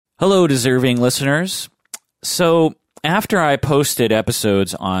Hello, deserving listeners. So after I posted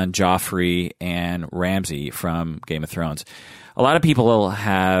episodes on Joffrey and Ramsay from Game of Thrones, a lot of people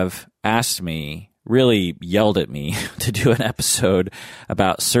have asked me, really yelled at me, to do an episode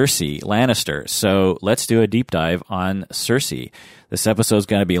about Cersei Lannister. So let's do a deep dive on Cersei. This episode is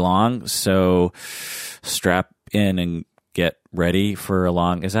going to be long, so strap in and get ready for a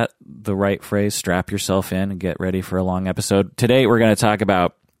long... Is that the right phrase? Strap yourself in and get ready for a long episode. Today we're going to talk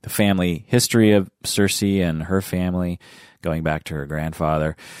about the family history of Cersei and her family, going back to her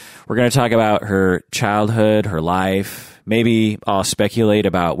grandfather. We're going to talk about her childhood, her life. Maybe I'll speculate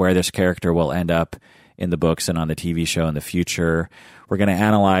about where this character will end up in the books and on the TV show in the future. We're going to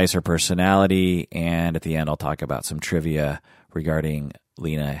analyze her personality, and at the end I'll talk about some trivia regarding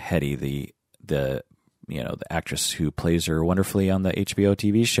Lena Headey, the actress who plays her wonderfully on the HBO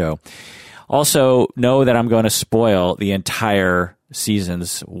TV show. Also, know that I'm going to spoil the entire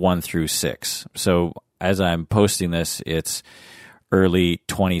seasons 1 through 6. So as I'm posting this, it's early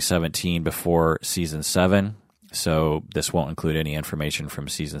 2017 before season 7. So this won't include any information from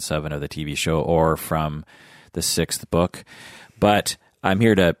season 7 of the TV show or from the 6th book. But I'm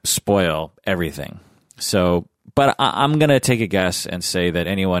here to spoil everything. So, but I'm going to take a guess and say that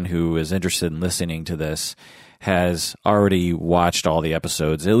anyone who is interested in listening to this has already watched all the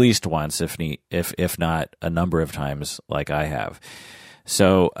episodes at least once, if not a number of times, like I have.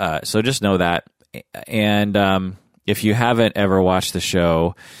 So just know that. And if you haven't ever watched the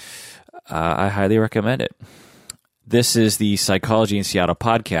show, I highly recommend it. This is the Psychology in Seattle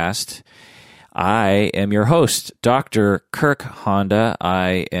podcast. I am your host, Dr. Kirk Honda.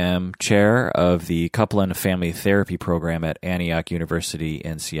 I am chair of the Couple and Family Therapy program at Antioch University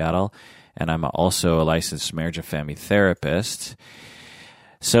in Seattle, and I'm also a licensed marriage and family therapist.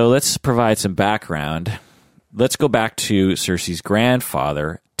 So let's provide some background. Let's go back to Cersei's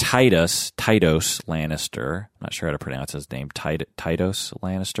grandfather, Titus Lannister. I'm not sure how to pronounce his name, Titus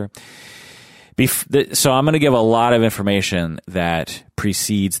Lannister. So I'm going to give a lot of information that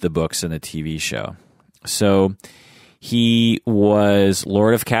precedes the books and the TV show. So he was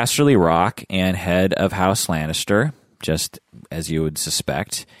Lord of Casterly Rock and head of House Lannister, just as you would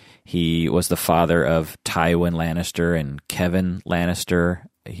suspect. He was the father of Tywin Lannister and Kevin Lannister.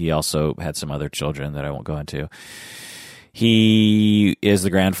 He also had some other children that I won't go into. He is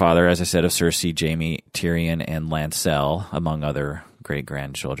the grandfather, as I said, of Cersei, Jaime, Tyrion, and Lancel, among other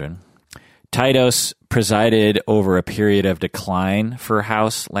great-grandchildren. Titus presided over a period of decline for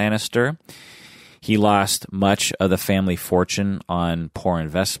House Lannister. He lost much of the family fortune on poor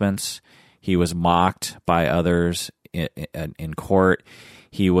investments. He was mocked by others in court.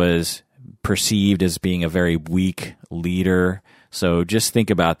 He was perceived as being a very weak leader. So just think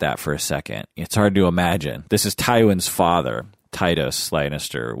about that for a second. It's hard to imagine. This is Tywin's father, Titus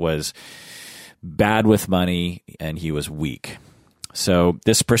Lannister, was bad with money and he was weak. So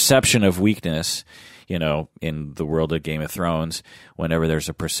this perception of weakness, in the world of Game of Thrones, whenever there's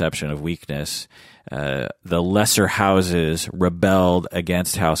a perception of weakness, the lesser houses rebelled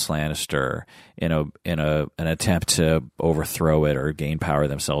against House Lannister in an attempt to overthrow it or gain power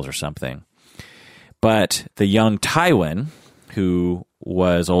themselves or something. But the young Tywin, who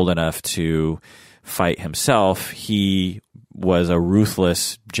was old enough to fight himself, he was a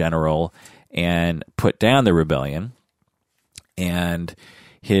ruthless general and put down the rebellion. And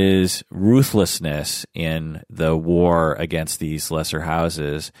his ruthlessness in the war against these lesser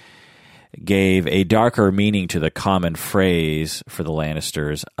houses gave a darker meaning to the common phrase for the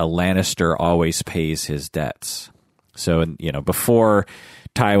Lannisters: a Lannister always pays his debts. So, before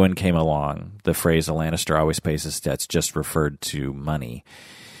Tywin came along, the phrase "a Lannister always pays his debts" just referred to money.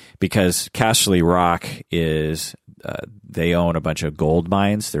 Because Casterly Rock is, they own a bunch of gold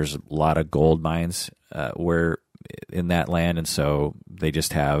mines. There's a lot of gold mines where in that land, and so they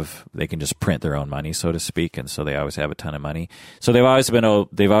can just print their own money, so to speak, and so they always have a ton of money. So the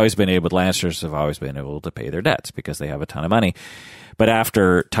Lannisters have always been able to pay their debts because they have a ton of money. But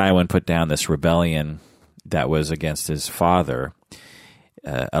after Tywin put down this rebellion that was against his father,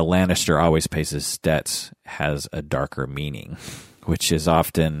 a Lannister always pays his debts has a darker meaning, which is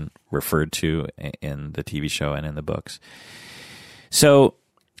often referred to in the TV show and in the books. So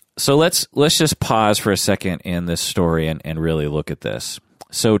let's just pause for a second in this story and really look at this.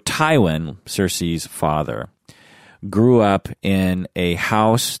 So Tywin, Cersei's father, grew up in a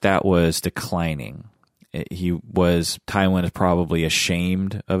house that was declining. Tywin is probably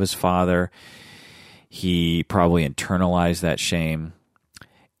ashamed of his father. He probably internalized that shame.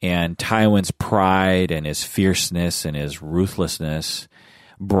 And Tywin's pride and his fierceness and his ruthlessness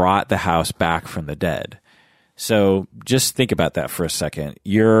brought the house back from the dead. So just think about that for a second.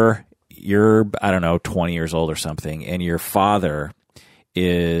 You're I don't know, 20 years old or something, and your father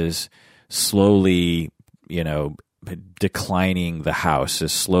is slowly, declining the house,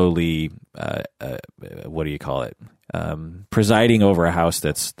 is slowly, what do you call it? Presiding over a house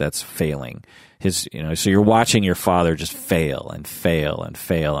that's failing. So you're watching your father just fail and fail and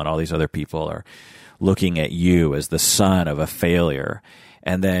fail, and all these other people are looking at you as the son of a failure.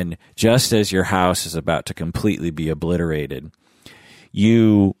 And then just as your house is about to completely be obliterated,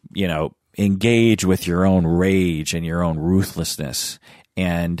 you engage with your own rage and your own ruthlessness,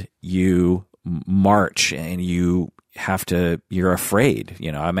 and you march, and you're afraid.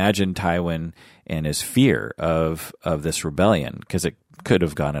 Imagine Tywin and his fear of this rebellion, because it could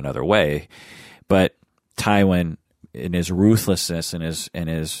have gone another way. But Tywin, in his ruthlessness and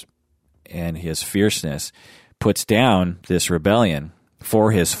his fierceness, puts down this rebellion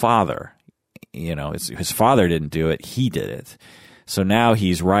for his father. His father didn't do it; he did it. So now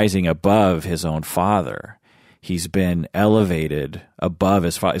he's rising above his own father. He's been elevated above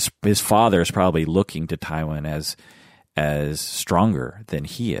his father. His father is probably looking to Tywin as stronger than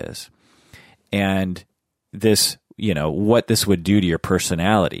he is. And this, what this would do to your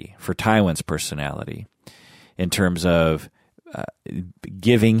personality, for Tywin's personality, in terms of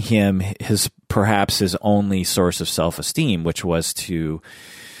giving him perhaps his only source of self-esteem, which was to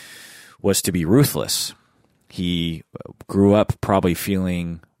be ruthless. He grew up probably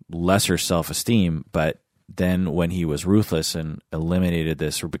feeling lesser self-esteem, but then when he was ruthless and eliminated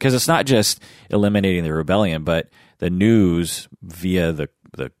this, because it's not just eliminating the rebellion, but the news via the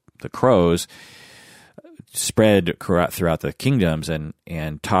crows spread throughout the kingdoms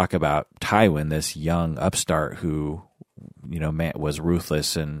and talk about Tywin, this young upstart who was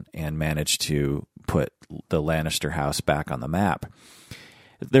ruthless and managed to put the Lannister house back on the map.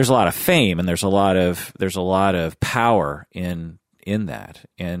 There's a lot of fame, and there's a lot of power in that,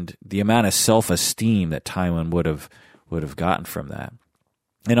 and the amount of self-esteem that Tywin would have gotten from that,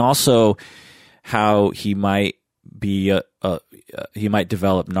 and also how he might he might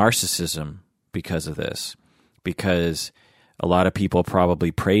develop narcissism because of this, because a lot of people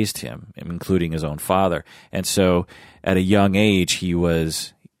probably praised him, including his own father, and so at a young age he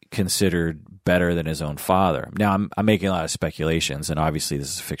was considered better than his own father. Now, I'm making a lot of speculations, and obviously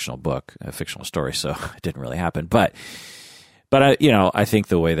this is a fictional book, a fictional story, so it didn't really happen. But I think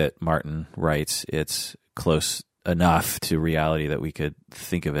the way that Martin writes, it's close enough to reality that we could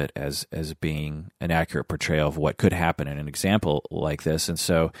think of it as being an accurate portrayal of what could happen in an example like this. And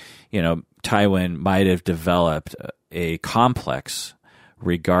so, Tywin might have developed a complex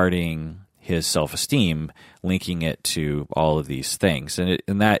regarding his self-esteem, linking it to all of these things,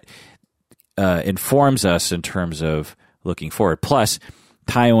 and that informs us in terms of looking forward. Plus,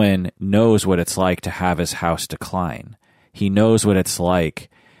 Tywin knows what it's like to have his house decline. He knows what it's like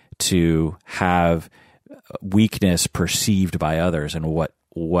to have weakness perceived by others, and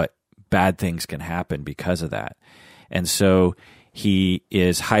what bad things can happen because of that. And so he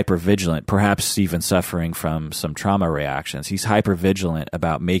is hypervigilant, perhaps even suffering from some trauma reactions. He's hypervigilant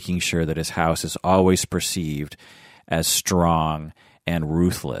about making sure that his house is always perceived as strong and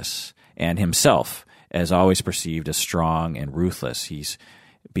ruthless, and himself as always perceived as strong and ruthless.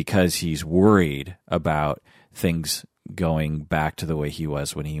 Because he's worried about things going back to the way he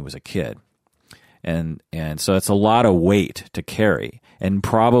was when he was a kid. And so it's a lot of weight to carry, and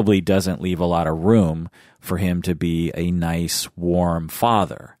probably doesn't leave a lot of room for him to be a nice, warm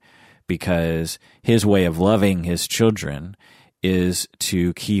father, because his way of loving his children is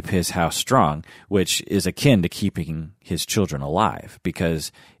to keep his house strong, which is akin to keeping his children alive,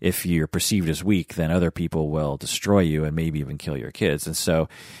 because if you're perceived as weak, then other people will destroy you and maybe even kill your kids. And so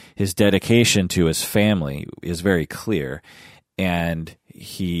his dedication to his family is very clear, and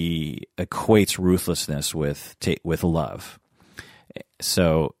he equates ruthlessness with love.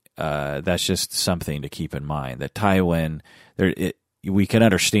 So that's just something to keep in mind, that Tywin, we can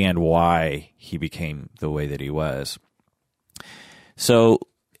understand why he became the way that he was. So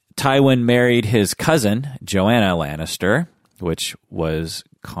Tywin married his cousin, Joanna Lannister, which was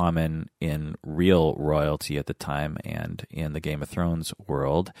common in real royalty at the time and in the Game of Thrones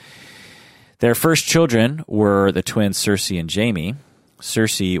world. Their first children were the twins Cersei and Jaime.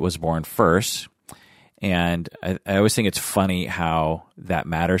 Cersei was born first, and I always think it's funny how that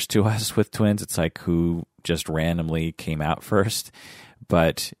matters to us with twins. It's like who just randomly came out first.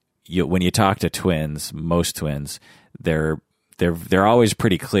 But when you talk to twins, most twins, they're always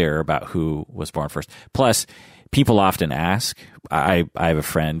pretty clear about who was born first. Plus, people often ask. I have a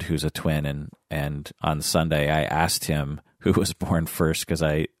friend who's a twin, and on Sunday I asked him who was born first, because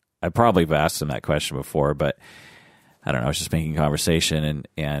I I probably have asked him that question before, but I don't know. I was just making conversation,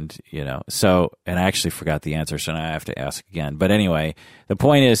 and so, and I actually forgot the answer, so now I have to ask again. But anyway, the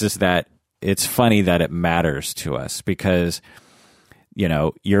point is that it's funny that it matters to us because,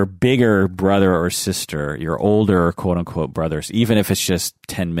 your bigger brother or sister, your older quote unquote brothers, even if it's just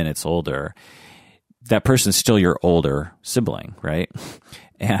 10 minutes older, that person's still your older sibling, right?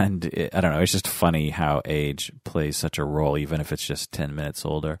 And I don't know. It's just funny how age plays such a role, even if it's just 10 minutes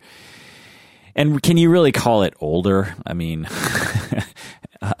older. And can you really call it older? I mean,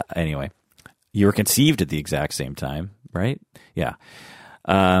 anyway, you were conceived at the exact same time, right? Yeah.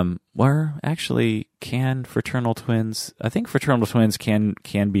 Or actually, can fraternal twins? I think fraternal twins can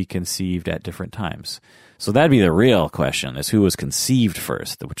be conceived at different times. So that'd be the real question: is who was conceived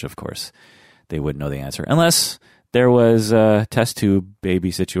first? Which, of course, they wouldn't know the answer unless there was a test tube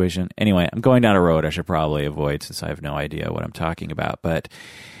baby situation. Anyway, I'm going down a road I should probably avoid since I have no idea what I'm talking about, but.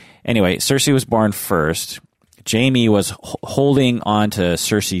 Anyway, Cersei was born first. Jaime was holding onto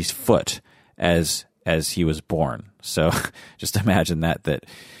Cersei's foot as he was born. So just imagine that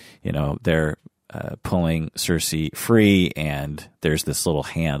they're pulling Cersei free, and there's this little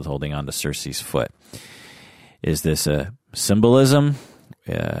hand holding onto Cersei's foot. Is this a symbolism?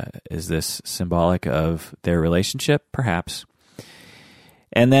 Is this symbolic of their relationship? Perhaps.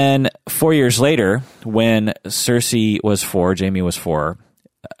 And then 4 years later, when Cersei was 4, Jaime was 4,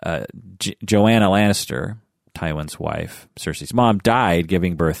 Joanna Lannister, Tywin's wife, Cersei's mom, died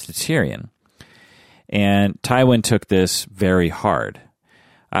giving birth to Tyrion. And Tywin took this very hard.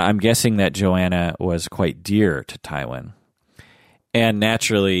 I'm guessing that Joanna was quite dear to Tywin. And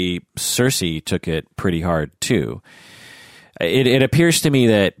naturally, Cersei took it pretty hard too. It appears to me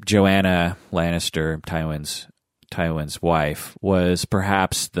that Joanna Lannister, Tywin's wife, was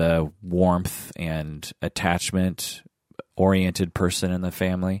perhaps the warmth and attachment oriented person in the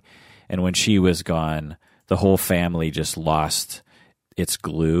family, and when she was gone, the whole family just lost its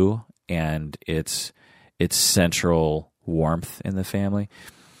glue and its central warmth in the family.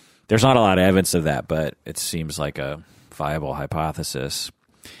 There's not a lot of evidence of that, but it seems like a viable hypothesis.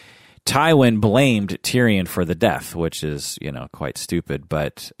 Tywin blamed Tyrion for the death, which is quite stupid,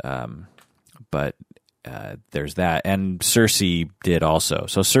 but there's that, and Cersei did also.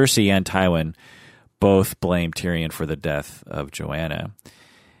 So Cersei and Tywin both blamed Tyrion for the death of Joanna.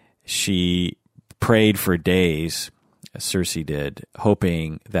 She prayed for days, Cersei did,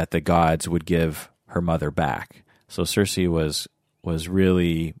 hoping that the gods would give her mother back. So Cersei was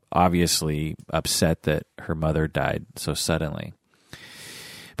really obviously upset that her mother died so suddenly.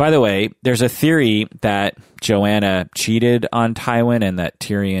 By the way, there's a theory that Joanna cheated on Tywin and that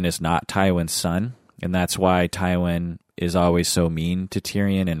Tyrion is not Tywin's son, and that's why Tywin is always so mean to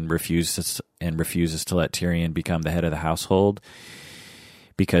Tyrion and refuses to let Tyrion become the head of the household,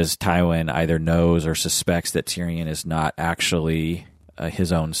 because Tywin either knows or suspects that Tyrion is not actually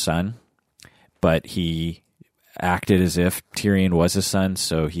his own son, but he acted as if Tyrion was his son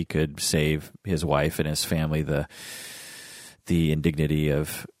so he could save his wife and his family the indignity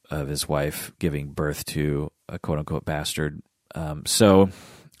of his wife giving birth to a quote-unquote bastard.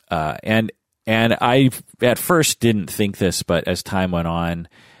 And I at first didn't think this, but as time went on,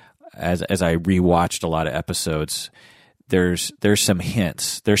 as I rewatched a lot of episodes, there's some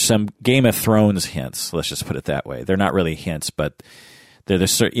hints. There's some Game of Thrones hints. Let's just put it that way. They're not really hints, but they're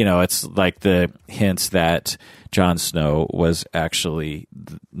it's like the hints that Jon Snow was actually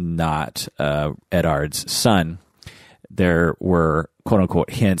not Eddard's son. There were quote-unquote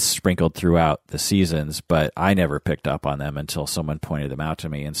hints sprinkled throughout the seasons, but I never picked up on them until someone pointed them out to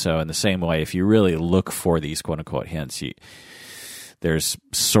me. And so in the same way, if you really look for these quote-unquote hints, there's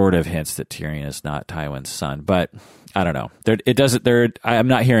sort of hints that Tyrion is not Tywin's son. But I don't know. I'm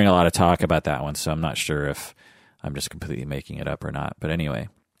not hearing a lot of talk about that one, so I'm not sure if I'm just completely making it up or not. But anyway.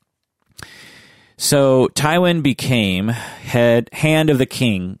 So Tywin became hand of the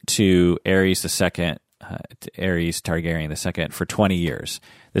king to Aerys II, Aerys Targaryen II, for 20 years.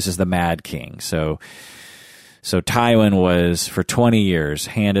 This is the Mad King. So Tywin was, for 20 years,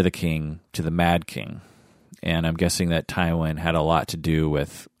 hand of the king to the Mad King. And I'm guessing that Tywin had a lot to do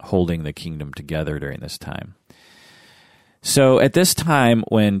with holding the kingdom together during this time. So at this time,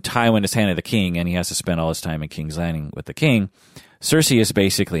 when Tywin is hand of the king and he has to spend all his time in King's Landing with the king, Cersei is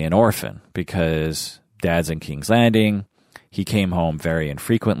basically an orphan because Dad's in King's Landing. He came home very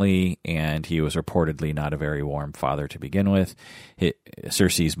infrequently, and he was reportedly not a very warm father to begin with.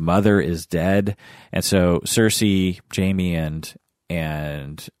 Cersei's mother is dead, and so Cersei, Jaime,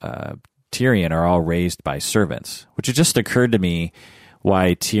 and Tyrion are all raised by servants, which had just occurred to me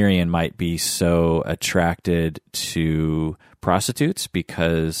why Tyrion might be so attracted to prostitutes,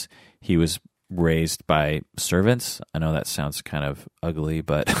 because he was raised by servants. I know that sounds kind of ugly,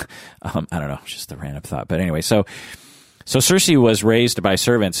 but I don't know, just a random thought. But anyway, so Cersei was raised by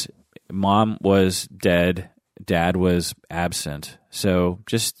servants. Mom was dead. Dad was absent. So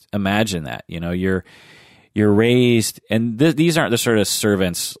just imagine that. You're raised, and these aren't the sort of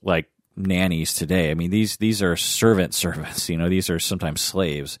servants like nannies today. I mean, these are servants. These are sometimes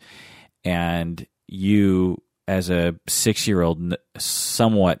slaves, and you, as a 6-year-old,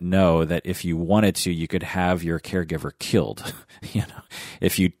 somewhat know that if you wanted to, you could have your caregiver killed.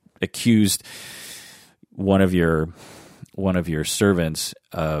 If you accused one of your servants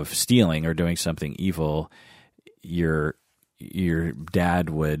of stealing or doing something evil, your dad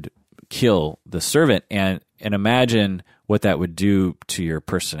would kill the servant, and imagine what that would do to your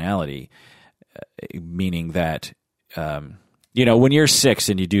personality. Meaning that when you're 6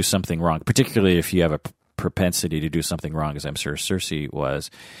 and you do something wrong, particularly if you have a propensity to do something wrong, as I'm sure Cersei was,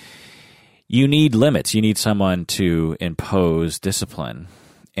 you need limits. You need someone to impose discipline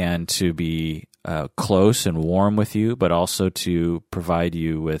and to be close and warm with you, but also to provide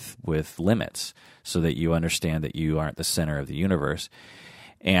you with limits so that you understand that you aren't the center of the universe.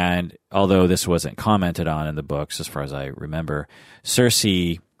 And although this wasn't commented on in the books, as far as I remember,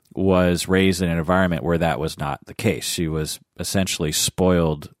 Cersei was raised in an environment where that was not the case. She was essentially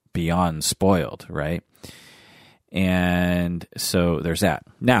spoiled beyond spoiled, right? And so there's that.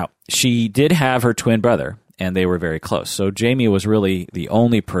 Now, she did have her twin brother, and they were very close. So Jaime was really the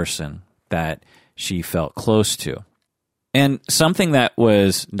only person that she felt close to. And something that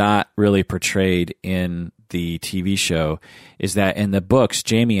was not really portrayed in the TV show is that in the books,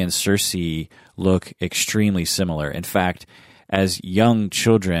 Jaime and Cersei look extremely similar. In fact, as young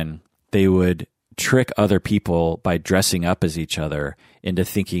children, they would trick other people by dressing up as each other into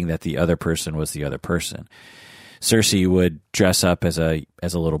thinking that the other person was the other person. Cersei would dress up as a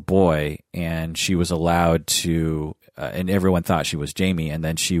little boy, and she was allowed to, and everyone thought she was Jaime, and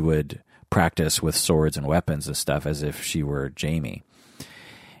then she would practice with swords and weapons and stuff as if she were Jaime.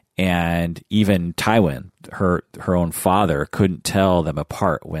 And even Tywin, her own father, couldn't tell them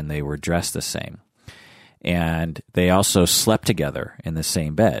apart when they were dressed the same. And they also slept together in the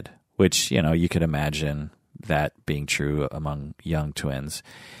same bed, which, you could imagine that being true among young twins.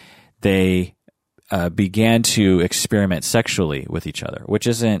 They began to experiment sexually with each other, which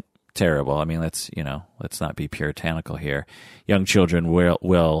isn't terrible. I mean, let's not be puritanical here. Young children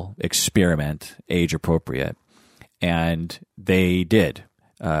will experiment age appropriate, and they did.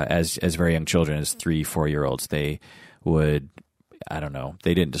 As very young children, as 3-4-year-olds, they would, I don't know,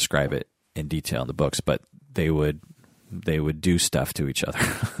 they didn't describe it in detail in the books, but they would do stuff to each other.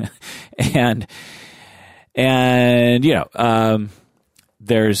 and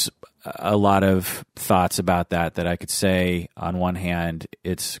there's a lot of thoughts about that I could say. On one hand,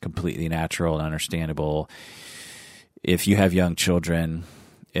 it's completely natural and understandable. If you have young children,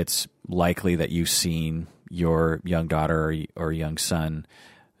 it's likely that you've seen your young daughter or young son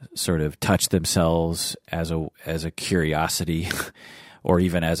sort of touch themselves as a curiosity or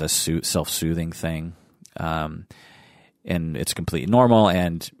even as a self-soothing thing. And it's completely normal,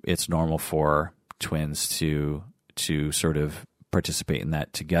 and it's normal for twins to sort of participate in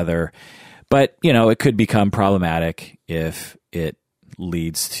that together. But, it could become problematic if it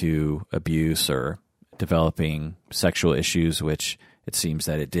leads to abuse or developing sexual issues, which it seems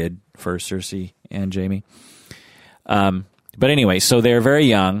that it did for Cersei and Jaime. But anyway, so they're very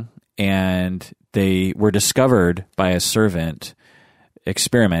young, and they were discovered by a servant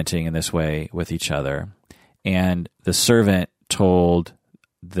experimenting in this way with each other. And the servant told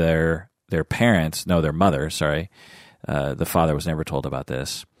their mother, the father was never told about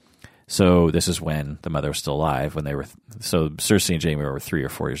this. So this is when the mother was still alive, so Cersei and Jaime were 3 or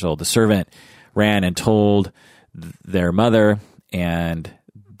 4 years old. The servant ran and told their mother, and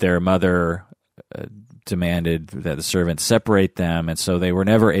their mother demanded that the servant separate them, and so they were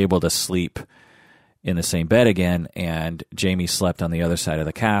never able to sleep in the same bed again, and Jaime slept on the other side of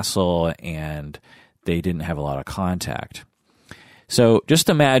the castle, and they didn't have a lot of contact. So just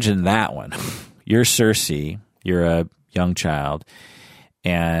imagine that one. You're Cersei, you're a young child,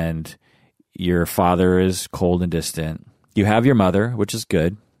 and your father is cold and distant. You have your mother, which is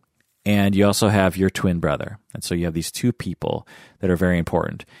good, and you also have your twin brother. And so you have these two people that are very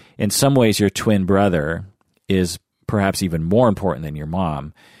important. In some ways, your twin brother is perhaps even more important than your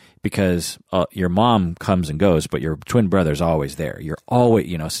mom, because your mom comes and goes, but your twin brother's always there. You're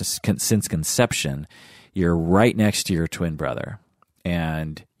always, since conception, you're right next to your twin brother.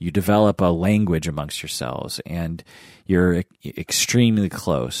 and you develop a language amongst yourselves, and you're extremely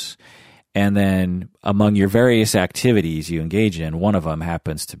close. And then among your various activities you engage in, one of them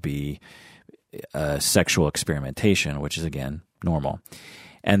happens to be sexual experimentation, which is, again, normal.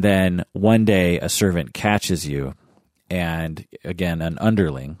 And then one day a servant catches you, and again, an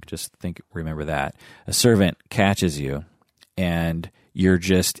underling, remember that. A servant catches you, and you're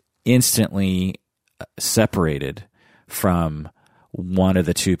just instantly separated from one of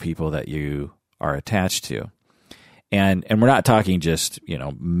the two people that you are attached to. And we're not talking just,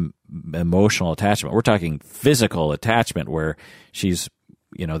 emotional attachment. We're talking physical attachment where she's,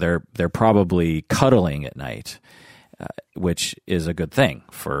 they're probably cuddling at night, which is a good thing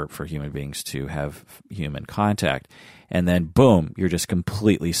for human beings to have human contact. And then, boom, you're just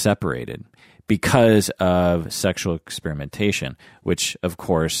completely separated because of sexual experimentation, which, of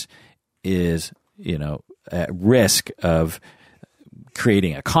course, is, at risk of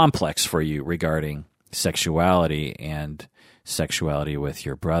creating a complex for you regarding sexuality and sexuality with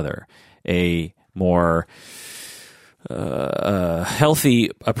your brother. A more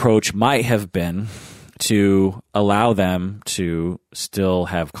healthy approach might have been to allow them to still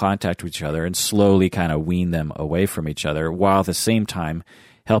have contact with each other and slowly kind of wean them away from each other, while at the same time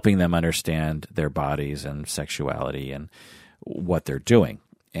helping them understand their bodies and sexuality and what they're doing,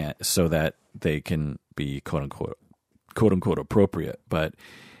 and so that they can be quote unquote appropriate. But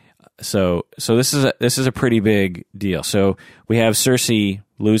so this is a pretty big deal. So we have Cersei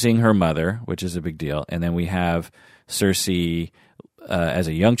losing her mother, which is a big deal, and then we have Cersei as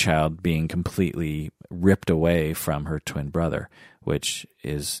a young child being completely ripped away from her twin brother, which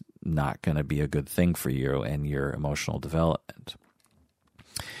is not going to be a good thing for you and your emotional development.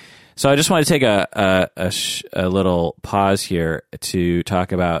 So I just want to take a little pause here to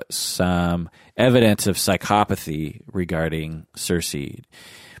talk about some evidence of psychopathy regarding Cersei,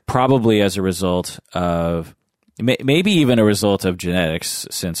 probably as a result of, maybe even a result of genetics,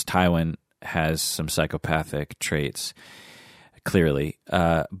 since Tywin has some psychopathic traits, clearly.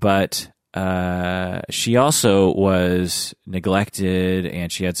 But she also was neglected,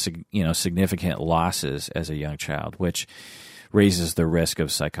 and she had significant losses as a young child, which raises the risk of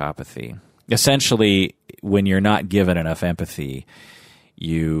psychopathy. Essentially, when you're not given enough empathy,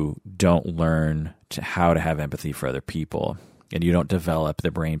 you don't learn how to have empathy for other people, and you don't develop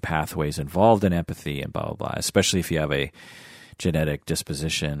the brain pathways involved in empathy and blah, blah, blah, especially if you have a genetic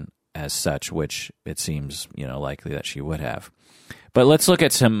disposition as such, which it seems likely that she would have. But let's look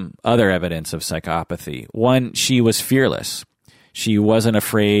at some other evidence of psychopathy. One, she was fearless. She wasn't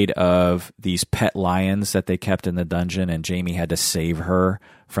afraid of these pet lions that they kept in the dungeon, and Jaime had to save her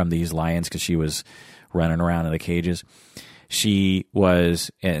from these lions because she was running around in the cages. She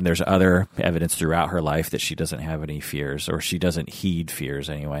was, and there's other evidence throughout her life that she doesn't have any fears, or she doesn't heed fears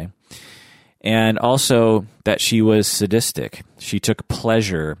anyway. And also that she was sadistic. She took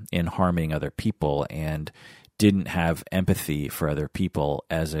pleasure in harming other people and didn't have empathy for other people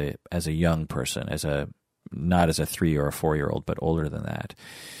as a young person, not as a 3 or a 4-year-old, but older than that.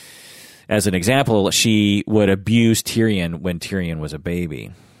 As an example, she would abuse Tyrion when Tyrion was a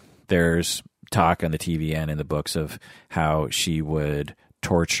baby. There's talk on the TV and in the books of how she would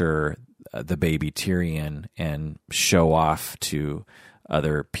torture the baby Tyrion and show off to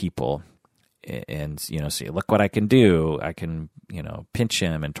other people and, say, look what I can do. I can, pinch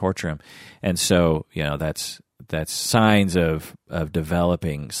him and torture him. And so, that's signs of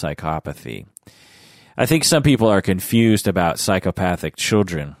developing psychopathy. I think some people are confused about psychopathic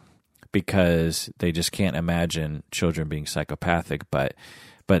children because they just can't imagine children being psychopathic, but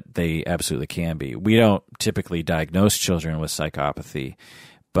they absolutely can be. We don't typically diagnose children with psychopathy,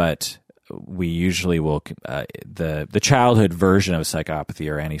 but we usually will. The childhood version of psychopathy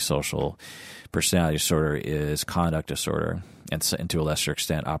or antisocial personality disorder is conduct disorder, and to a lesser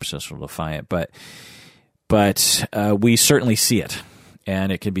extent, oppositional defiant. But we certainly see it,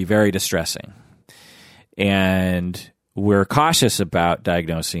 and it can be very distressing. And we're cautious about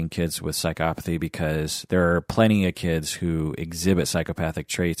diagnosing kids with psychopathy because there are plenty of kids who exhibit psychopathic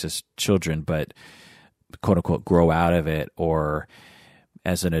traits as children, but quote unquote grow out of it, or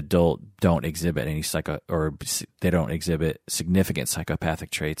as an adult don't exhibit any they don't exhibit significant psychopathic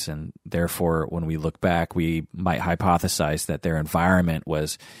traits, and therefore when we look back, we might hypothesize that their environment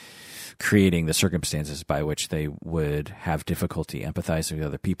was creating the circumstances by which they would have difficulty empathizing with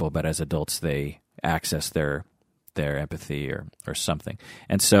other people, but as adults they access their empathy or something.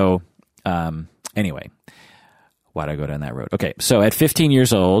 And so anyway, why'd I go down that road? Okay, so at 15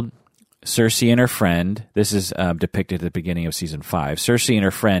 years old, Cersei and her friend, this is depicted at the beginning of season 5, Cersei and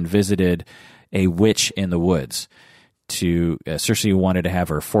her friend visited a witch in the woods Cersei wanted to have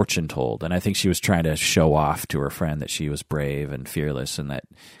her fortune told, and I think she was trying to show off to her friend that she was brave and fearless and that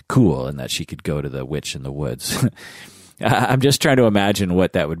cool, and that she could go to the witch in the woods. I'm just trying to imagine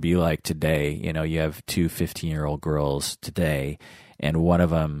what that would be like today. You have two 15-year-old girls today, and one of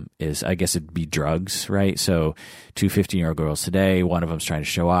them is, I guess it'd be drugs, right? So two 15-year-old girls today, one of them's trying to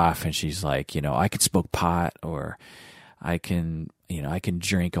show off, and she's like, I could smoke pot, or I can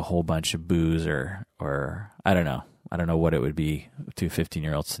drink a whole bunch of booze, or I don't know. I don't know what it would be to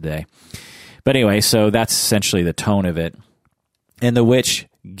 15-year-olds today. But anyway, so that's essentially the tone of it. And the witch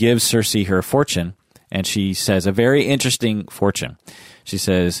gives Cersei her fortune, and she says a very interesting fortune. She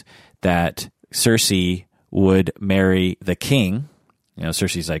says that Cersei would marry the king.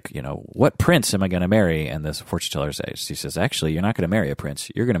 Cersei's like, what prince am I going to marry? And this fortune teller says, she says, actually, you're not going to marry a prince.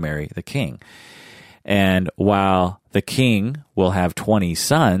 You're going to marry the king. And while the king will have 20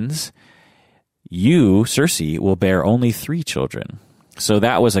 sons, you, Cersei, will bear only 3 children. So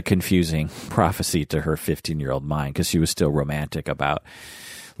that was a confusing prophecy to her 15-year-old mind, because she was still romantic about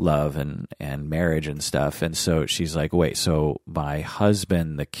love and marriage and stuff. And so she's like, wait, so my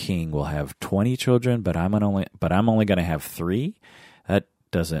husband, the king, will have 20 children, but I'm only going to have 3? That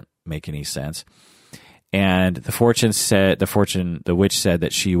doesn't make any sense. And the witch said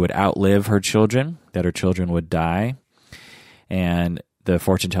that she would outlive her children, that her children would die. And the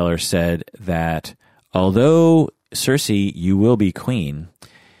fortune teller said that although Cersei, you will be queen,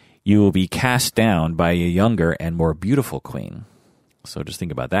 you will be cast down by a younger and more beautiful queen. So just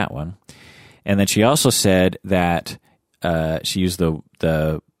think about that one. And then she also said that she used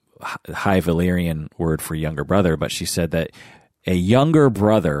the High Valyrian word for younger brother, but she said that a younger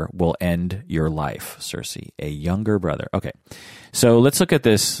brother will end your life, Cersei. A younger brother. Okay, so let's look at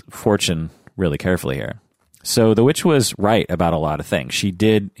this fortune really carefully here. So the witch was right about a lot of things. She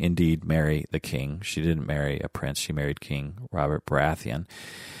did indeed marry the king. She didn't marry a prince. She married King Robert Baratheon.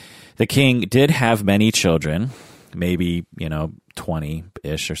 The king did have many children, maybe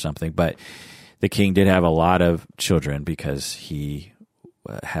 20-ish or something, but the king did have a lot of children because he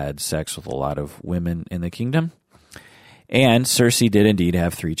had sex with a lot of women in the kingdom. And Cersei did indeed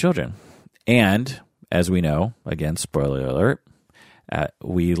have 3 children. And as we know, again, spoiler alert,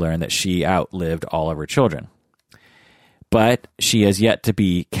 we learn that she outlived all of her children. But she has yet to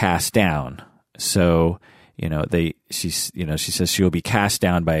be cast down. So, she says she will be cast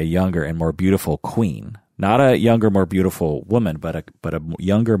down by a younger and more beautiful queen. Not a younger, more beautiful woman, but a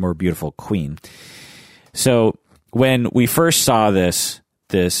younger, more beautiful queen. So when we first saw this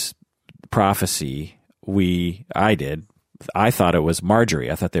prophecy, I thought it was Marjorie.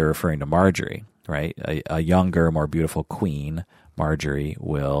 I thought they were referring to Marjorie, right? A younger, more beautiful queen, Marjorie,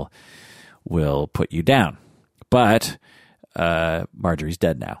 will put you down. But Marjorie's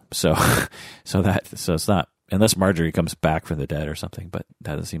dead now, so it's not, unless Marjorie comes back from the dead or something, but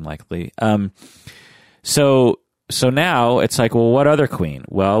that doesn't seem likely. So now it's like, well, what other queen?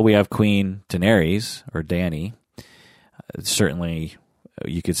 Well, we have Queen Daenerys, or Dany. Certainly,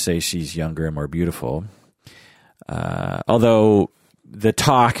 you could say she's younger and more beautiful. Although the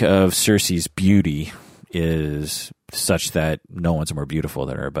talk of Cersei's beauty is such that no one's more beautiful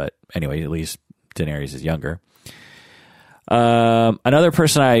than her. But anyway, at least Daenerys is younger. Another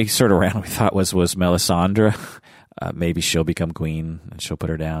person I sort of randomly thought was Melisandre. Maybe she'll become queen and she'll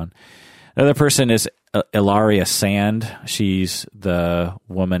put her down. Another person is Ilaria Sand. She's the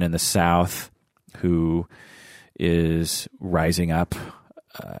woman in the south who is rising up,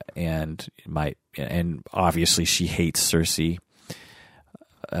 and obviously she hates Cersei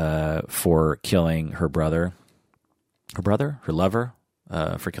for killing her lover,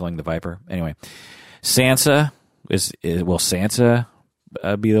 for killing the Viper. Anyway, Sansa will Sansa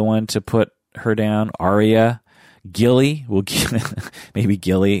be the one to put her down? Arya, Gilly will maybe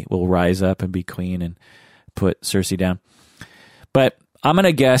Gilly will rise up and be queen and put Cersei down. But I'm going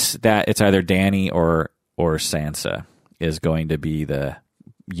to guess that it's either Dany or Sansa is going to be the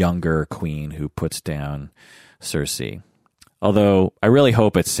younger queen who puts down Cersei. Although I really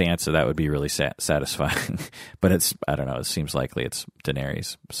hope it's Sansa. That would be really satisfying. But I don't know, it seems likely it's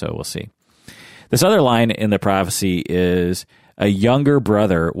Daenerys, so we'll see. This other line in the prophecy is, a younger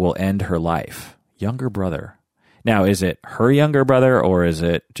brother will end her life. Younger brother. Now, is it her younger brother or is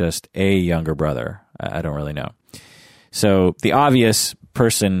it just a younger brother? I don't really know. So the obvious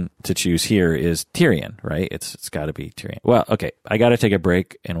person to choose here is Tyrion, right? It's got to be Tyrion. Well, okay, I got to take a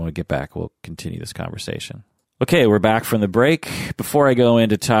break, and when we get back, we'll continue this conversation. Okay, we're back from the break. Before I go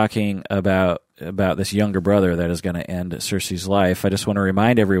into talking about this younger brother that is going to end Cersei's life, I just want to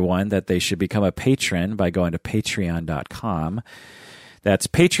remind everyone that they should become a patron by going to patreon.com. That's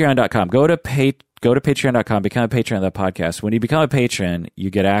patreon.com. Go to patreon.com, become a patron of the podcast. When you become a patron, you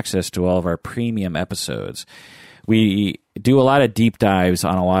get access to all of our premium episodes. We do a lot of deep dives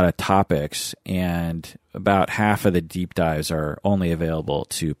on a lot of topics, and about half of the deep dives are only available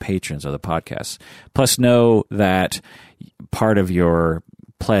to patrons of the podcast. Plus, know that part of your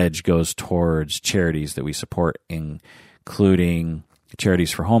pledge goes towards charities that we support, including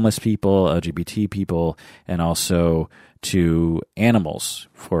charities for homeless people, LGBT people, and also to animals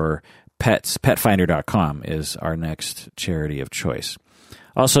for pets. Petfinder.com is our next charity of choice.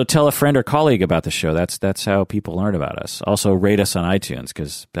 Also, tell a friend or colleague about the show. That's how people learn about us. Also, rate us on iTunes,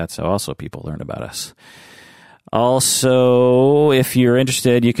 because that's how also people learn about us. Also, if you're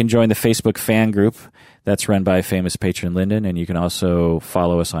interested, you can join the Facebook fan group that's run by famous patron Lyndon, and you can also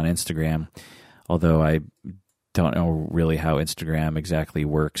follow us on Instagram, although I don't know really how Instagram exactly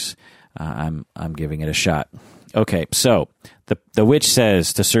works. I'm giving it a shot. Okay, so the witch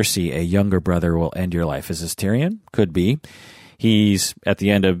says to Cersei, a younger brother will end your life. Is this Tyrion? Could be. He's at the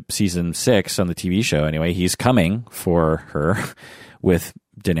end of season 6 on the TV show anyway. He's coming for her with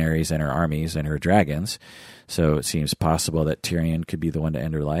Daenerys and her armies and her dragons. So it seems possible that Tyrion could be the one to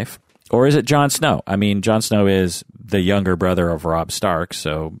end her life. Or is it Jon Snow? I mean, Jon Snow is the younger brother of Robb Stark.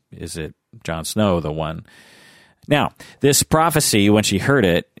 So is it Jon Snow the one? Now, this prophecy, when she heard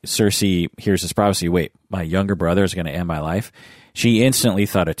it, Cersei hears this prophecy, wait, my younger brother is going to end my life? She instantly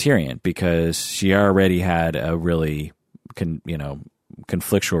thought of Tyrion because she already had a really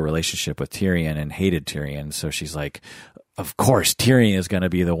conflictual relationship with Tyrion and hated Tyrion. So she's like, of course, Tyrion is going to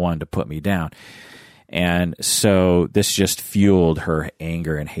be the one to put me down. And so this just fueled her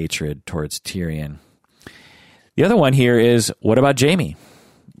anger and hatred towards Tyrion. The other one here is, what about Jaime,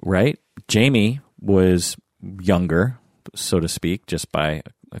 right? Jaime was younger, so to speak, just by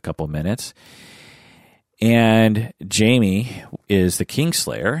a couple minutes. And Jaime is the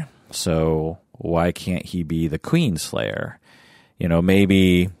Kingslayer, so why can't he be the Queenslayer?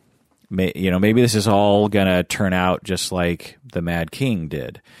 Maybe this is all going to turn out just like the Mad King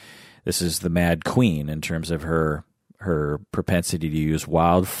did. This is the Mad Queen in terms of her propensity to use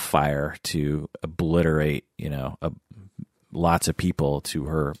wildfire to obliterate, lots of people to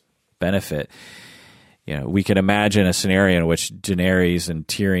her benefit. We can imagine a scenario in which Daenerys and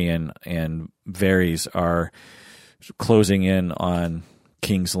Tyrion and Varys are closing in on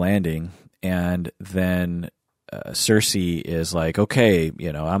King's Landing, and then Cersei is like, okay,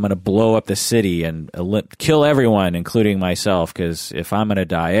 I'm going to blow up the city and kill everyone, including myself, because if I'm going to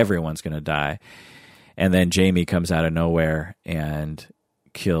die, everyone's going to die. And then Jaime comes out of nowhere and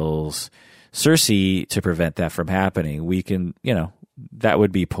kills Cersei to prevent that from happening. We can, that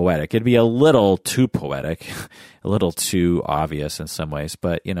would be poetic. It'd be a little too poetic, a little too obvious in some ways,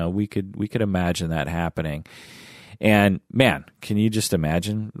 but we could imagine that happening. And man, can you just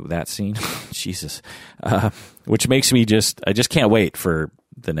imagine that scene? Jesus, which makes me I just can't wait for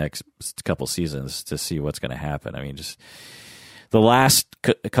the next couple seasons to see what's going to happen. I mean, just the last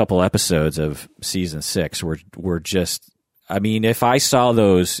couple episodes of season 6 were just. I mean, if I saw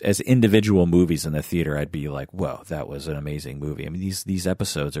those as individual movies in the theater, I'd be like, whoa, that was an amazing movie. I mean, these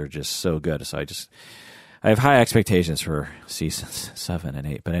episodes are just so good. So I have high expectations for seasons 7 and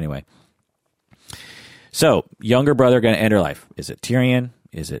 8. But anyway, so younger brother going to end her life. Is it Tyrion?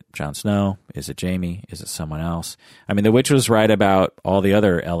 Is it Jon Snow? Is it Jaime? Is it someone else? I mean, the witch was right about all the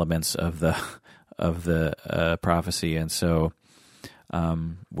other elements of the prophecy, and so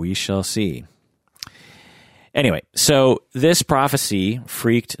we shall see. Anyway, so this prophecy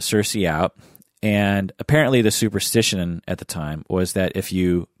freaked Cersei out, and apparently the superstition at the time was that if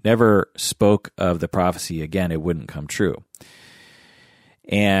you never spoke of the prophecy again, it wouldn't come true.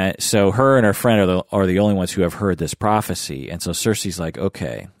 And so her and her friend are the only ones who have heard this prophecy, and so Cersei's like,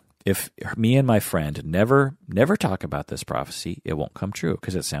 okay, if me and my friend never talk about this prophecy, it won't come true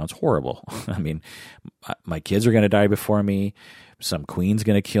because it sounds horrible. I mean, my kids are going to die before me, some queen's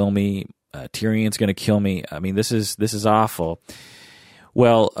going to kill me, Tyrion's going to kill me. I mean, this is awful.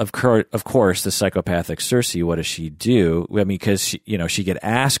 Well, of course, the psychopathic Cersei, what does she do? I mean, because she could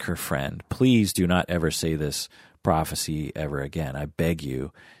ask her friend, please do not ever say this prophecy ever again. I beg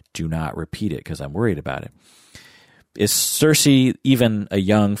you, do not repeat it because I'm worried about it. Is Cersei, even a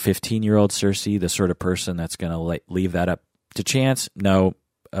young 15-year-old Cersei, the sort of person that's going to leave that up to chance? No,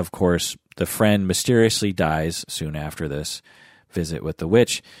 of course, the friend mysteriously dies soon after this visit with the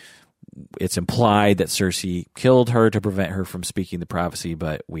witch. It's implied that Cersei killed her to prevent her from speaking the prophecy,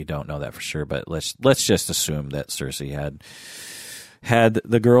 but we don't know that for sure. But let's just assume that Cersei had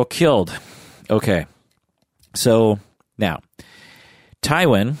the girl killed. Okay, so now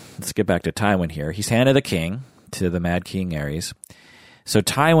Tywin. Let's get back to Tywin here. He's hand of the king to the Mad King Aerys. So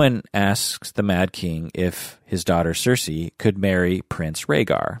Tywin asks the Mad King if his daughter Cersei could marry Prince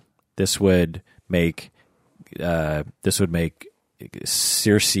Rhaegar. This would make Cersei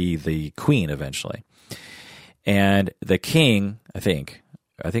the queen eventually. And the king, I think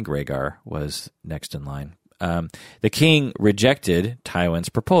Rhaegar was next in line. The king rejected Tywin's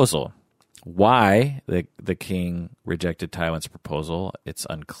proposal. Why the king rejected Tywin's proposal, it's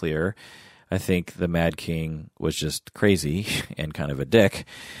unclear. I think the Mad King was just crazy and kind of a dick.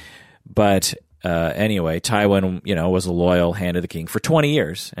 But anyway, Tywin, was a loyal hand of the king for 20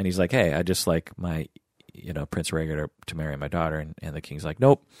 years. And he's like, hey, I just like my, Prince Rhaegar to marry my daughter. And the king's like,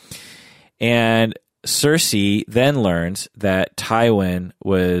 nope. And Cersei then learns that Tywin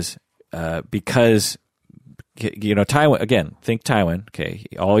was, because, Tywin, again, think Tywin, okay,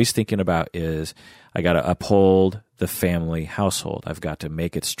 all he's thinking about is, I got to uphold the family household. I've got to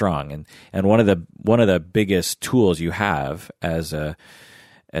make it strong. And one of the biggest tools you have as the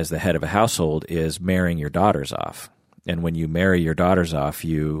head of a household is marrying your daughters off. And when you marry your daughters off,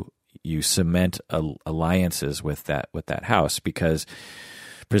 you cement alliances with that house, because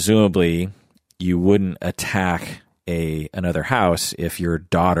presumably you wouldn't attack another house if your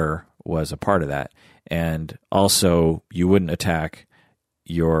daughter was a part of that. And also you wouldn't attack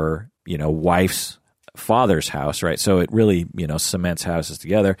your wife's father's house, right? So it really, cements houses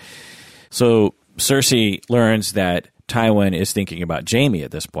together. So Cersei learns that Tywin is thinking about Jaime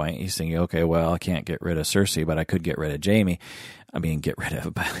at this point. He's thinking, okay, well, I can't get rid of Cersei, but I could get rid of Jaime.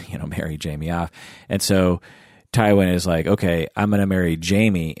 Marry Jaime off. And so Tywin is like, okay, I'm going to marry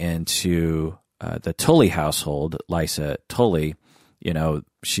Jaime into the Tully household. Lysa Tully,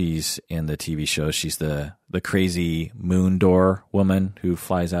 she's in the TV show. She's the crazy moon door woman who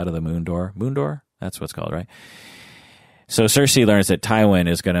flies out of the moon door. Moon door? That's what's called, right? So Cersei learns that Tywin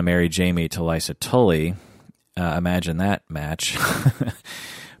is going to marry Jaime to Lysa Tully. Imagine that match.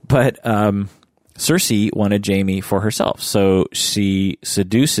 But Cersei wanted Jaime for herself. So she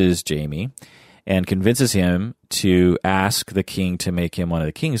seduces Jaime and convinces him to ask the king to make him one of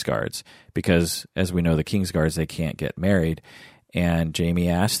the king's guards. Because, as we know, the king's guards, they can't get married. And Jaime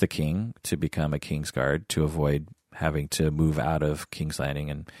asked the king to become a king's guard to avoid having to move out of King's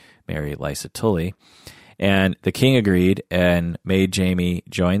Landing and marry Lysa Tully. And the king agreed and made Jaime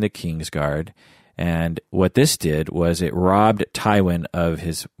join the king's guard. And what this did was it robbed Tywin of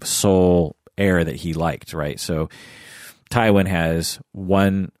his sole heir that he liked, right? So Tywin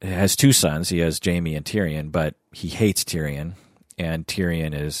has two sons. He has Jaime and Tyrion, but he hates Tyrion, and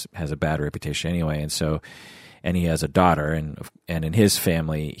Tyrion has a bad reputation anyway. And he has a daughter, and in his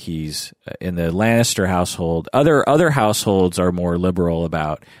family, he's in the Lannister household. Other households are more liberal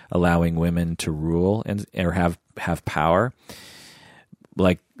about allowing women to rule or have power,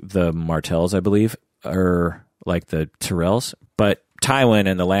 like the Martells, I believe, or like the Tyrells. But Tywin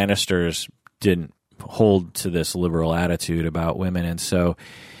and the Lannisters didn't hold to this liberal attitude about women, and so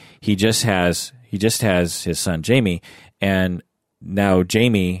he just has his son Jaime, and now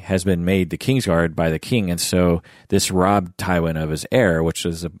Jaime has been made the Kingsguard by the king, and so this robbed Tywin of his heir, which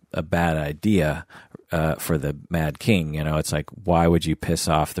was a bad idea for the Mad King. It's like, why would you piss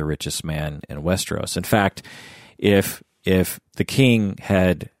off the richest man in Westeros? In fact, if the king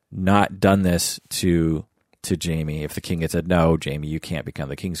had not done this to Jaime, if the king had said, no, Jaime, you can't become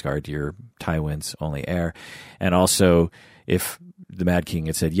the Kingsguard, you're Tywin's only heir, and also if the Mad King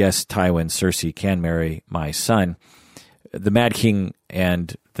had said, yes, Tywin, Cersei can marry my son, the Mad King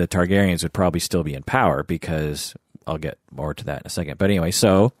and the Targaryens would probably still be in power, because I'll get more to that in a second. But anyway,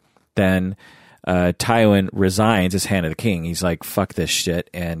 so then Tywin resigns as Hand of the King. He's like, fuck this shit,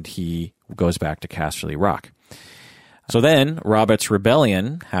 and he goes back to Casterly Rock. So then Robert's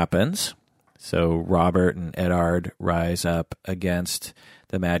rebellion happens. So Robert and Eddard rise up against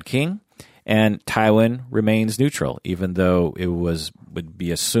the Mad King, and Tywin remains neutral, even though it would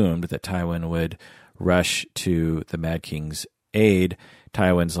be assumed that Tywin would rush to the Mad King's aid.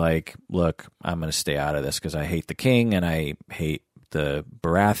 Tywin's like, look, I'm going to stay out of this because I hate the king and I hate the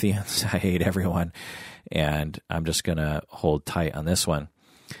Baratheons. I hate everyone, and I'm just going to hold tight on this one.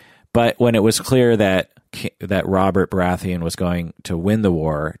 But when it was clear that Robert Baratheon was going to win the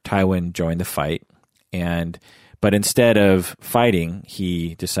war, Tywin joined the fight, but instead of fighting,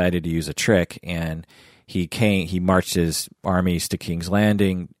 he decided to use a trick, and he marched his armies to King's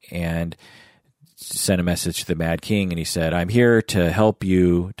Landing and sent a message to the Mad King, and he said, I'm here to help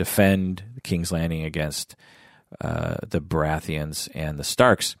you defend King's Landing against the Baratheons and the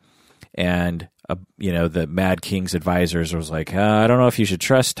Starks. And the Mad King's advisors was like, I don't know if you should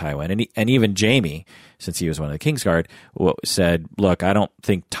trust Tywin. And even Jaime, since he was one of the Kingsguard, said, look, I don't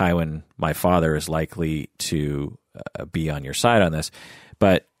think Tywin, my father, is likely to be on your side on this.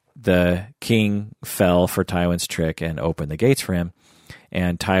 But the king fell for Tywin's trick and opened the gates for him.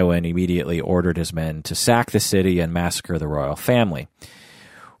 And Tywin immediately ordered his men to sack the city and massacre the royal family.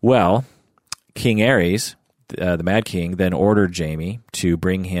 Well, King Aerys, the Mad King, then ordered Jaime to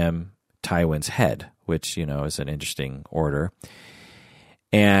bring him Tywin's head, which, is an interesting order.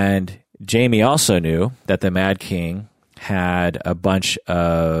 And Jaime also knew that the Mad King had a bunch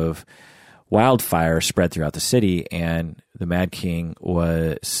of wildfire spread throughout the city, and the Mad King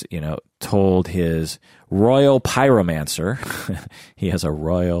was, told his royal pyromancer, he has a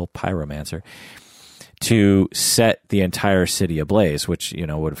royal pyromancer, to set the entire city ablaze, which,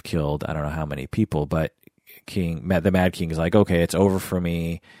 would have killed, I don't know how many people, but the Mad King is like, okay, it's over for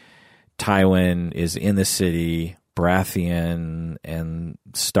me. Tywin is in the city. Baratheon and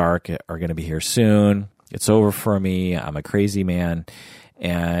Stark are going to be here soon. It's over for me. I'm a crazy man,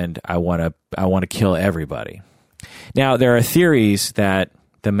 and I want to kill everybody. Now, there are theories that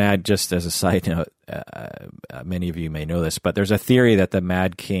just as a side note, many of you may know this, but there's a theory that the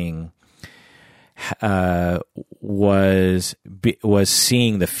Mad King was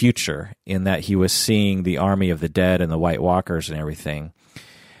seeing the future, in that he was seeing the army of the dead and the White Walkers and everything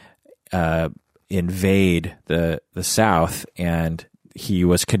invade the South, and he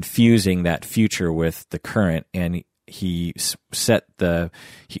was confusing that future with the current, and he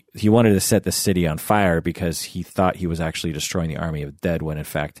wanted to set the city on fire because he thought he was actually destroying the army of the dead, when in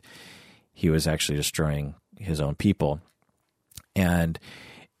fact he was actually destroying his own people. And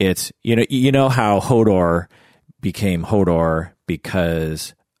it's how Hodor became Hodor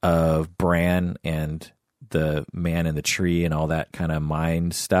because of Bran and the man in the tree and all that kind of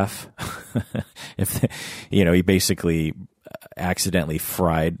mind stuff. He basically accidentally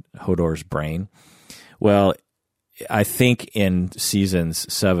fried Hodor's brain. Well, I think in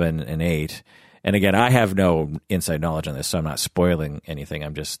seasons 7 and 8, and again, I have no inside knowledge on this, so I'm not spoiling anything.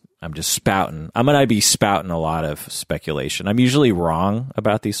 I'm just spouting. I'm going to be spouting a lot of speculation. I'm usually wrong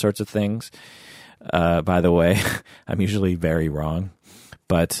about these sorts of things. By the way, I'm usually very wrong.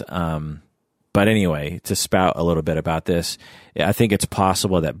 But anyway, to spout a little bit about this, I think it's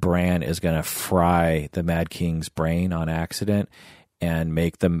possible that Bran is going to fry the Mad King's brain on accident and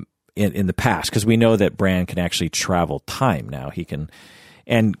make them in the past, because we know that Bran can actually travel time now. He can,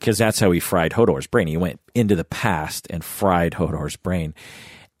 and because that's how he fried Hodor's brain. He went into the past and fried Hodor's brain,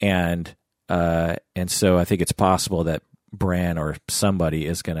 and so I think it's possible that Bran or somebody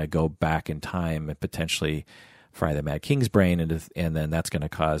is going to go back in time and potentially fry the Mad King's brain, and then that's going to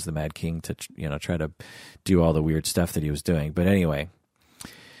cause the Mad King to try to do all the weird stuff that he was doing. But anyway,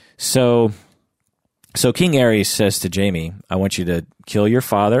 so King Aerys says to Jaime, "I want you to kill your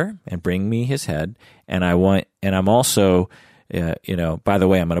father and bring me his head, and I'm also, by the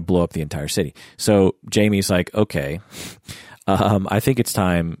way, I'm going to blow up the entire city." So Jaime's like, "Okay, I think it's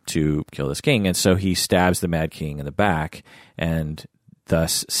time to kill this king," and so he stabs the Mad King in the back, and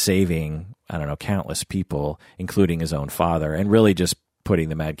thus saving, I don't know, countless people, including his own father, and really just putting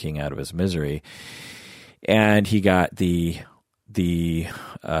the Mad King out of his misery. And he got the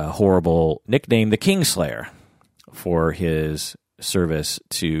horrible nickname, the Kingslayer, for his service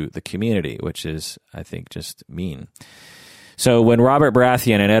to the community, which is, I think, just mean. So when Robert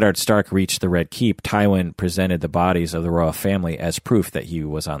Baratheon and Eddard Stark reached the Red Keep, Tywin presented the bodies of the royal family as proof that he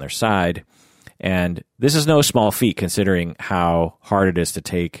was on their side. And this is no small feat, considering how hard it is to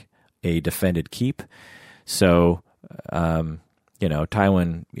take a defended keep. So,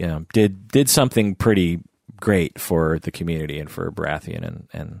 Tywin, did something pretty great for the community and for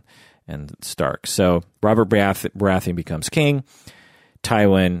Baratheon and Stark. So Robert Baratheon becomes king.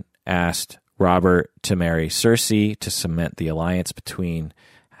 Tywin asked Robert to marry Cersei to cement the alliance between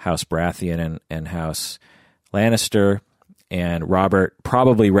House Baratheon and House Lannister. And Robert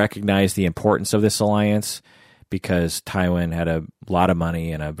probably recognized the importance of this alliance because Tywin had a lot of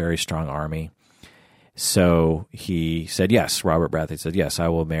money and a very strong army. So he said yes. Robert Baratheon said, "Yes, I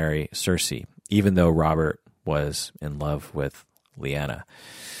will marry Cersei," even though Robert was in love with Lyanna.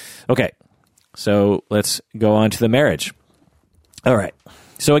 Okay, so let's go on to the marriage. All right.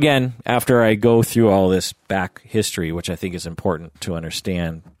 So again, after I go through all this back history, which I think is important to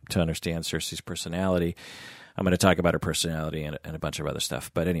understand Cersei's personality, I'm going to talk about her personality and a bunch of other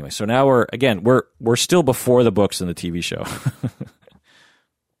stuff. But anyway, so now we're still before the books and the TV show.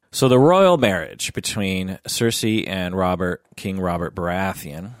 So the royal marriage between Cersei and King Robert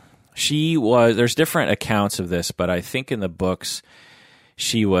Baratheon, there's different accounts of this, but I think in the books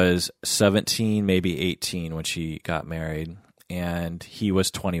she was 17, maybe 18 when she got married, and he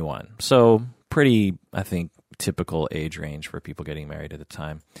was 21. So pretty, I think, typical age range for people getting married at the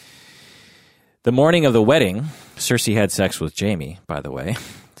time. The morning of the wedding, Cersei had sex with Jaime, by the way.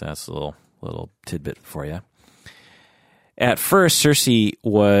 So that's a little tidbit for you. At first, Cersei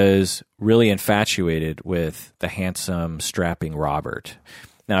was really infatuated with the handsome, strapping Robert.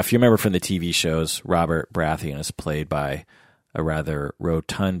 Now, if you remember from the TV shows, Robert Baratheon is played by a rather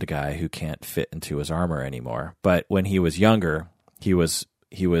rotund guy who can't fit into his armor anymore. But when he was younger, he was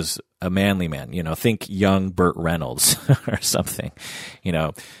a manly man. You know, think young Burt Reynolds or something. You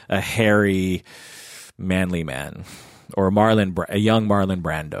know, a hairy, manly man, or a young Marlon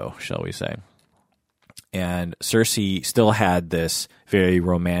Brando, shall we say. And Cersei still had this very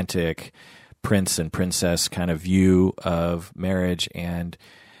romantic prince and princess kind of view of marriage, and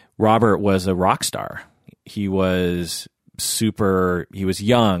Robert was a rock star. He was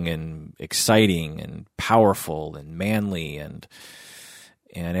young and exciting and powerful and manly, and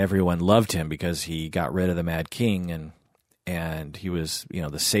everyone loved him because he got rid of the Mad King, and he was, you know,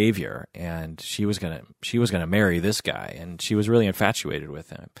 the savior, and she was gonna marry this guy, and she was really infatuated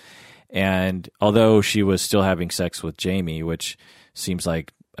with him. And although she was still having sex with Jaime, which seems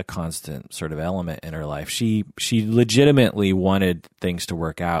like a constant sort of element in her life, she legitimately wanted things to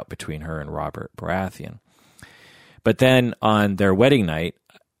work out between her and Robert Baratheon. But then on their wedding night,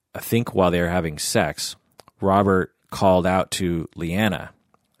 I think while they were having sex, Robert called out to Lyanna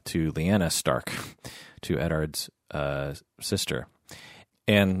Stark, to Eddard's sister.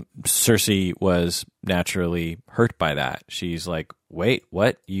 And Cersei was naturally hurt by that. She's like, wait,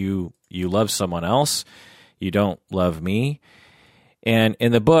 what? You love someone else? You don't love me? And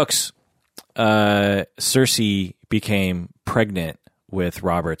in the books, Cersei became pregnant with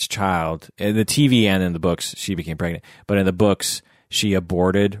Robert's child. In the TV and in the books, she became pregnant. But in the books, she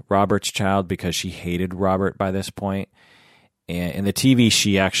aborted Robert's child because she hated Robert by this point. And in the TV,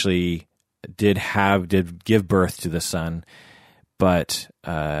 she actually did give birth to the son, but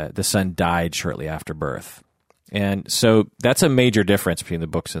the son died shortly after birth. And so that's a major difference between the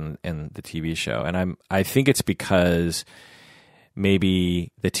books and the TV show. And I think it's because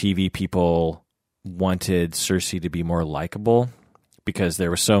maybe the TV people wanted Cersei to be more likable, because there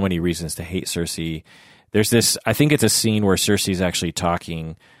were so many reasons to hate Cersei. There's this, I think it's a scene where Cersei's actually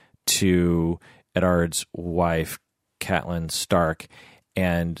talking to Eddard's wife, Catelyn Stark,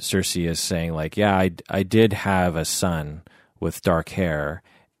 and Cersei is saying like, yeah, I did have a son with dark hair,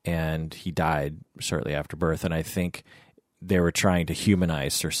 and he died shortly after birth. And I think they were trying to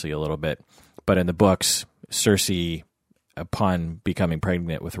humanize Cersei a little bit. But in the books, Cersei, upon becoming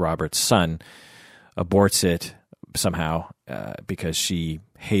pregnant with Robert's son, aborts it somehow because she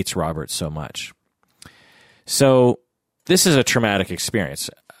hates Robert so much. So this is a traumatic experience.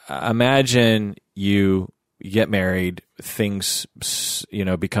 Imagine you get married, things, you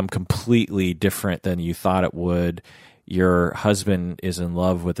know, become completely different than you thought it would. Your husband is in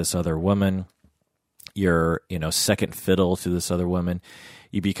love with this other woman. You're, you know, second fiddle to this other woman.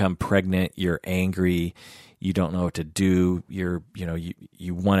 You become pregnant. You're angry. You don't know what to do. You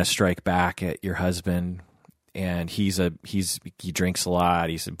want to strike back at your husband, and he drinks a lot.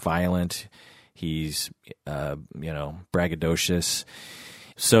 He's violent. He's, braggadocious.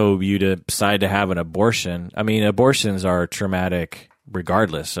 So you decide to have an abortion. I mean, abortions are traumatic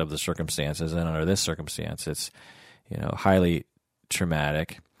regardless of the circumstances, and under this circumstance, it's, you know, highly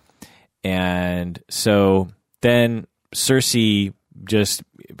traumatic. And so then Cersei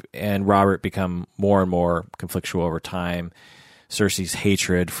and Robert become more and more conflictual over time. Cersei's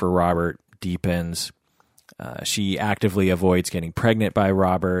hatred for Robert deepens. She actively avoids getting pregnant by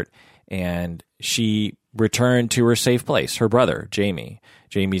Robert, and she returned to her safe place, her brother, Jaime.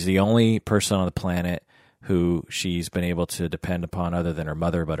 Jaime's the only person on the planet who she's been able to depend upon other than her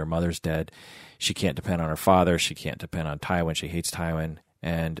mother, but her mother's dead. She can't depend on her father. She can't depend on Tywin. She hates Tywin,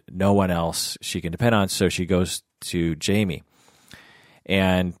 and no one else she can depend on, so she goes to Jaime.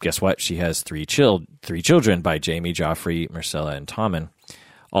 And guess what? She has three children by Jaime, Joffrey, Myrcella, and Tommen,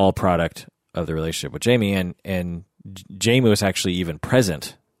 all product of the relationship with Jaime. And Jaime was actually even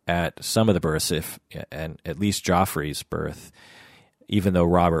present at some of the births, and at least Joffrey's birth, even though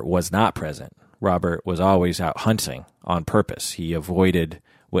Robert was not present. Robert was always out hunting on purpose. He avoided,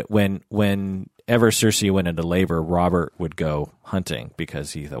 whenever Cersei went into labor, Robert would go hunting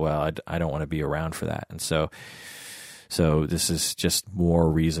because he thought, well, I don't want to be around for that. And so this is just more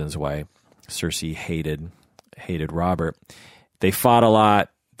reasons why Cersei hated Robert. They fought a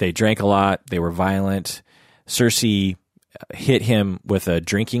lot. They drank a lot. They were violent. Cersei hit him with a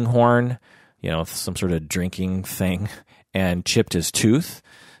drinking horn, some sort of drinking thing, and chipped his tooth.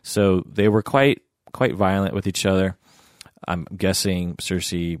 So they were quite violent with each other. I'm guessing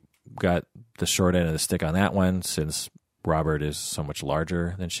Cersei got the short end of the stick on that one, since Robert is so much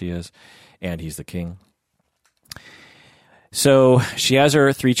larger than she is, and he's the king. So she has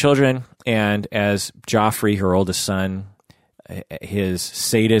her 3 children, and as Joffrey, her oldest son, his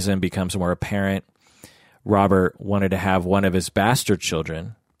sadism becomes more apparent, Robert wanted to have one of his bastard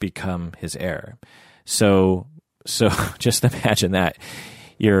children become his heir. So just imagine that.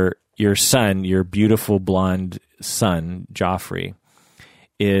 Your son, your beautiful blonde son, Joffrey,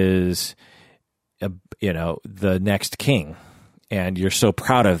 is the next king, and you're so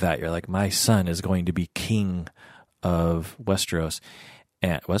proud of that. You're like, my son is going to be king of Westeros,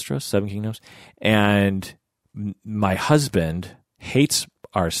 and Westeros, 7 Kingdoms, and my husband hates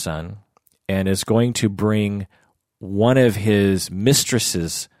our son and is going to bring one of his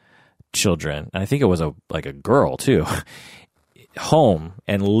mistress's children, and I think it was a girl too, home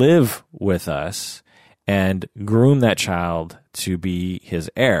and live with us and groom that child to be his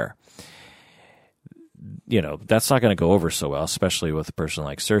heir. That's not going to go over so well, especially with a person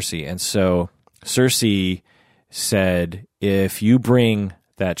like Cersei. And so Cersei said, if you bring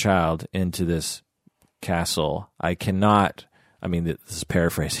that child into this castle, I cannot, this is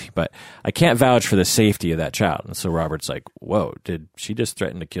paraphrasing, but I can't vouch for the safety of that child. And so Robert's like, whoa, did she just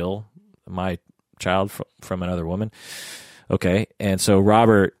threaten to kill my child from another woman? Okay. And so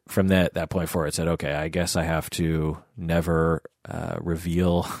Robert, from that point forward, said, okay, I guess I have to never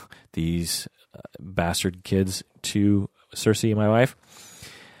reveal these bastard kids to Cersei, my wife.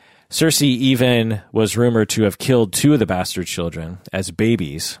 Cersei even was rumored to have killed 2 of the bastard children as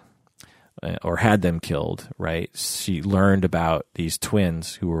babies, or had them killed, right? She learned about these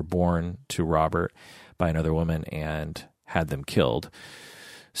twins who were born to Robert by another woman and had them killed.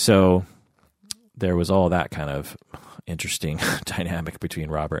 So there was all that kind of interesting dynamic between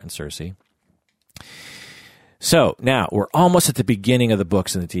Robert and Cersei. So now we're almost at the beginning of the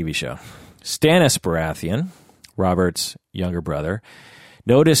books in the TV show. Stannis Baratheon, Robert's younger brother,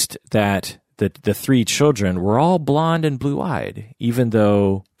 noticed that the 3 children were all blonde and blue-eyed, even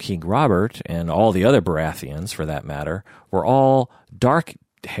though King Robert and all the other Baratheons, for that matter, were all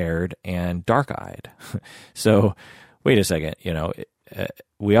dark-haired and dark-eyed. So wait a second,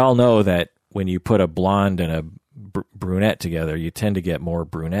 we all know that when you put a blonde and a brunette together, you tend to get more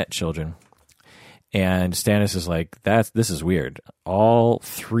brunette children. And Stannis is like, this is weird. All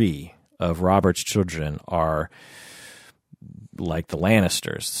 3 of Robert's children are like the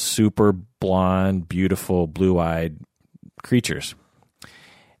Lannisters, super blonde, beautiful, blue-eyed creatures.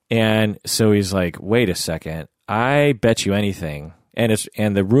 And so he's like, wait a second, I bet you anything.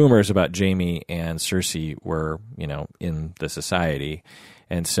 And the rumors about Jaime and Cersei were, in the society.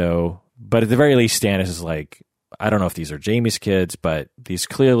 And so, but at the very least, Stannis is like, I don't know if these are Jaime's kids, but these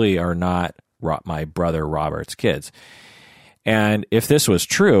clearly are not my brother Robert's kids. And if this was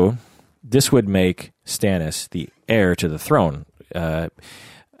true, this would make Stannis the heir to the throne, I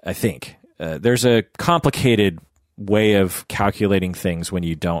think. There's a complicated way of calculating things when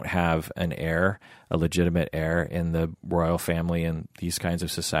you don't have an heir, a legitimate heir in the royal family and these kinds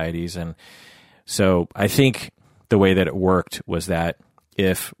of societies. And so I think the way that it worked was that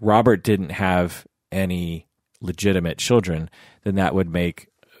if Robert didn't have any legitimate children, then that would make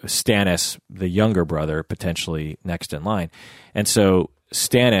Stannis, the younger brother, potentially next in line. And so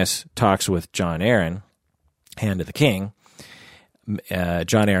Stannis talks with Jon Arryn, Hand of the King.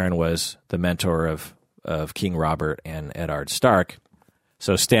 Jon Arryn was the mentor of King Robert and Eddard Stark.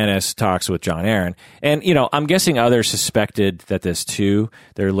 So Stannis talks with Jon Arryn. And, I'm guessing others suspected that this too.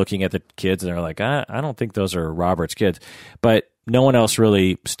 They're looking at the kids and they're like, I don't think those are Robert's kids. But no one else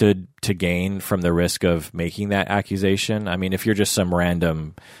really stood to gain from the risk of making that accusation. I mean, if you're just some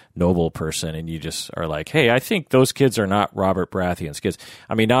random noble person and you just are like, hey, I think those kids are not Robert Baratheon's kids.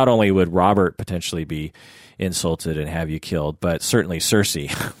 I mean, not only would Robert potentially be insulted and have you killed, but certainly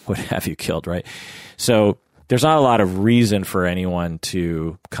Cersei would have you killed, right? So there's not a lot of reason for anyone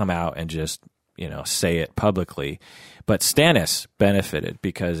to come out and just, say it publicly. But Stannis benefited,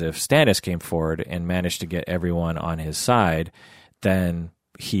 because if Stannis came forward and managed to get everyone on his side, then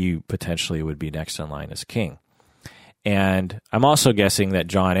he potentially would be next in line as king. And I'm also guessing that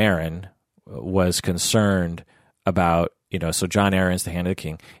Jon Arryn was concerned about, so Jon Arryn's the Hand of the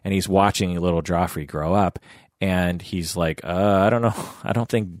King, and he's watching little Joffrey grow up, and he's like, I don't know, I don't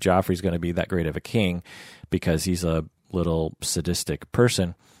think Joffrey's going to be that great of a king because he's a little sadistic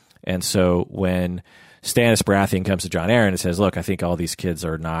person. And so when Stannis Baratheon comes to Jon Arryn and says, look, I think all these kids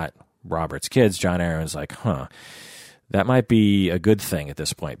are not Robert's kids, Jon Arryn's like, that might be a good thing at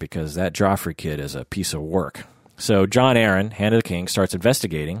this point, because that Joffrey kid is a piece of work. So Jon Arryn, Hand of the King, starts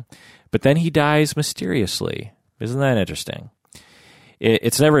investigating, but then he dies mysteriously. Isn't that interesting?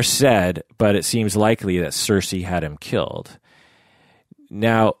 It's never said, but it seems likely that Cersei had him killed.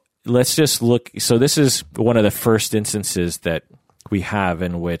 Now, let's just look. So this is one of the first instances that we have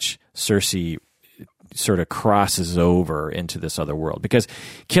in which Cersei sort of crosses over into this other world, because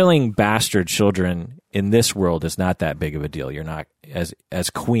killing bastard children in this world is not that big of a deal. You're not, as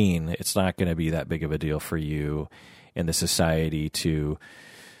queen, it's not going to be that big of a deal for you in the society to,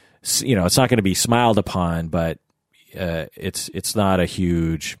 it's not going to be smiled upon, but it's not a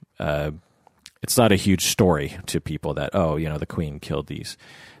huge story to people that, the queen killed these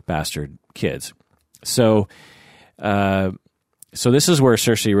bastard kids. So this is where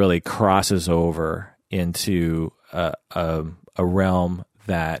Cersei really crosses over into a realm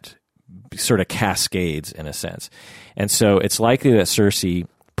that sort of cascades in a sense. And so it's likely that Cersei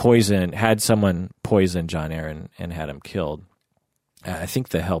had someone poison Jon Arryn and had him killed. I think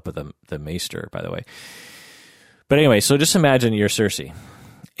the help of the Maester, by the way. But anyway, so just imagine you're Cersei,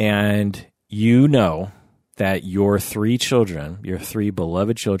 and you know that your three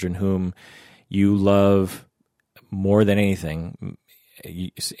beloved children whom you love more than anything,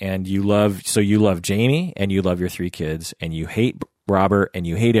 and you love Jaime, and you love your three kids, and you hate Robert, and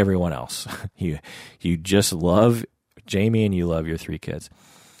you hate everyone else. You just love Jaime, and you love your three kids.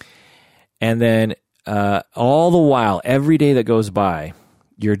 And then all the while, every day that goes by,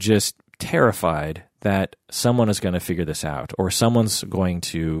 you're just terrified that someone is going to figure this out, or someone's going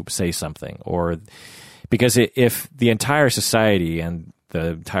to say something, or because if the entire society and the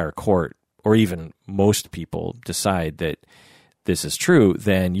entire court, or even most people, decide that this is true,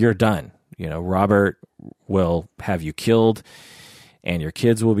 then you're done. Robert will have you killed, and your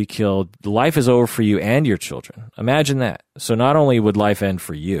kids will be killed. Life is over for you and your children. Imagine that. So not only would life end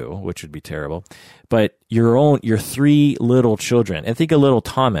for you, which would be terrible, but your three little children, and think of little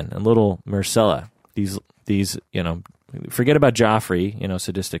Tommen and little Myrcella. These forget about Joffrey,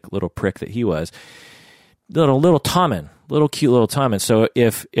 sadistic little prick that he was. Little Tommen, cute little Tommen. So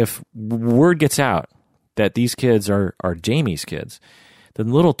if word gets out that these kids are Jaime's kids,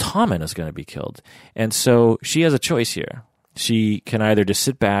 then little Tommen is going to be killed. And so she has a choice here. She can either just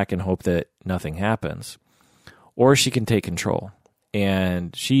sit back and hope that nothing happens, or she can take control.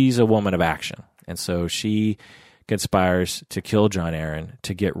 And she's a woman of action. And so she conspires to kill Jon Arryn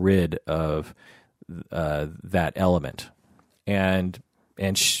to get rid of that element. And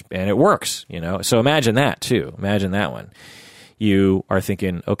it works, So imagine that too. Imagine that one. You are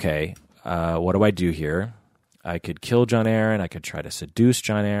thinking, okay, what do I do here? I could kill Jon Arryn. I could try to seduce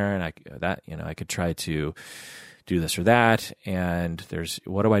Jon Arryn. I could try to do this or that. And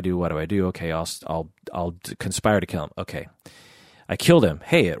what do I do? What do I do? Okay, I'll conspire to kill him. Okay, I killed him.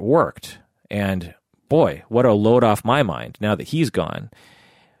 Hey, it worked. And boy, what a load off my mind now that he's gone.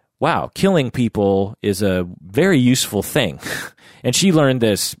 Wow, killing people is a very useful thing. And she learned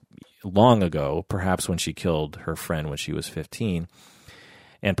this long ago, perhaps when she killed her friend when she was 15,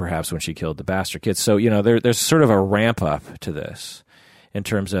 and perhaps when she killed the bastard kids. So, there's sort of a ramp up to this in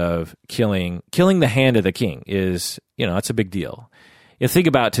terms of killing the hand of the king is, it's a big deal. You think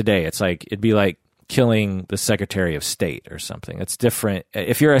about today, it'd be like killing the Secretary of State or something. It's different.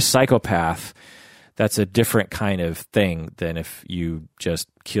 If you're a psychopath, that's a different kind of thing than if you just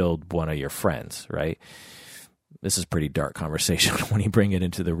killed one of your friends, right? This is pretty dark conversation when you bring it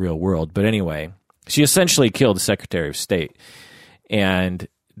into the real world. But anyway, she essentially killed the Secretary of State. And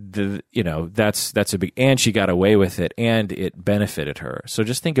that's a big, and she got away with it, and it benefited her. So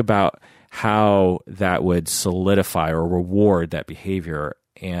just think about how that would solidify or reward that behavior,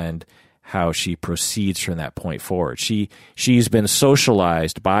 and how she proceeds from that point forward. She's been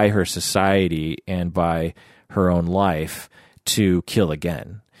socialized by her society and by her own life to kill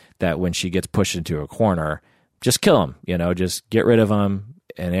again. That when she gets pushed into a corner, just kill him, just get rid of him,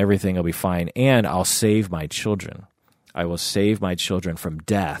 and everything will be fine. And I'll save my children. I will save my children from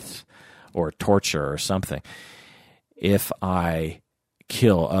death or torture or something if I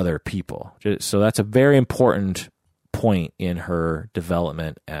kill other people. So that's a very important point in her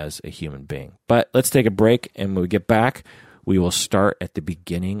development as a human being. But let's take a break, and when we get back, we will start at the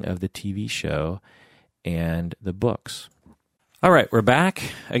beginning of the TV show and the books. All right, we're back.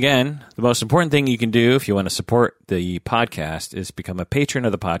 Again, the most important thing you can do if you want to support the podcast is become a patron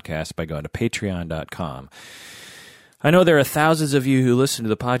of the podcast by going to patreon.com. I know there are thousands of you who listen to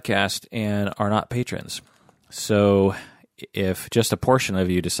the podcast and are not patrons. So if just a portion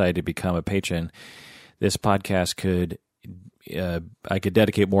of you decide to become a patron, this podcast I could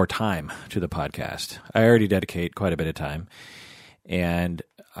dedicate more time to the podcast. I already dedicate quite a bit of time, and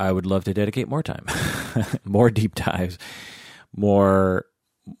I would love to dedicate more time, more deep dives, more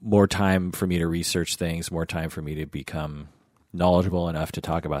time for me to research things, more time for me to become knowledgeable enough to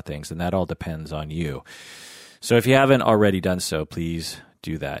talk about things, and that all depends on you. So if you haven't already done so, please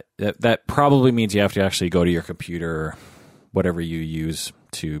do that. That probably means you have to actually go to your computer or whatever you use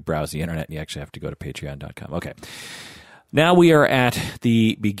to browse the internet, and you actually have to go to patreon.com. Okay. Now we are at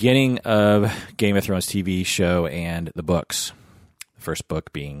the beginning of Game of Thrones TV show and the books. The first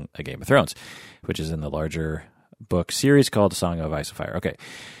book being A Game of Thrones, which is in the larger book series called Song of Ice and Fire. Okay.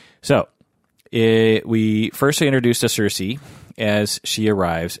 So we first introduced to Cersei as she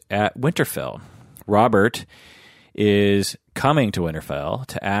arrives at Winterfell. Robert is coming to Winterfell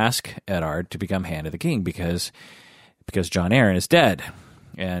to ask Eddard to become Hand of the King because Jon Arryn is dead.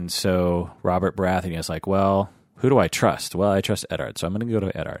 And so Robert Baratheon is like, well, who do I trust? Well, I trust Eddard, so I'm going to go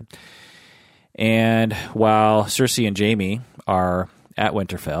to Eddard. And while Cersei and Jaime are at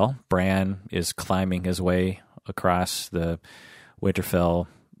Winterfell, Bran is climbing his way across the Winterfell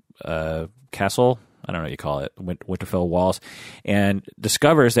castle, I don't know what you call it, Winterfell walls, and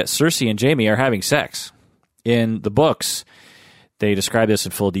discovers that Cersei and Jaime are having sex. In the books, they describe this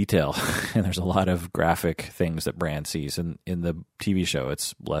in full detail, and there's a lot of graphic things that Bran sees. In the TV show,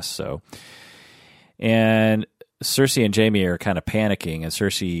 it's less so. And Cersei and Jaime are kind of panicking, and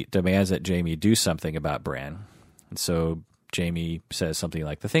Cersei demands that Jaime do something about Bran. And so Jaime says something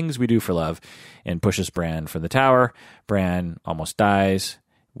like, the things we do for love, and pushes Bran from the tower. Bran almost dies.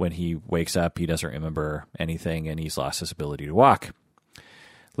 When he wakes up, he doesn't remember anything, and he's lost his ability to walk.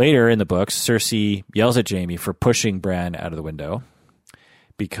 Later in the books, Cersei yells at Jaime for pushing Bran out of the window,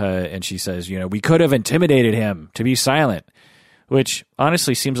 and she says, we could have intimidated him to be silent, which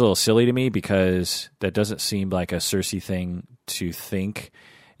honestly seems a little silly to me because that doesn't seem like a Cersei thing to think,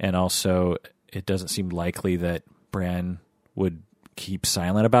 and also it doesn't seem likely that Bran would keep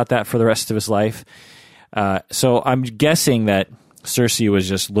silent about that for the rest of his life. So I'm guessing that Cersei was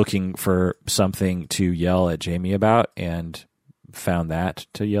just looking for something to yell at Jaime about and found that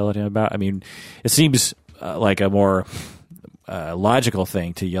to yell at him about. I mean, it seems like a more logical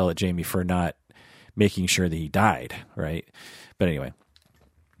thing to yell at Jaime for not making sure that he died, right? But anyway,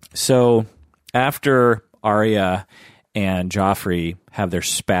 so after Arya and Joffrey have their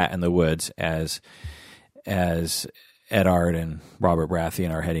spat in the woods as Eddard and Robert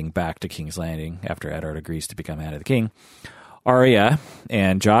Baratheon are heading back to King's Landing after Eddard agrees to become Hand of the King, Arya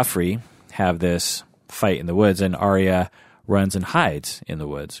and Joffrey have this fight in the woods, and Arya runs and hides in the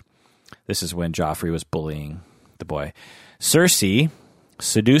woods. This is when Joffrey was bullying the boy. Cersei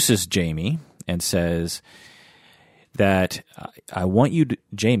seduces Jaime and says that I want you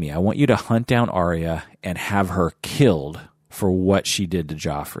to hunt down Arya and have her killed for what she did to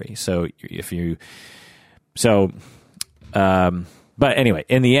Joffrey. But anyway,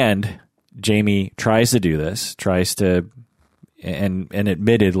 in the end, Jaime tries to do this, and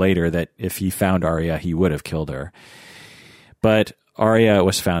admitted later that if he found Arya, he would have killed her. But Arya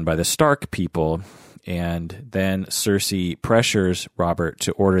was found by the Stark people, and then Cersei pressures Robert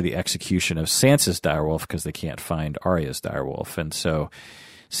to order the execution of Sansa's direwolf because they can't find Arya's direwolf. And so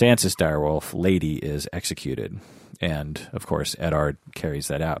Sansa's direwolf, Lady, is executed. And, of course, Eddard carries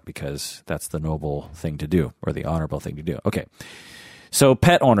that out because that's the noble thing to do, or the honorable thing to do. Okay, so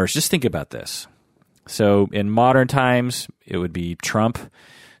pet owners, just think about this. So in modern times, it would be Trump.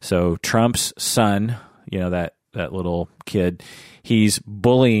 So Trump's son, that little kid, he's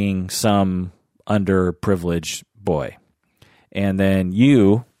bullying some underprivileged boy. And then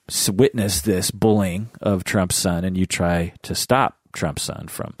you witness this bullying of Trump's son, and you try to stop Trump's son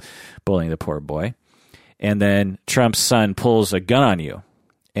from bullying the poor boy. And then Trump's son pulls a gun on you,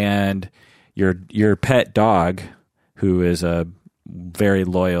 and your pet dog, who is a very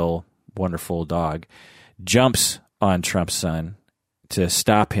loyal, wonderful dog, jumps on Trump's son to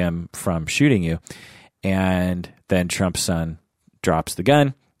stop him from shooting you, and then Trump's son drops the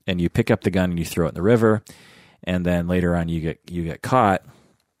gun, and you pick up the gun and you throw it in the river, and then later on you get caught,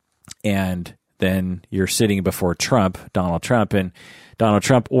 and then you're sitting before Donald Trump, and Donald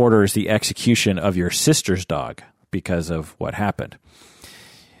Trump orders the execution of your sister's dog because of what happened.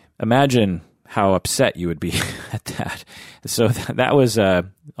 Imagine how upset you would be at that. So that was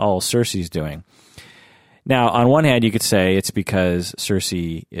all Cersei's doing. Now, on one hand, you could say it's because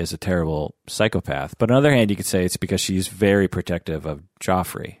Cersei is a terrible psychopath. But on the other hand, you could say it's because she's very protective of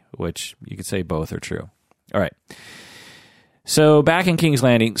Joffrey, which you could say both are true. All right. So back in King's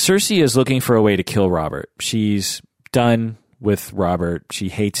Landing, Cersei is looking for a way to kill Robert. She's done with Robert. She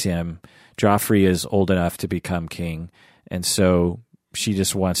hates him. Joffrey is old enough to become king. And so she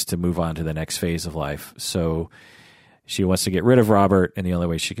just wants to move on to the next phase of life. So she wants to get rid of Robert, and the only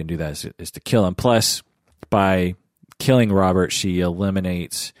way she can do that is to kill him. Plus, by killing Robert, she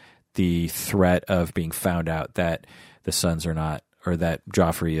eliminates the threat of being found out that the sons are not, or that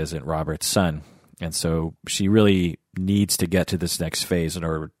Joffrey isn't Robert's son. And so she really needs to get to this next phase in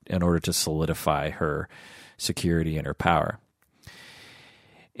order to solidify her security and her power.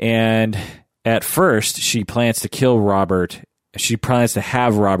 And at first, she plans to kill Robert. She plans to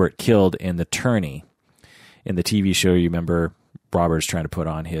have Robert killed in the tourney. In the TV show, you remember Robert's trying to put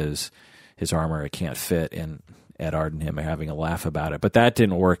on his armor. It can't fit, and Eddard and him are having a laugh about it. But that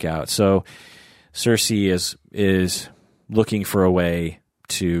didn't work out. So Cersei is looking for a way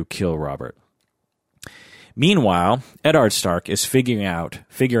to kill Robert. Meanwhile, Eddard Stark is figuring out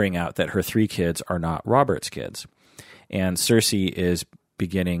that her 3 kids are not Robert's kids. And Cersei is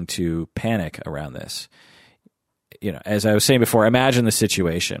beginning to panic around this. You know, as I was saying before, imagine the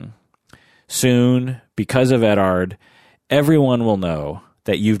situation. Soon, because of Eddard, everyone will know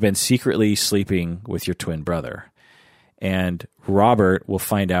that you've been secretly sleeping with your twin brother. And Robert will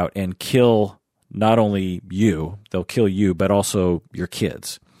find out and kill not only you, they'll kill you, but also your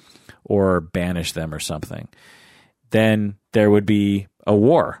kids, or banish them or something. Then there would be a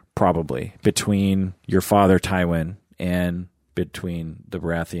war, probably, between your father, Tywin, and between the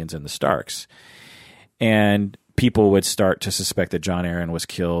Baratheons and the Starks. And people would start to suspect that Jon Arryn was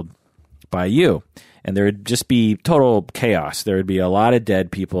killed by you. And there would just be total chaos. There would be a lot of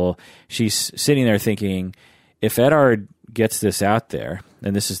dead people. She's sitting there thinking, if Eddard gets this out there,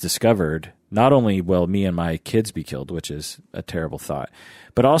 and this is discovered, not only will me and my kids be killed, which is a terrible thought,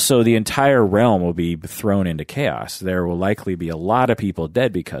 but also the entire realm will be thrown into chaos. There will likely be a lot of people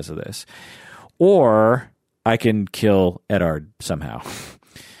dead because of this. Or I can kill Eddard somehow.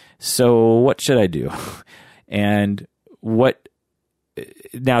 So what should I do? And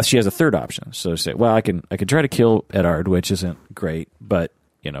now she has a third option. So say, well, I can try to kill Eddard, which isn't great, but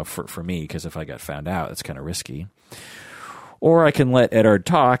for me, because if I got found out, it's kind of risky. Or I can let Eddard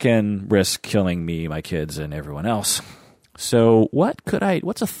talk and risk killing me, my kids, and everyone else. So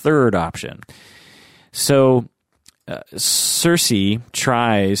what's a third option? So Cersei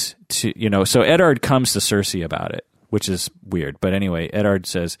tries to, so Eddard comes to Cersei about it, which is weird. But anyway, Eddard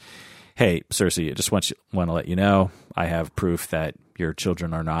says, hey, Cersei, I just want to let you know, I have proof that your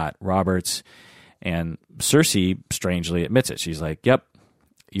children are not Robert's. And Cersei strangely admits it. She's like, yep,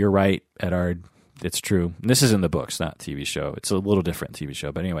 you're right, Eddard. It's true. And this is in the books, not TV show. It's a little different TV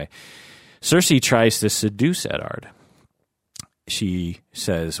show. But anyway, Cersei tries to seduce Eddard. She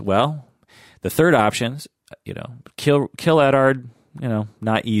says, well, the third option's, kill Eddard,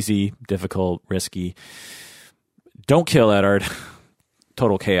 not easy, difficult, risky. Don't kill Eddard,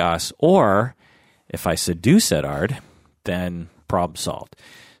 total chaos. Or if I seduce Eddard, then problem solved.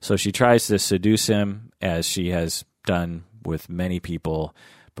 So she tries to seduce him, as she has done with many people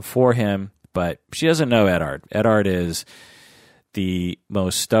before him, but she doesn't know Eddard. Eddard is the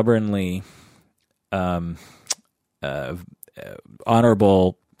most stubbornly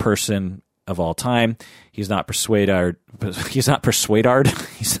honorable person of all time. He's not persuaded.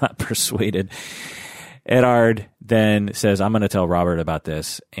 Eddard then says, I'm going to tell Robert about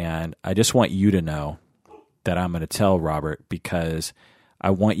this, and I just want you to know that I'm going to tell Robert because I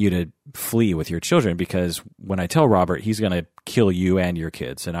want you to flee with your children, because when I tell Robert, he's going to kill you and your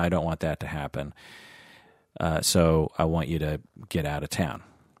kids, and I don't want that to happen. So I want you to get out of town.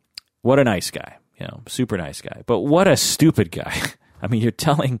 What a nice guy, super nice guy. But what a stupid guy. I mean, you're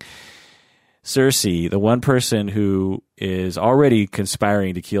telling Cersei, the one person who is already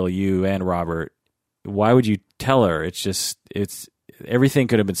conspiring to kill you and Robert, why would you tell her? It's everything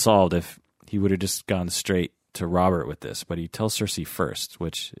could have been solved if he would have just gone straight to Robert with this, but he tells Cersei first,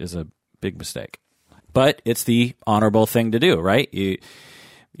 which is a big mistake. But it's the honorable thing to do, right? You're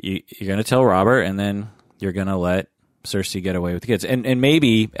going to tell Robert, and then you're going to let Cersei get away with the kids. And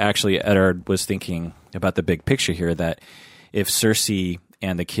maybe, actually, Eddard was thinking about the big picture here, that if Cersei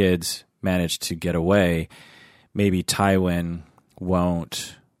and the kids manage to get away, maybe Tywin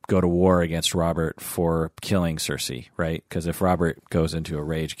won't go to war against Robert for killing Cersei, right? Because if Robert goes into a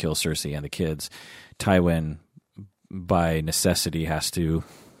rage, kills Cersei and the kids, Tywin, by necessity, has to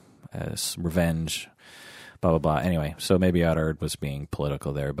revenge, blah, blah, blah. Anyway, so maybe Eddard was being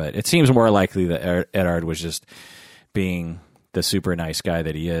political there, but it seems more likely that Eddard was just being the super nice guy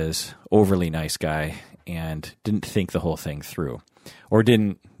that he is, overly nice guy, and didn't think the whole thing through, or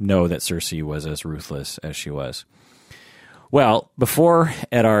didn't know that Cersei was as ruthless as she was. Well, before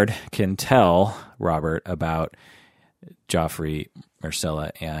Eddard can tell Robert about Joffrey,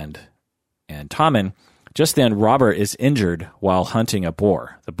 Myrcella, and Tommen, just then Robert is injured while hunting a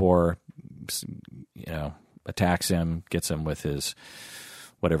boar. The boar, attacks him, gets him with his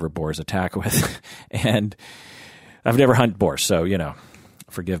whatever boars attack with. And I've never hunted boars, so,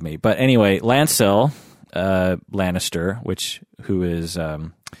 forgive me. But anyway, Lancel, Lannister, who is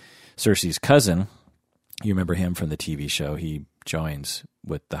Cersei's cousin. You remember him from the TV show. He joins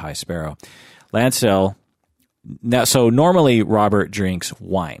with the High Sparrow. Lancel. Now, so normally Robert drinks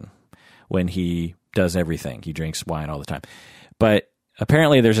wine when he does everything. He drinks wine all the time. But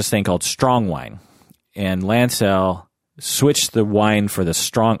apparently there's this thing called strong wine. And Lancel switched the wine for the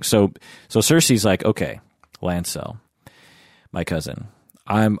strong. So Cersei's like, okay, Lancel, my cousin,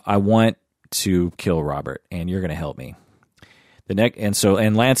 I want to kill Robert, and you're going to help me. And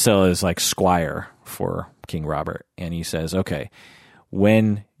Lancel is like squire for King Robert, and he says, okay,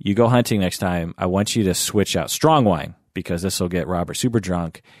 when you go hunting next time, I want you to switch out strong wine, because this will get Robert super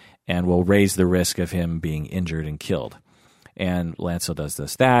drunk and will raise the risk of him being injured and killed. And Lancel does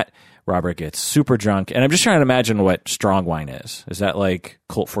that. Robert gets super drunk, and I'm just trying to imagine what strong wine is. Is that like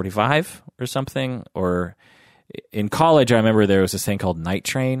Colt 45 or something? Or in college, I remember there was this thing called Night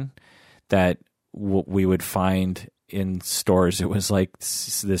Train that we would find in stores. It was like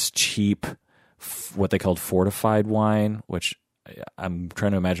this cheap, what they called fortified wine, which I'm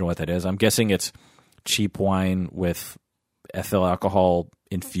trying to imagine what that is. I'm guessing it's cheap wine with ethyl alcohol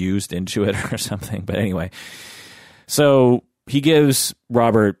infused into it or something. But anyway, so he gives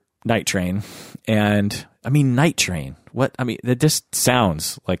Robert Night Train, and I mean, Night Train. What? I mean, that just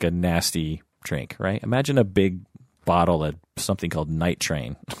sounds like a nasty drink, right? Imagine a big bottle of something called Night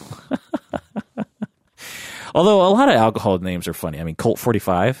Train. Although a lot of alcohol names are funny. I mean, Colt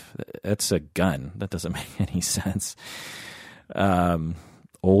 45, that's a gun. That doesn't make any sense.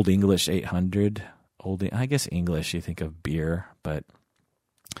 Old English 800. I guess English, you think of beer, but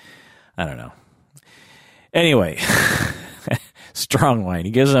I don't know. Anyway, strong wine.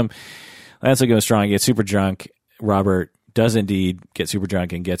 He gives him, Lancel goes strong, he gets super drunk. Robert does indeed get super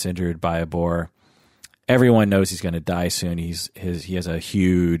drunk and gets injured by a boar. Everyone knows he's going to die soon. He has a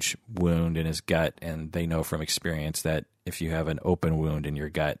huge wound in his gut, and they know from experience that if you have an open wound in your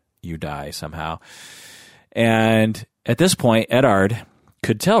gut, you die somehow. And at this point, Eddard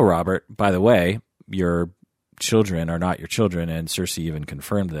could tell Robert, by the way, your children are not your children, and Cersei even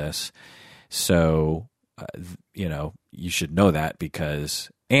confirmed this. So, you should know that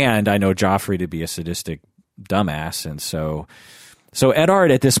and I know Joffrey to be a sadistic dumbass, and so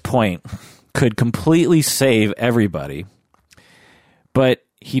Eddard at this point could completely save everybody, but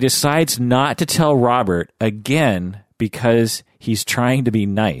he decides not to tell Robert again because he's trying to be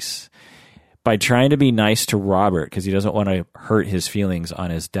nice. By trying to be nice to Robert, because he doesn't want to hurt his feelings on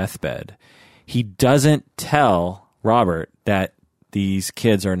his deathbed, he doesn't tell Robert that these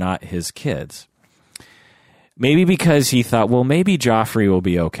kids are not his kids. Maybe because he thought, well, maybe Joffrey will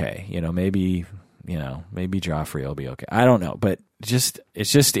be okay. Maybe Joffrey will be okay. I don't know, but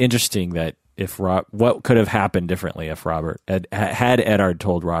it's just interesting that what could have happened differently if Robert had Eddard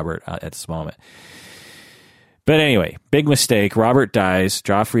told Robert at this moment. But anyway, big mistake. Robert dies.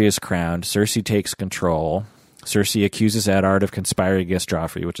 Joffrey is crowned. Cersei takes control. Cersei accuses Eddard of conspiring against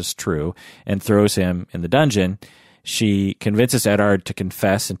Joffrey, which is true, and throws him in the dungeon. She convinces Eddard to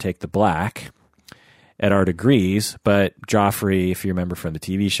confess and take the black. Eddard agrees, but Joffrey, if you remember from the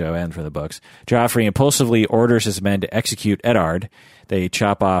TV show and from the books, Joffrey impulsively orders his men to execute Eddard. They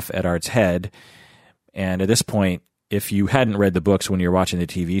chop off Eddard's head, and at this point, if you hadn't read the books when you were watching the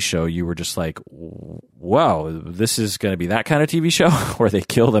TV show, you were just like, whoa, this is going to be that kind of TV show where they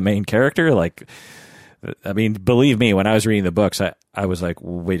kill the main character? Like, I mean, believe me, when I was reading the books, I was like,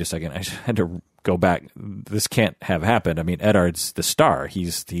 wait a second, I had to go back. This can't have happened. I mean, Eddard's the star.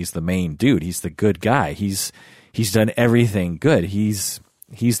 He's the main dude. He's the good guy. He's done everything good. He's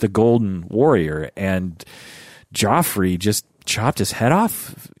the golden warrior, and Joffrey just chopped his head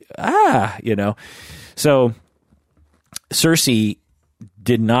off. So Cersei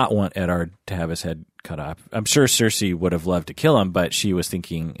did not want Eddard to have his head cut off. I'm sure Cersei would have loved to kill him, but she was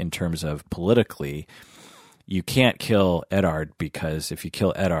thinking in terms of politically, you can't kill Eddard, because if you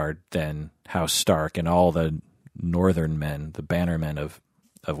kill Eddard, then House Stark and all the northern men, the bannermen of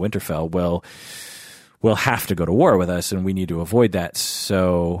Winterfell, will have to go to war with us, and we need to avoid that.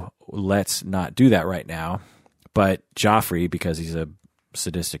 So let's not do that right now. But Joffrey, because he's a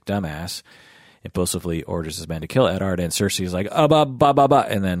sadistic dumbass, impulsively orders his men to kill Eddard, and Cersei's like,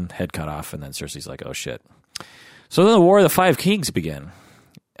 and then head cut off, and then Cersei's like, oh shit. So then the War of the Five Kings begin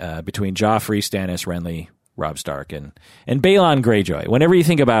between Joffrey, Stannis, Renly, Robb Stark, and Balon Greyjoy. Whenever you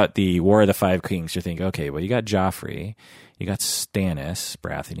think about the War of the Five Kings, you think, okay, well, you got Joffrey, you got Stannis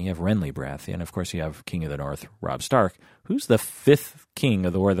Baratheon, you have Renly Baratheon, and of course you have King of the North, Robb Stark. Who's the fifth king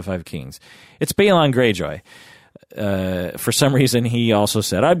of the War of the Five Kings? It's Balon Greyjoy. For some reason, he also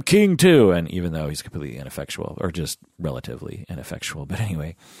said, I'm king too, and even though he's completely ineffectual, or just relatively ineffectual. But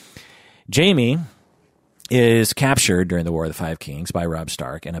anyway, Jaime is captured during the War of the Five Kings by Robb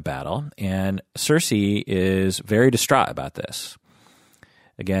Stark in a battle, and Cersei is very distraught about this.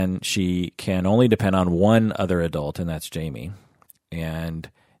 Again, she can only depend on one other adult, and that's Jaime, and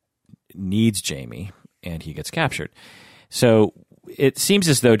needs Jaime, and he gets captured. So it seems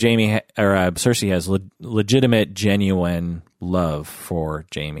as though Cersei has legitimate, genuine love for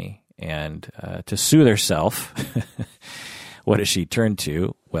Jaime, and to soothe herself, what does she turn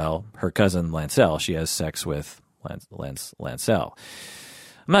to? Well, her cousin Lancel. She has sex with Lancel.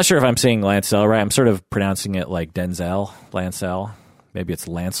 I'm not sure if I'm saying Lancel right. I'm sort of pronouncing it like Denzel, Lancel. Maybe it's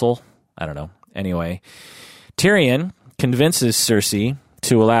Lancel. I don't know. Anyway, Tyrion convinces Cersei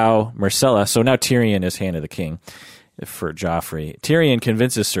to allow Myrcella. So now Tyrion is Hand of the King for Joffrey. Tyrion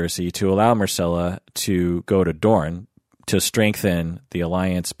convinces Cersei to allow Myrcella to go to Dorne to strengthen the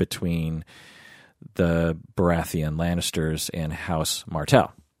alliance between the Baratheon Lannisters and House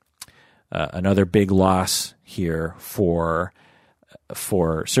Martell. Another big loss here for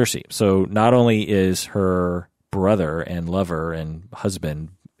Cersei. So not only is her brother and lover and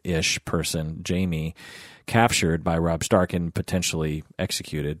husband-ish person, Jaime, captured by Robb Stark and potentially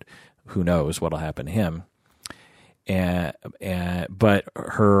executed, who knows what'll happen to him, but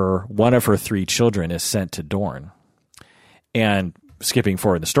one of her three children is sent to Dorne. And skipping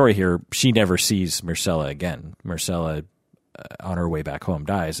forward in the story here, she never sees Myrcella again. Myrcella, on her way back home,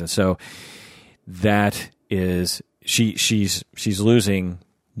 dies, and so that is she's losing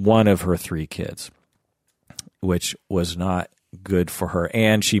one of her three kids, which was not good for her.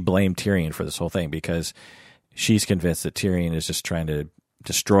 And she blamed Tyrion for this whole thing because she's convinced that Tyrion is just trying to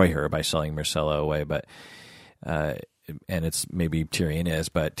destroy her by selling Myrcella away. But and it's maybe Tyrion is,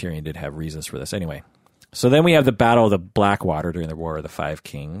 but Tyrion did have reasons for this anyway. So then we have the Battle of the Blackwater during the War of the Five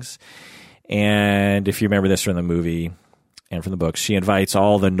Kings. And if you remember this from the movie and from the books, she invites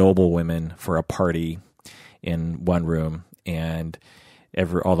all the noble women for a party in one room. And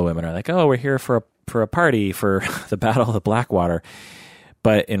all the women are like, oh, we're here for a party for the Battle of the Blackwater.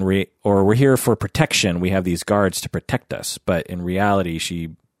 But or we're here for protection. We have these guards to protect us. But in reality,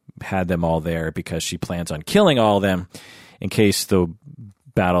 she had them all there because she plans on killing all of them in case the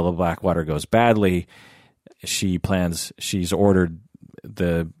Battle of the Blackwater goes badly. She's ordered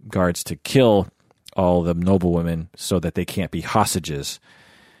the guards to kill all the noblewomen so that they can't be hostages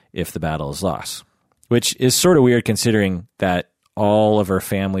if the battle is lost, which is sort of weird considering that all of her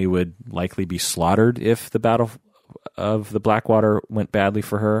family would likely be slaughtered if the Battle of the Blackwater went badly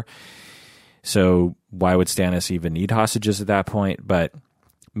for her. So why would Stannis even need hostages at that point? But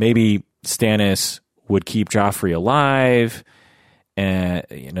maybe Stannis would keep Joffrey alive, and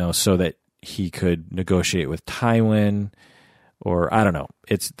so that he could negotiate with Tywin, or I don't know.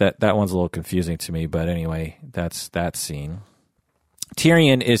 It's that one's a little confusing to me, but anyway, that's that scene.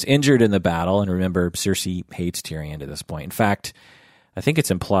 Tyrion is injured in the battle, and remember, Cersei hates Tyrion at this point. In fact, I think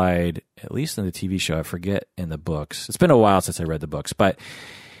it's implied, at least in the TV show, I forget in the books. It's been a while since I read the books, but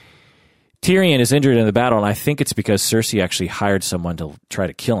Tyrion is injured in the battle, and I think it's because Cersei actually hired someone to try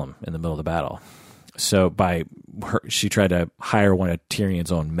to kill him in the middle of the battle. So she tried to hire one of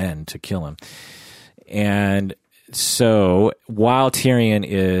Tyrion's own men to kill him. And so while Tyrion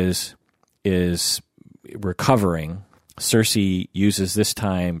is recovering, Cersei uses this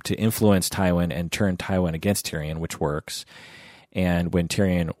time to influence Tywin and turn Tywin against Tyrion, which works. And when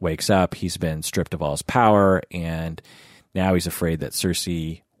Tyrion wakes up, he's been stripped of all his power, and now he's afraid that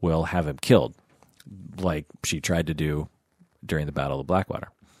Cersei will have him killed, like she tried to do during the Battle of Blackwater.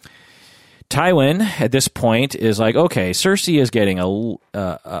 Tywin, at this point, is like, okay, Cersei is getting a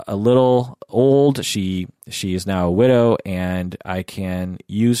little old. She is now a widow, and I can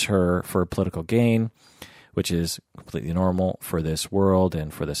use her for political gain, which is completely normal for this world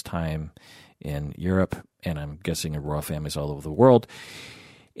and for this time in Europe, and I'm guessing in royal families all over the world.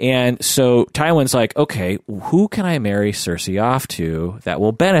 And so Tywin's like, okay, who can I marry Cersei off to that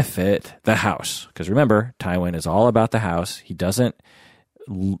will benefit the house? Because remember, Tywin is all about the house. He doesn't,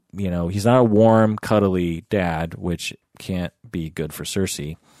 he's not a warm, cuddly dad, which can't be good for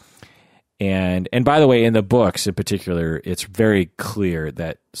Cersei. And by the way, in the books in particular, it's very clear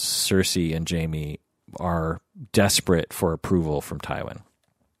that Cersei and Jaime are desperate for approval from Tywin.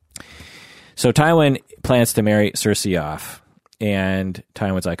 So Tywin plans to marry Cersei off. And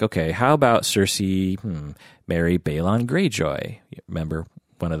Tywin's like, okay, how about Cersei marry Balon Greyjoy? Remember,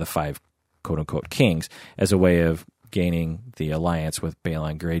 one of the 5 quote-unquote kings, as a way of gaining the alliance with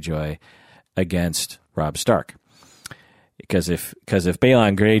Balon Greyjoy against Robb Stark. Because if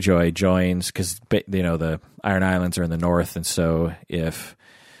Balon Greyjoy joins, because the Iron Islands are in the north, and so if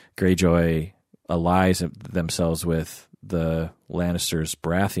Greyjoy allies themselves with the Lannisters,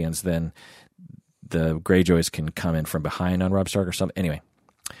 Baratheons, then the Greyjoys can come in from behind on Robb Stark or something. Anyway.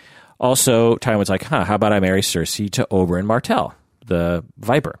 Also, Tywin's like, how about I marry Cersei to Oberyn Martell, the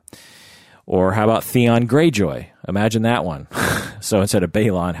Viper? Or how about Theon Greyjoy? Imagine that one. So instead of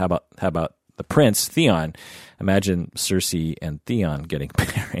Balon, how about the prince, Theon? Imagine Cersei and Theon getting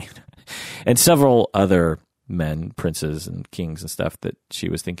married. And several other men, princes and kings and stuff that she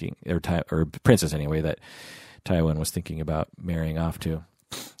was thinking, or princes anyway, that Tywin was thinking about marrying off to.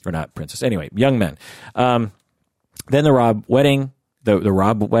 Or not princess. Anyway, young men. Then the Robb wedding. The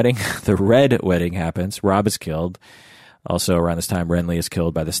Robb wedding, the Red wedding happens. Robb is killed. Also, around this time, Renly is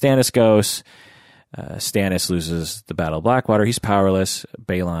killed by the Stannis ghost. Stannis loses the Battle of Blackwater. He's powerless.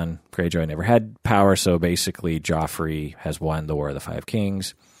 Balon Greyjoy never had power, so basically Joffrey has won the War of the Five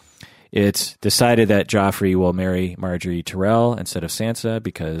Kings. It's decided that Joffrey will marry Margaery Tyrell instead of Sansa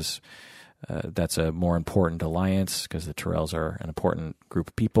because that's a more important alliance because the Tyrells are an important group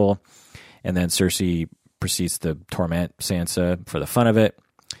of people. And then Cersei proceeds to torment Sansa for the fun of it.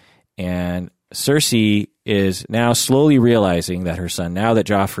 And Cersei is now slowly realizing that her son, now that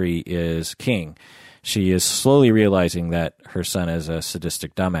Joffrey is king, she is slowly realizing that her son is a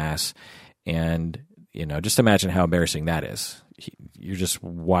sadistic dumbass. And, just imagine how embarrassing that is. You're just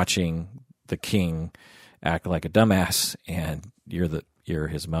watching the king act like a dumbass, and you're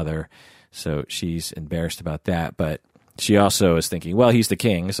his mother. So she's embarrassed about that. But she also is thinking, well, he's the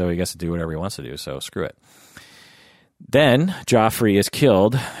king, so he gets to do whatever he wants to do, so screw it. Then Joffrey is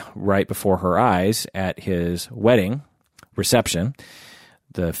killed right before her eyes at his wedding reception,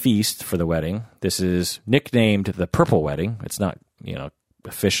 the feast for the wedding. This is nicknamed the Purple Wedding. It's not,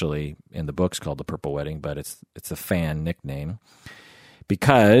 officially in the books called the Purple Wedding, but it's a fan nickname.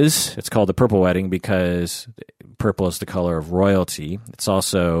 Because it's called the Purple Wedding because purple is the color of royalty. It's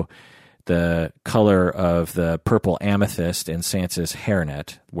also the color of the purple amethyst in Sansa's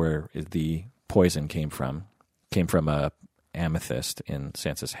hairnet, where the poison came from a amethyst in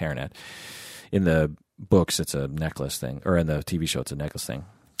Sansa's hairnet. In the books, it's a necklace thing, or in the TV show, it's a necklace thing.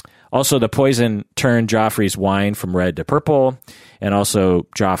 Also, the poison turned Joffrey's wine from red to purple, and also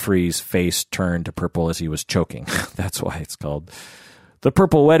Joffrey's face turned to purple as he was choking. That's why it's called the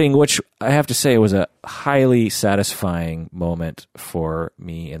Purple Wedding, which I have to say was a highly satisfying moment for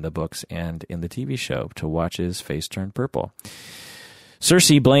me in the books and in the TV show to watch his face turn purple.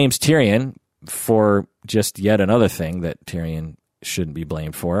 Cersei blames Tyrion for just yet another thing that Tyrion shouldn't be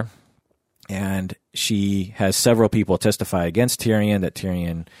blamed for. And she has several people testify against Tyrion, that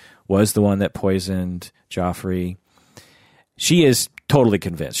Tyrion was the one that poisoned Joffrey. She is totally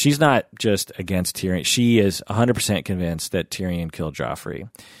convinced. She's not just against Tyrion. She is 100% convinced that Tyrion killed Joffrey.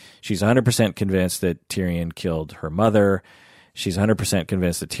 She's 100% convinced that Tyrion killed her mother. She's 100%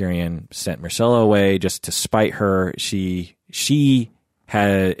 convinced that Tyrion sent Myrcella away just to spite her. She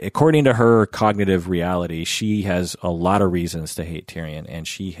had, according to her cognitive reality, she has a lot of reasons to hate Tyrion, and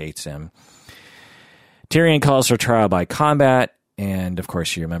she hates him. Tyrion calls for trial by combat, and of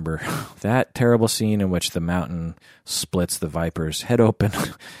course you remember that terrible scene in which the mountain splits the Viper's head open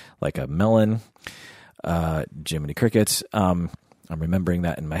like a melon. Jiminy Crickets. I'm remembering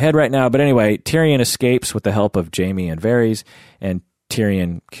that in my head right now. But anyway, Tyrion escapes with the help of Jaime and Varys, and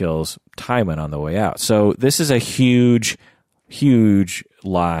Tyrion kills Tywin on the way out. So this is a huge, huge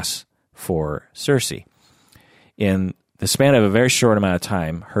loss for Cersei. In the span of a very short amount of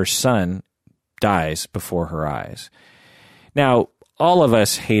time, her son dies before her eyes. Now,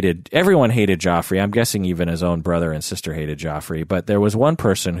 everyone hated Joffrey. I'm guessing even his own brother and sister hated Joffrey, but there was one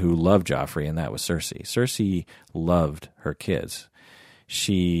person who loved Joffrey, and that was Cersei. Cersei loved her kids.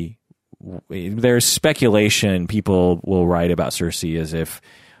 There's speculation, people will write about Cersei as if,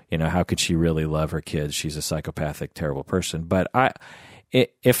 how could she really love her kids? She's a psychopathic, terrible person. But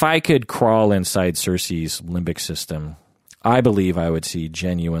if I could crawl inside Cersei's limbic system, I believe I would see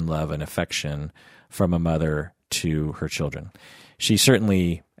genuine love and affection from a mother to her children. She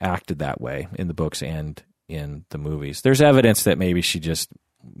certainly acted that way in the books and in the movies. There's evidence that maybe she just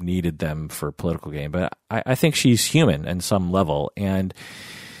needed them for political gain, but I think she's human in some level, and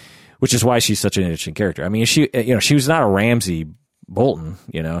which is why she's such an interesting character. I mean, she was not a Ramsay Bolton.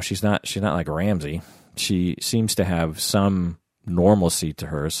 She's not like Ramsay. She seems to have some normalcy to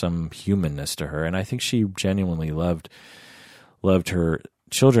her, some humanness to her, and I think she genuinely loved her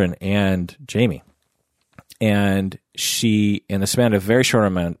children and Jaime. And she, in the span of a very short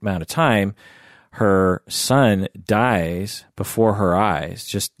amount of time, her son dies before her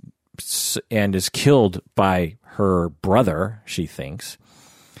eyes, and is killed by her brother, she thinks.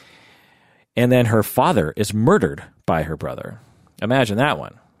 And then her father is murdered by her brother. Imagine that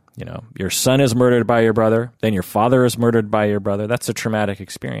one. Your son is murdered by your brother, then your father is murdered by your brother. That's a traumatic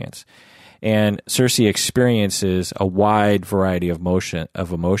experience. And Cersei experiences a wide variety of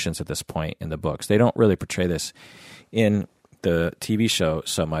emotions at this point in the books. They don't really portray this in the TV show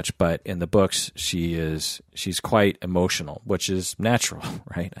so much, but in the books she's quite emotional, which is natural,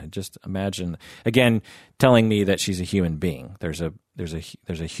 right? I just imagine, again, telling me that she's a human being. There's a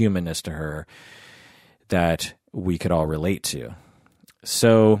humanness to her that we could all relate to.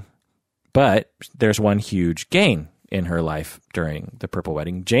 So, but there's one huge gain in her life during the Purple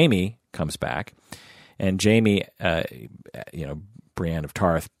Wedding. Jaime comes back, and Jaime, Brienne of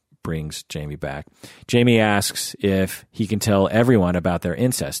Tarth brings Jaime back. Jaime asks if he can tell everyone about their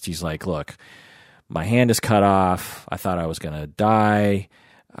incest. He's like, look, my hand is cut off. I thought I was going to die.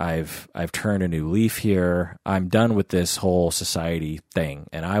 I've turned a new leaf here. I'm done with this whole society thing,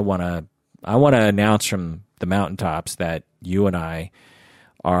 and I want to announce from the mountaintops that you and I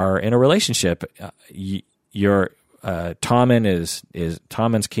are in a relationship. You're Tommen is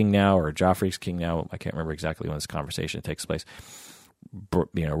Tommen's king now, or Joffrey's king now. I can't remember exactly when this conversation takes place.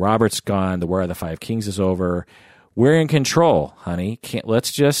 Robert's gone. The War of the Five Kings is over. We're in control, honey.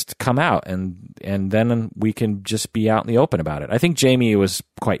 Let's just come out, and then we can just be out in the open about it. I think Jaime was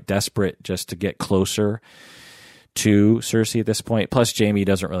quite desperate just to get closer to Cersei at this point. Plus, Jaime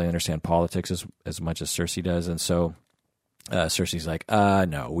doesn't really understand politics as much as Cersei does, and so Cersei's like,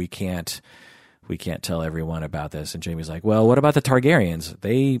 no, we can't tell everyone about this. And Jaime's like, well, what about the Targaryens?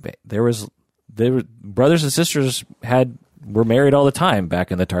 They were brothers and sisters were married all the time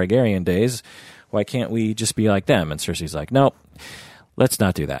back in the Targaryen days. Why can't we just be like them? And Cersei's like, no, let's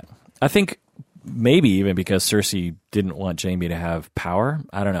not do that. I think maybe even because Cersei didn't want Jaime to have power.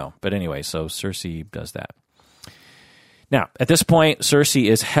 I don't know. But anyway, so Cersei does that. Now, at this point, Cersei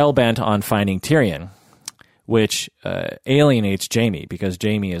is hell-bent on finding Tyrion, which alienates Jaime, because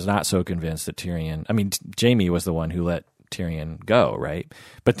Jaime is not so convinced that Jaime was the one who let Tyrion go, right?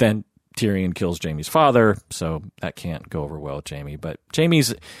 But then Tyrion kills Jaime's father, so that can't go over well with Jaime. But Jaime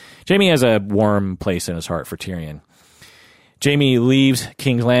has a warm place in his heart for Tyrion. Jaime leaves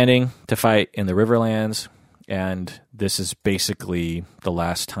King's Landing to fight in the Riverlands, and this is basically the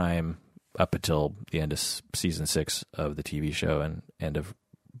last time up until the end of season 6 of the TV show and end of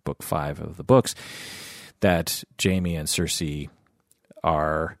book 5 of the books that Jaime and Cersei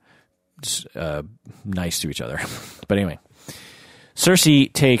are nice to each other. But anyway,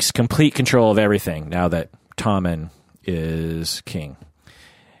 Cersei takes complete control of everything now that Tommen is king.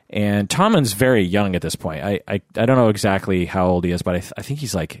 And Tommen's very young at this point. I don't know exactly how old he is, but I think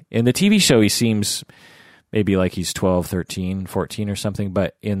he's like, in the TV show, he seems maybe like he's 12, 13, 14 or something.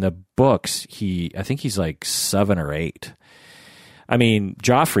 But in the books, I think he's like 7 or 8. I mean,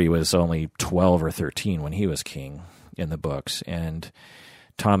 Joffrey was only 12 or 13 when he was king in the books. And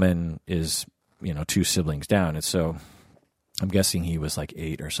Tommen is, 2 siblings down. And so I'm guessing he was like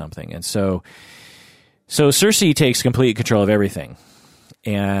 8 or something. And so Cersei takes complete control of everything.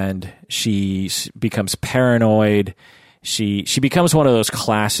 And she becomes paranoid. She becomes one of those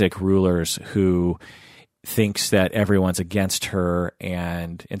classic rulers who thinks that everyone's against her,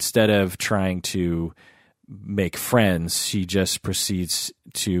 and instead of trying to make friends, she just proceeds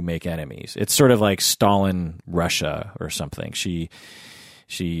to make enemies. It's sort of like Stalin Russia or something. She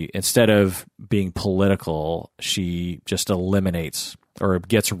instead of being political, she just eliminates or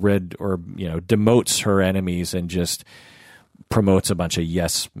gets rid or demotes her enemies and just promotes a bunch of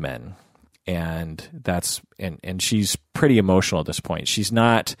yes men. And and she's pretty emotional at this point. She's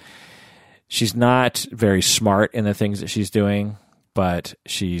not very smart in the things that she's doing, but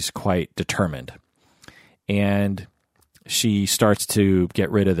she's quite determined. And she starts to get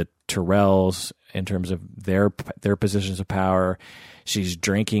rid of the Tyrells in terms of their positions of power. She's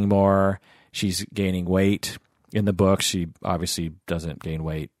drinking more. She's gaining weight in the books. She obviously doesn't gain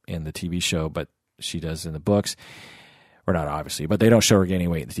weight in the TV show, but she does in the books. Or not obviously, but they don't show her gaining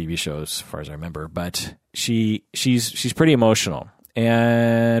weight in the TV shows, as far as I remember. But she's pretty emotional.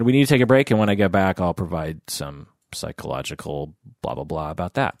 And we need to take a break, and when I get back, I'll provide some psychological blah, blah, blah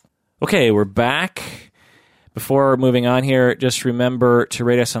about that. Okay, we're back. Before moving on here, just remember to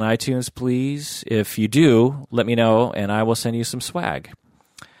rate us on iTunes, please. If you do, let me know, and I will send you some swag.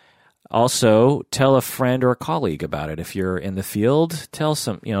 Also, tell a friend or a colleague about it. If you're in the field, tell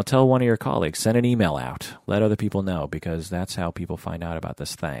one of your colleagues. Send an email out. Let other people know, because that's how people find out about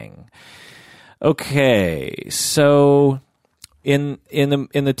this thing. Okay, so in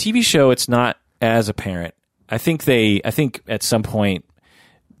the TV show, it's not as apparent. I think at some point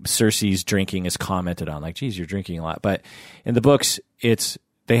Cersei's drinking is commented on, like, geez, you're drinking a lot. But in the books,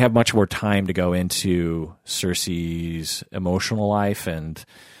 they have much more time to go into Cersei's emotional life and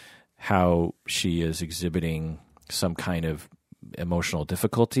how she is exhibiting some kind of emotional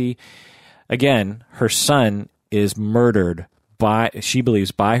difficulty. again, her son is murdered she believes,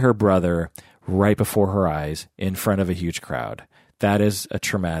 by her brother right before her eyes in front of a huge crowd. That is a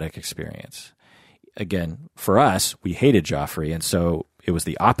traumatic experience. Again, for us, we hated Joffrey, and so it was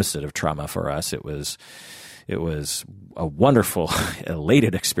the opposite of trauma for us. It was a wonderful,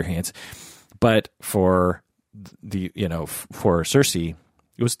 elated experience. But for for Cersei,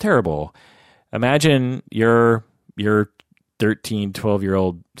 it was terrible. Imagine your 13,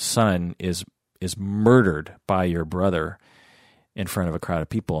 12-year-old son is murdered by your brother in front of a crowd of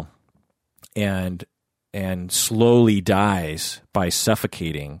people, and slowly dies by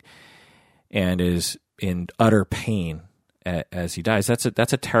suffocating, and is in utter pain as he dies. That's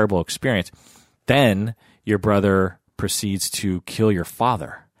a terrible experience. Then your brother proceeds to kill your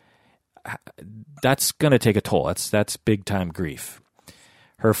father. That's going to take a toll. That's big time grief.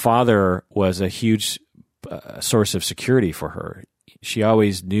 Her father was a huge source of security for her. She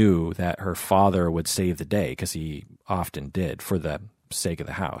always knew that her father would save the day, because he often did, for the sake of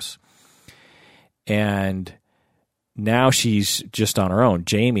the house. And now she's just on her own.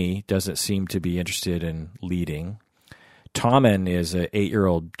 Jaime doesn't seem to be interested in leading. Tommen is an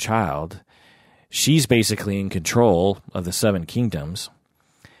 8-year-old child. She's basically in control of the Seven Kingdoms.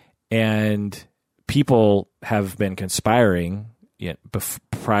 And people have been conspiring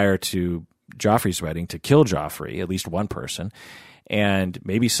prior to Joffrey's wedding to kill Joffrey, at least one person. And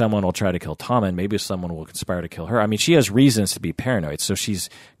maybe someone will try to kill Tommen. Maybe someone will conspire to kill her. I mean, she has reasons to be paranoid. So she's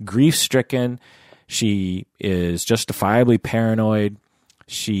grief-stricken. She is justifiably paranoid.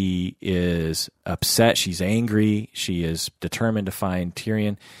 She is upset. She's angry. She is determined to find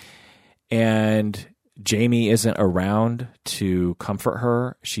Tyrion. And Jaime isn't around to comfort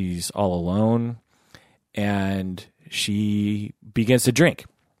her. She's all alone. And she begins to drink.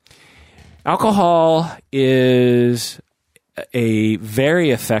 Alcohol is a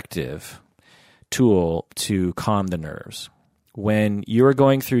very effective tool to calm the nerves. When you are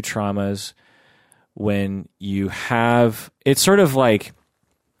going through traumas, when you have, it's sort of like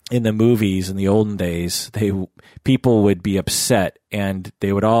in the movies in the olden days, people would be upset and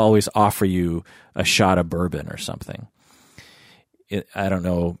they would always offer you a shot of bourbon or something. I don't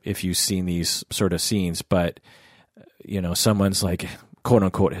know if you've seen these sort of scenes, but someone's like, quote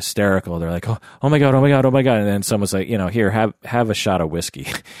unquote, hysterical. They're like, oh my God. And then someone's like, here, have a shot of whiskey.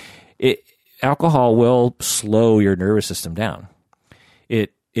 Alcohol will slow your nervous system down.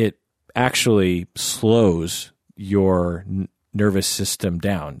 It actually slows your nervous system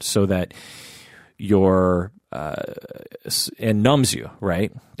down so that and numbs you,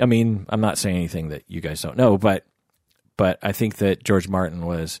 right? I mean, I'm not saying anything that you guys don't know, but I think that George Martin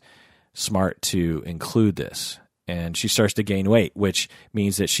was smart to include this. And she starts to gain weight, which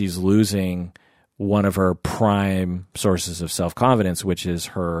means that she's losing one of her prime sources of self-confidence, which is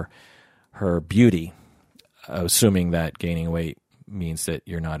her beauty, assuming that gaining weight means that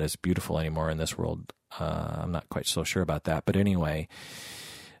you're not as beautiful anymore in this world. I'm not quite so sure about that. But anyway,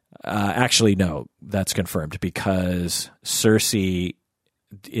 actually, no, that's confirmed, because Cersei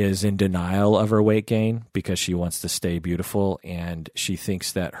is in denial of her weight gain because she wants to stay beautiful, and she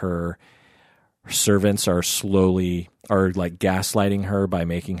thinks that her servants are like gaslighting her by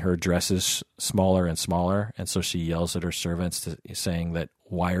making her dresses smaller and smaller. And so she yells at her servants saying that,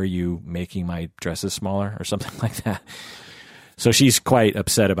 why are you making my dresses smaller, or something like that. So she's quite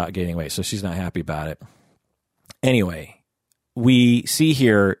upset about gaining weight. So she's not happy about it. Anyway, we see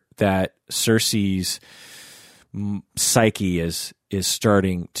here that Cersei's psyche is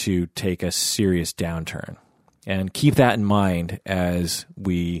starting to take a serious downturn. And keep that in mind as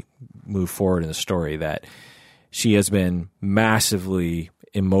we move forward in the story, that she has been massively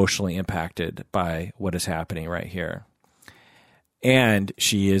emotionally impacted by what is happening right here. And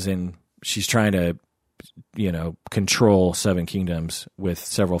she's trying to, control Seven Kingdoms with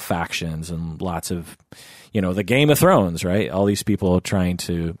several factions and lots of, the Game of Thrones, right? All these people trying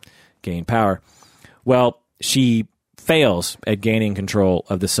to gain power. Well, she fails at gaining control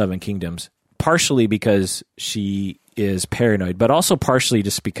of the Seven Kingdoms, partially because she is paranoid, but also partially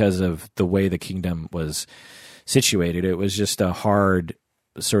just because of the way the kingdom was situated. It was just a hard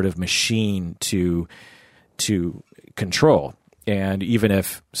sort of machine to control. And even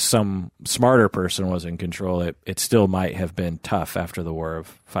if some smarter person was in control, it still might have been tough after the War of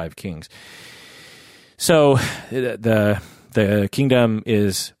Five Kings. So the kingdom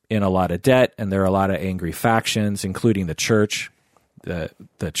is in a lot of debt, and there are a lot of angry factions, including the church.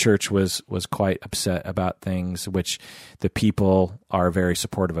 The church was quite upset about things, which the people are very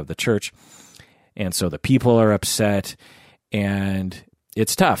supportive of the church. And so the people are upset, and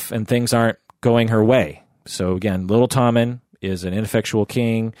it's tough, and things aren't going her way. So again, little Tommen is an ineffectual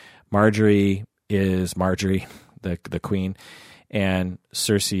king. Marjorie is Marjorie, the queen, and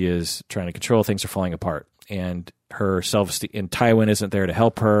Cersei is trying to control. Things are falling apart, and her self-esteem. And Tywin isn't there to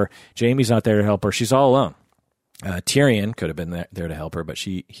help her. Jaime's not there to help her. She's all alone. Tyrion could have been there to help her, but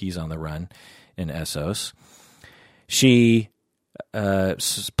he's on the run in Essos. She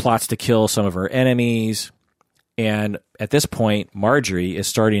plots to kill some of her enemies, and at this point, Marjorie is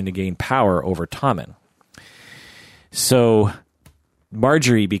starting to gain power over Tommen. So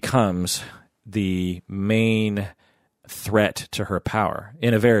Marjorie becomes the main threat to her power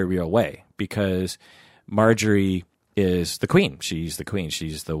in a very real way, because Marjorie is the queen. She's the queen.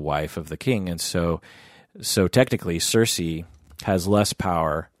 She's the wife of the king, and so technically Cersei has less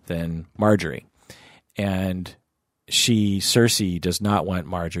power than Marjorie, and Cersei does not want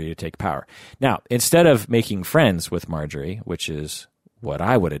Marjorie to take power. Now, instead of making friends with Marjorie, which is what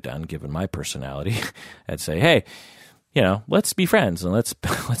I would have done given my personality, I'd say, hey, let's be friends and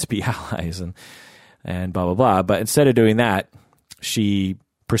let's be allies and blah blah blah. But instead of doing that, she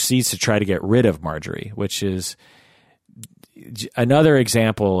proceeds to try to get rid of Marjorie, which is another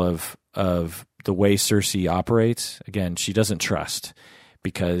example of the way Cersei operates. Again, she doesn't trust,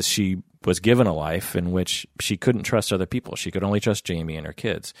 because she was given a life in which she couldn't trust other people. She could only trust Jaime and her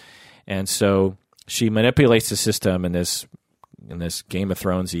kids. And so she manipulates the system in this Game of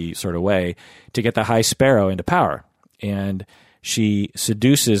Thrones-y sort of way to get the High Sparrow into power. And she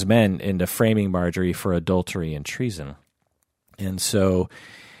seduces men into framing Marjorie for adultery and treason. And so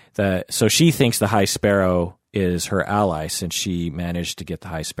she thinks the High Sparrow is her ally, since she managed to get the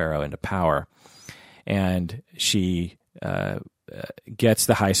High Sparrow into power. And she gets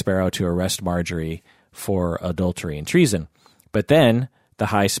the High Sparrow to arrest Marjorie for adultery and treason. But then the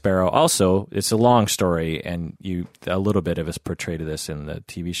High Sparrow also, it's a long story, and a little bit of us portrayed this in the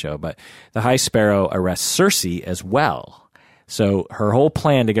TV show, but the High Sparrow arrests Cersei as well. So her whole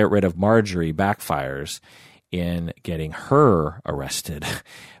plan to get rid of Marjorie backfires in getting her arrested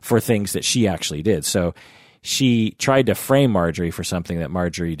for things that she actually did. So she tried to frame Marjorie for something that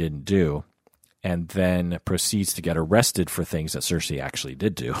Marjorie didn't do, and then proceeds to get arrested for things that Cersei actually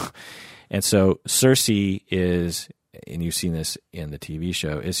did do. And so Cersei is, and you've seen this in the TV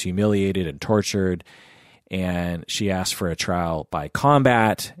show, is humiliated and tortured, and she asks for a trial by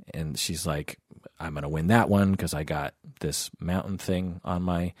combat, and she's like, I'm going to win that one because I got this mountain thing on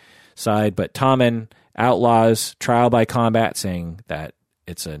my side. But Tommen outlaws trial by combat, saying that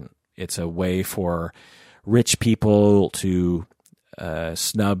it's a way for rich people to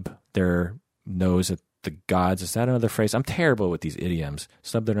snub their nose at the gods. Is that another phrase? I'm terrible with these idioms.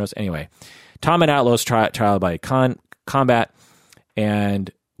 Snub their nose. Anyway, Tommen outlaws trial by combat,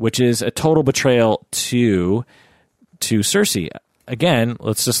 and which is a total betrayal to Cersei. Again,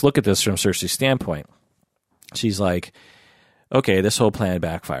 let's just look at this from Cersei's standpoint. She's like, okay, this whole plan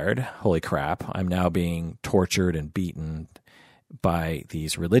backfired. Holy crap. I'm now being tortured and beaten by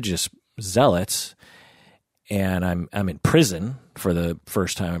these religious zealots, and I'm in prison for the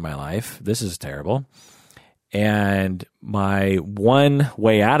first time in my life. This is terrible. And my one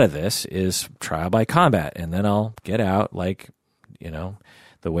way out of this is trial by combat, and then I'll get out like,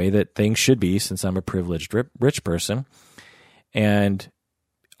 the way that things should be, since I'm a privileged rich person. And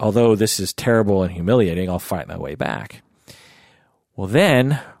although this is terrible and humiliating, I'll fight my way back. Well,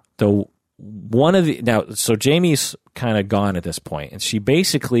 then so Jaime's kind of gone at this point, and she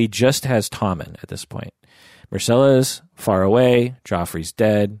basically just has Tommen at this point. Myrcella's far away. Joffrey's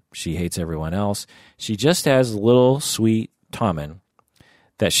dead. She hates everyone else. She just has little sweet Tommen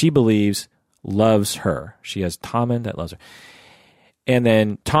that she believes loves her. She has Tommen that loves her. And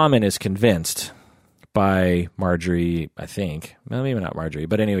then Tommen is convinced by Marjorie, I think. Well, maybe not Marjorie,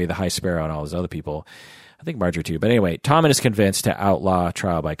 but anyway, the High Sparrow and all those other people. I think Marjorie too. But anyway, Tommen is convinced to outlaw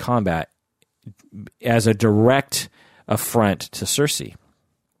trial by combat as a direct affront to Cersei.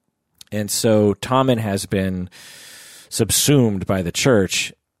 And so Tommen has been subsumed by the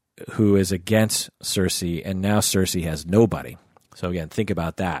church, who is against Cersei, and now Cersei has nobody. So again, think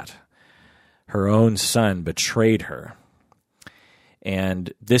about that. Her own son betrayed her.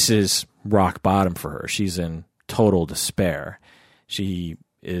 And this is rock bottom for her. She's in total despair. She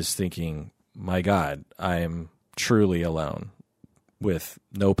is thinking, my God, I am truly alone with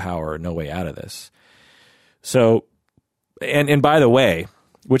no power, no way out of this. So, and by the way,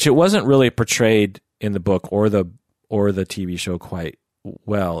 which it wasn't really portrayed in the book or the TV show quite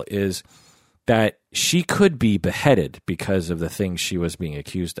well, is that she could be beheaded because of the things she was being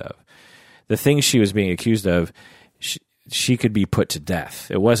accused of. The things she was being accused of, she could be put to death.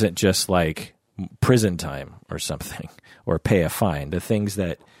 It wasn't just like prison time or something, or pay a fine. The things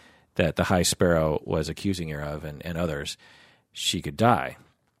that the High Sparrow was accusing her of, and others, she could die.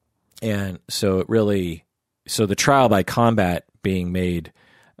 And so so the trial by combat being made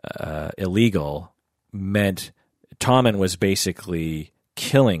illegal meant Tommen was basically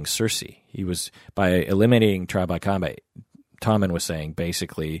killing Cersei. He was, by eliminating trial by combat, Tommen was saying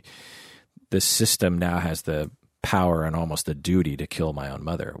basically the system now has the power and almost the duty to kill my own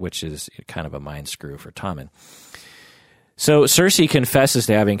mother, which is kind of a mind screw for Tommen. So Cersei confesses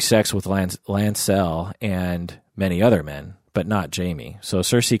to having sex with Lancel and many other men, but not Jaime. So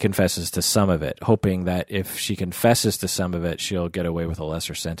Cersei confesses to some of it, hoping that if she confesses to some of it, she'll get away with a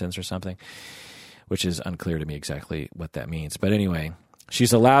lesser sentence or something, which is unclear to me exactly what that means. But anyway,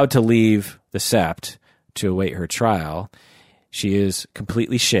 she's allowed to leave the Sept to await her trial. She is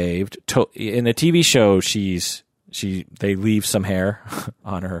completely shaved. In the TV show, they leave some hair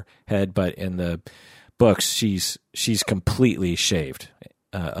on her head, but in the books, she's completely shaved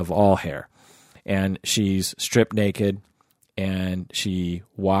of all hair, and she's stripped naked, and she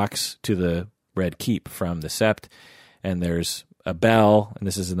walks to the Red Keep from the Sept, and there's a bell, and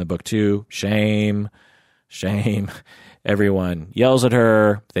this is in the book too. Shame, shame. Everyone yells at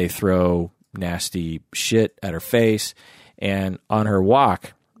her. They throw nasty shit at her face, and on her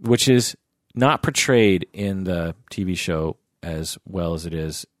walk, which is not portrayed in the TV show as well as it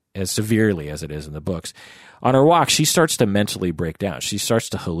is, as severely as it is in the books. On her walk, she starts to mentally break down. She starts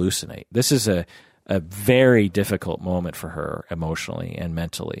to hallucinate. This is a very difficult moment for her emotionally and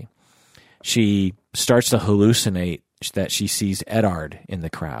mentally. She starts to hallucinate that she sees Eddard in the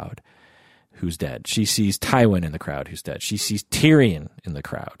crowd, who's dead. She sees Tywin in the crowd, who's dead. She sees Tyrion in the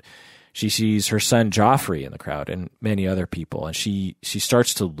crowd. She sees her son Joffrey in the crowd and many other people, and she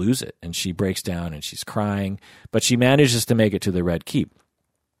starts to lose it, and she breaks down and she's crying, but she manages to make it to the Red Keep.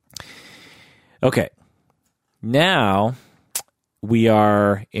 Okay, now we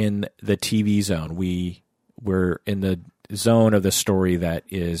are in the TV zone. We're in the zone of the story that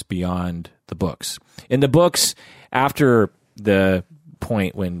is beyond the books. In the books, after the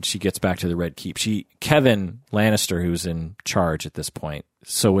point when she gets back to the Red Keep, Kevin Lannister, who's in charge at this point.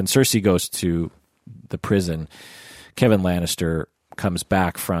 So when Cersei goes to the prison, Kevin Lannister comes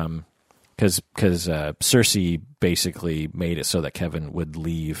back from, because Cersei basically made it so that Kevin would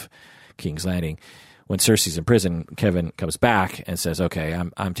leave King's Landing. When Cersei's in prison, Kevin comes back and says, "Okay,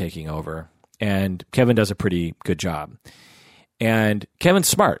 I'm taking over." And Kevin does a pretty good job. And Kevin's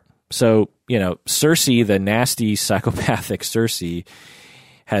smart. So, Cersei, the nasty psychopathic Cersei,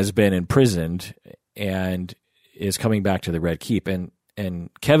 has been imprisoned and is coming back to the Red Keep. And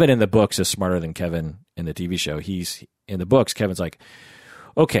Kevin in the books is smarter than Kevin in the TV show. He's in the books, Kevin's like,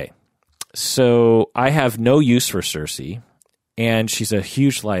 "Okay, so I have no use for Cersei, and she's a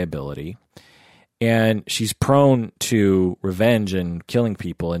huge liability, and she's prone to revenge and killing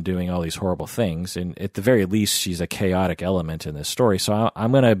people and doing all these horrible things. And at the very least, she's a chaotic element in this story. So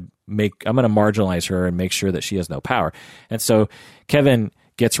I'm going to marginalize her and make sure that she has no power." And so Kevin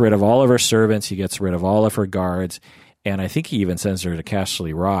gets rid of all of her servants. He gets rid of all of her guards. And I think he even sends her to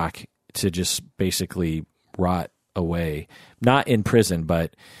Castle Rock to just basically rot away, not in prison,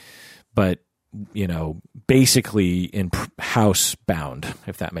 but basically in house bound,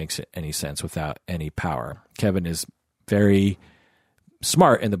 if that makes any sense, without any power. Kevin is very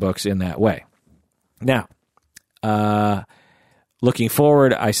smart in the books in that way. Now, looking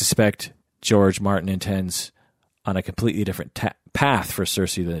forward, I suspect George Martin intends on a completely different path for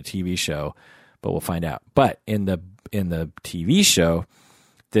Cersei than the TV show, but we'll find out. But in the TV show,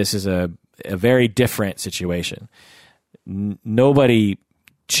 this is a very different situation. Nobody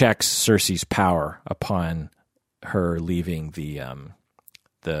checks Cersei's power upon her leaving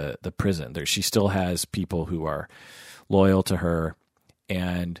the prison. She still has people who are loyal to her,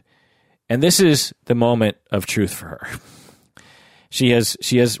 and this is the moment of truth for her. She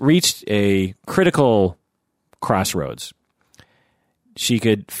has reached a critical crossroads. She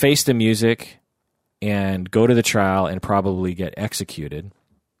could face the music and go to the trial and probably get executed,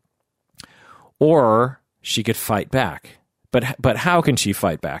 or she could fight back. But how can she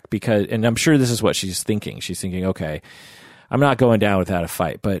fight back? And I'm sure this is what she's thinking. She's thinking, okay, I'm not going down without a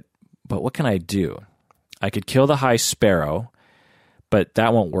fight, but what can I do? I could kill the High Sparrow, but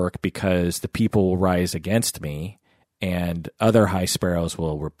that won't work because the people will rise against me and other High Sparrows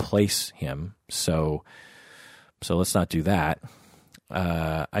will replace him. So let's not do that.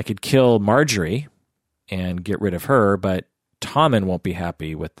 I could kill Marjorie and get rid of her, but Tommen won't be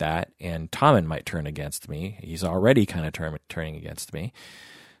happy with that, and Tommen might turn against me. He's already kind of turning against me.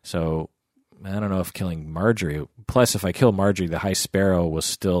 So I don't know if killing Marjorie. Plus, if I kill Marjorie, the High Sparrow will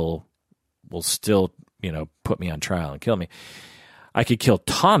still put me on trial and kill me. I could kill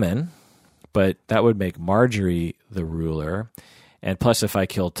Tommen, but that would make Marjorie the ruler, And plus, if I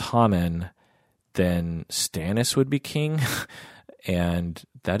kill Tommen, then Stannis would be king. And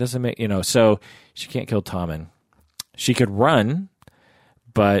that doesn't make, so she can't kill Tommen. She could run,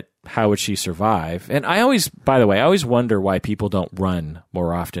 but how would she survive? And I always wonder why people don't run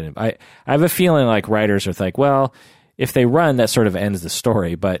more often. I have a feeling like writers are like, well, if they run, that sort of ends the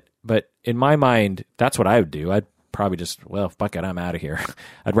story. But in my mind, that's what I would do. I'd probably just, well, fuck it, I'm out of here.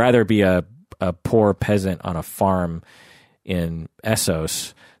 I'd rather be a poor peasant on a farm in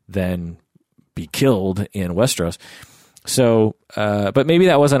Essos than be killed in Westeros. So, but maybe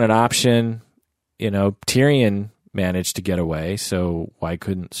that wasn't an option. Tyrion managed to get away, so why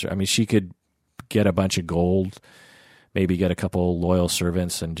couldn't... I mean, she could get a bunch of gold, maybe get a couple loyal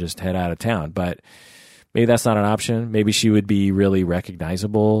servants and just head out of town, but maybe that's not an option. Maybe she would be really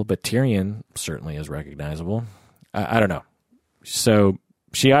recognizable, but Tyrion certainly is recognizable. I don't know. So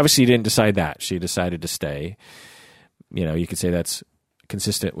she obviously didn't decide that. She decided to stay. You could say that's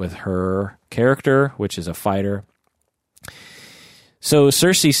consistent with her character, which is a fighter. So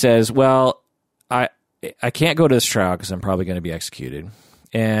Cersei says, well, I can't go to this trial because I'm probably going to be executed.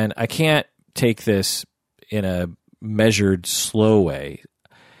 And I can't take this in a measured, slow way.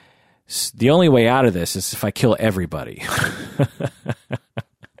 The only way out of this is if I kill everybody.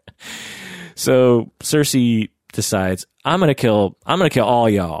 So Cersei decides, I'm going to kill all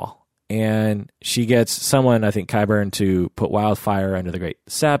y'all. And she gets someone, I think Qyburn, to put wildfire under the Great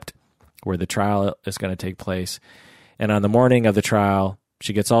Sept, where the trial is going to take place. And on the morning of the trial,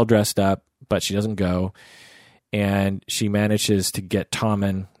 she gets all dressed up, but she doesn't go. And she manages to get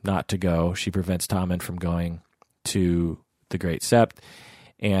Tommen not to go. She prevents Tommen from going to the Great Sept.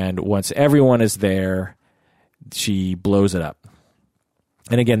 And once everyone is there, she blows it up.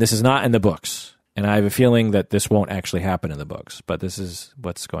 And again, this is not in the books. And I have a feeling that this won't actually happen in the books, but this is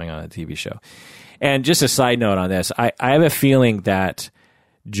what's going on in the TV show. And just a side note on this, I have a feeling that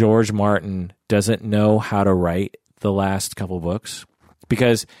George Martin doesn't know how to write the last couple books,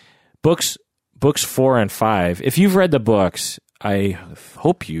 because books 4 and 5, if you've read the books, I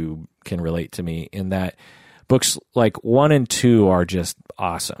hope you can relate to me in that books like 1 and 2 are just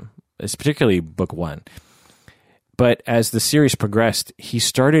awesome. It's particularly book 1. But as the series progressed, he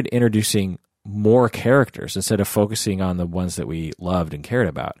started introducing more characters instead of focusing on the ones that we loved and cared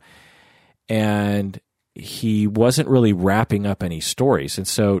about. And he wasn't really wrapping up any stories. And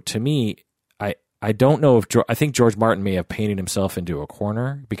so to me, I don't know if I think George Martin may have painted himself into a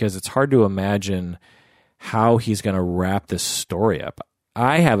corner, because it's hard to imagine how he's going to wrap this story up.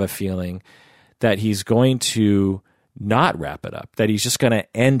 I have a feeling that he's going to not wrap it up, that he's just going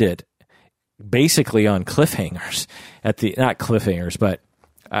to end it basically on cliffhangers not cliffhangers, but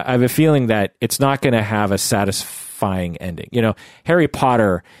I have a feeling that it's not going to have a satisfying ending. Harry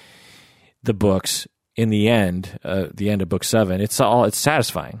Potter, the books, in the end of book 7, it's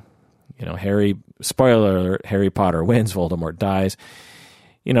satisfying. Spoiler alert, Harry Potter wins, Voldemort dies.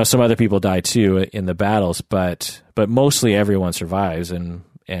 Some other people die too in the battles, but mostly everyone survives, and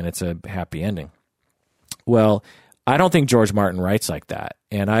it's a happy ending. Well, I don't think George Martin writes like that.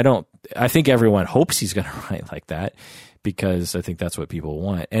 And I think everyone hopes he's going to write like that, because I think that's what people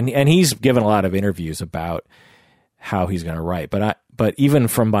want. And he's given a lot of interviews about how he's going to write. But even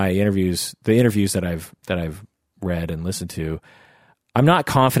from my interviews, the interviews that I've read and listened to, I'm not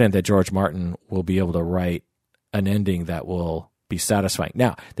confident that George Martin will be able to write an ending that will be satisfying.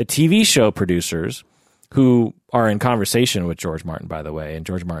 Now, the TV show producers, who are in conversation with George Martin, by the way, and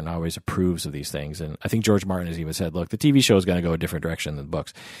George Martin always approves of these things. And I think George Martin has even said, look, the TV show is going to go a different direction than the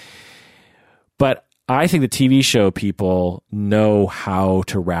books. But I think the TV show people know how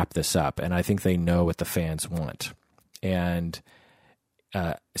to wrap this up, and I think they know what the fans want. And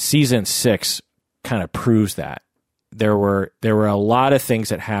season 6 kind of proves that. There were a lot of things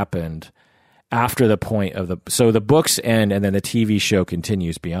that happened after the point of so the books end, and then the TV show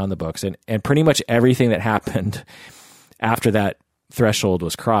continues beyond the books, and pretty much everything that happened after that threshold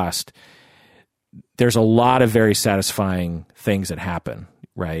was crossed, there's a lot of very satisfying things that happen,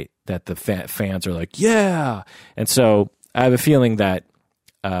 right? That the fans are like, yeah. And so I have a feeling that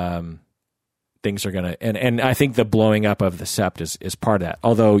things are going to, and I think the blowing up of the Sept is part of that.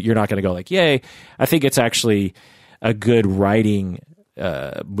 Although you're not going to go like, yay. I think it's actually a good writing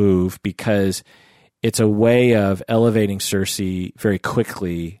move, because it's a way of elevating Cersei very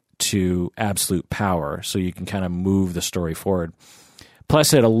quickly to absolute power, so you can kind of move the story forward.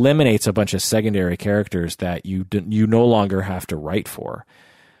 Plus, it eliminates a bunch of secondary characters that you no longer have to write for.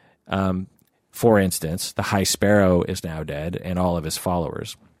 For instance, the High Sparrow is now dead, and all of his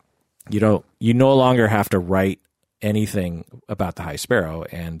followers. You no longer have to write anything about the High Sparrow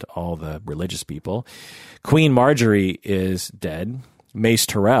and all the religious people. Queen Marjorie is dead. Mace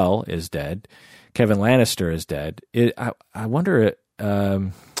Tyrell is dead. Kevin Lannister is dead. I wonder,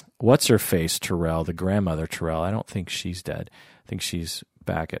 what's her face Tyrell, the grandmother Tyrell? I don't think she's dead. I think she's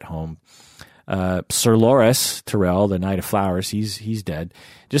back at home. Sir Loras Tyrell, the Knight of Flowers, he's dead.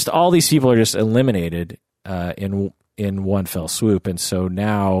 Just all these people are just eliminated in one fell swoop, and so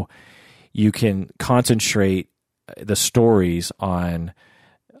now you can concentrate the stories on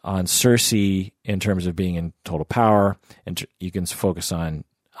Cersei in terms of being in total power, and you can focus on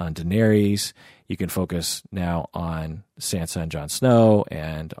Daenerys. You can focus now on Sansa and Jon Snow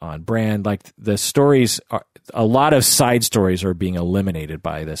and on Bran. Like the stories are, a lot of side stories are being eliminated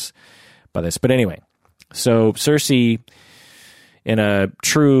by this. But anyway, so Cersei, in a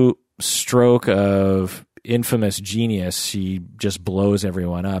true stroke of infamous genius, she just blows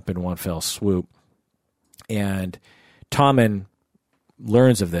everyone up in one fell swoop. And Tommen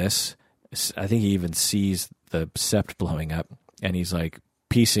learns of this. I think he even sees the sept blowing up, and he's like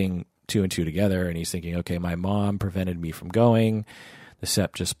piecing two and two together, and he's thinking, okay, my mom prevented me from going. The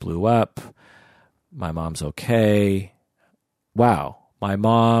sept just blew up. My mom's okay. Wow, my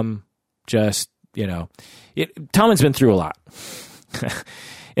mom just, Tommen's been through a lot.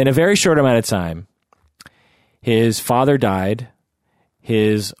 In a very short amount of time, his father died.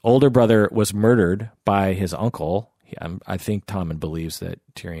 His older brother was murdered by his uncle. I think Tommen believes that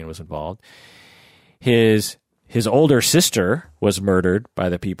Tyrion was involved. His older sister was murdered by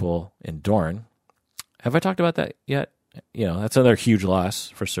the people in Dorne. Have I talked about that yet? That's another huge loss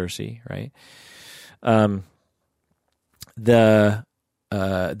for Cersei, right?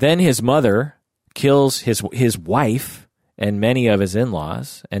 Then his mother kills his wife and many of his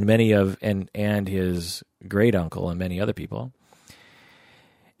in-laws and and his great uncle and many other people.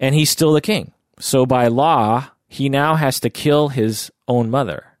 And he's still the king. So by law, he now has to kill his own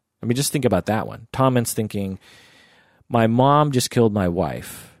mother. I mean, just think about that one. Tommen's thinking, my mom just killed my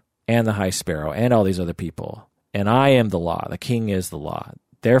wife and the High Sparrow and all these other people, and I am the law. The king is the law.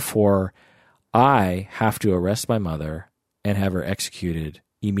 Therefore, I have to arrest my mother and have her executed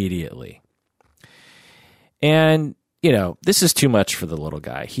immediately. And, this is too much for the little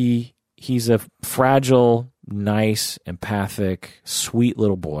guy. He's a fragile, nice, empathic, sweet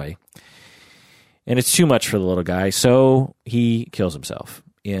little boy. And it's too much for the little guy, so he kills himself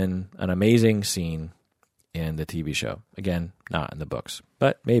in an amazing scene in the TV show. Again, not in the books,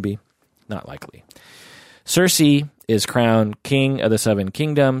 but maybe, not likely. Cersei is crowned King of the Seven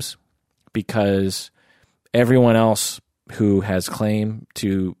Kingdoms because everyone else who has claim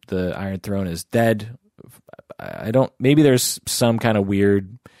to the Iron Throne is dead. Maybe there's some kind of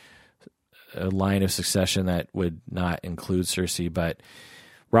weird line of succession that would not include Cersei, but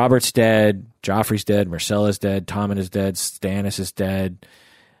Robert's dead, Joffrey's dead, Myrcella's dead, Tommen is dead, Stannis is dead.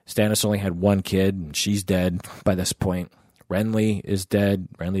 Stannis only had one kid, and she's dead by this point. Renly is dead.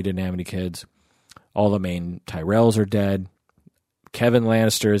 Renly didn't have any kids. All the main Tyrells are dead. Kevin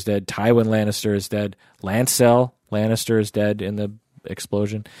Lannister is dead. Tywin Lannister is dead. Lancel Lannister is dead in the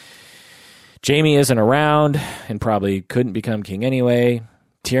explosion. Jaime isn't around and probably couldn't become king anyway.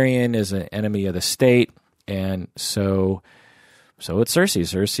 Tyrion is an enemy of the state, and so it's Cersei.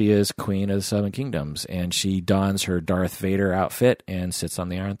 Cersei is queen of the Seven Kingdoms, and she dons her Darth Vader outfit and sits on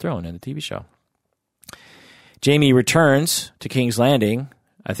the Iron Throne in the TV show. Jaime returns to King's Landing,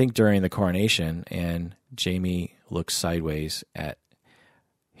 I think during the coronation, and Jaime looks sideways at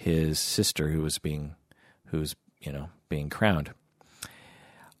his sister who's being crowned.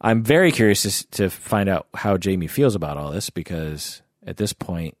 I'm very curious to find out how Jaime feels about all this, because at this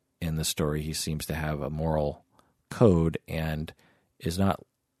point in the story, he seems to have a moral code and is not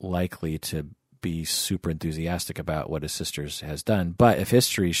likely to be super enthusiastic about what his sister has done. But if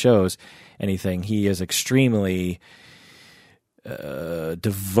history shows anything, he is extremely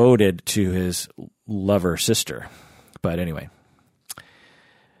devoted to his lover sister. But anyway.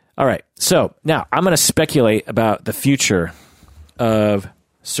 All right. So now I'm going to speculate about the future of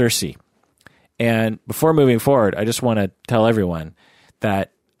Cersei. And before moving forward, I just want to tell everyone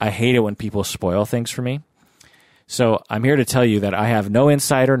that I hate it when people spoil things for me. So I'm here to tell you that I have no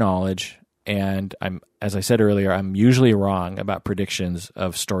insider knowledge, and as I said earlier, I'm usually wrong about predictions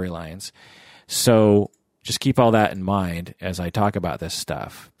of storylines. So just keep all that in mind as I talk about this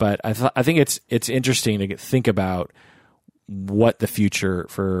stuff. But I think it's interesting to think about what the future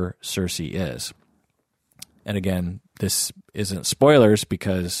for Cersei is. And again, this isn't spoilers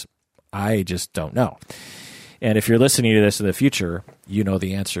because I just don't know. And if you're listening to this in the future, you know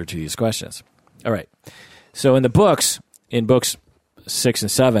the answer to these questions. All right. So in books 6 and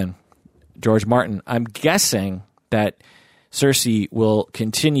 7, George Martin, I'm guessing that Cersei will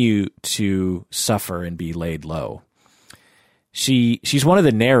continue to suffer and be laid low. She's one of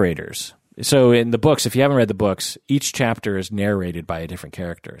the narrators. So in the books, if you haven't read the books, each chapter is narrated by a different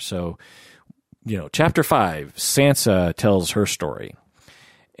character. So, chapter 5, Sansa tells her story.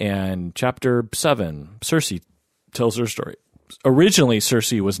 And chapter 7, Cersei tells her story. Originally,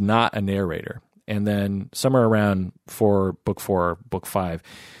 Cersei was not a narrator. And then somewhere around book 4, book 5,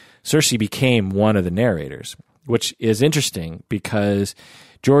 Cersei became one of the narrators, which is interesting because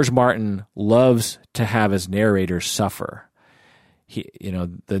George Martin loves to have his narrators suffer.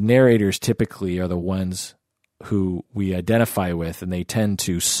 The narrators typically are the ones who we identify with, and they tend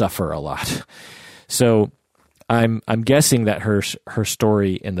to suffer a lot. So I'm guessing that her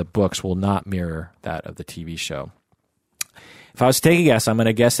story in the books will not mirror that of the TV show. If I was to take a guess, I'm going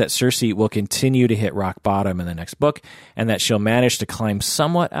to guess that Cersei will continue to hit rock bottom in the next book, and that she'll manage to climb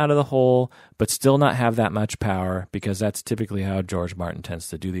somewhat out of the hole, but still not have that much power, because that's typically how George Martin tends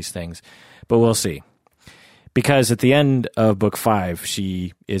to do these things. But we'll see. Because at the end of book 5,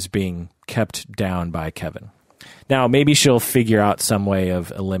 she is being kept down by Kevin. Now, maybe she'll figure out some way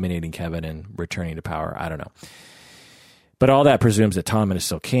of eliminating Kevin and returning to power. I don't know. But all that presumes that Tommen is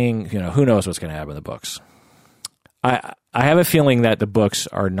still king. Who knows what's going to happen in the books. I have a feeling that the books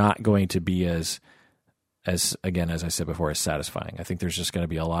are not going to be as again, as I said before, as satisfying. I think there's just going to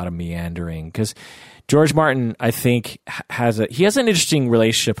be a lot of meandering, because George Martin, I think, has an interesting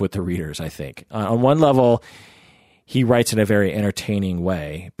relationship with the readers, I think. On one level, he writes in a very entertaining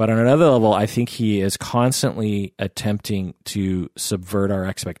way, but on another level, I think he is constantly attempting to subvert our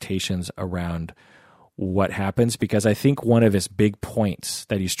expectations around what happens, because I think one of his big points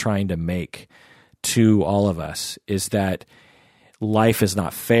that he's trying to make to all of us is that life is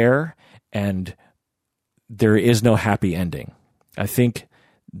not fair and there is no happy ending. I think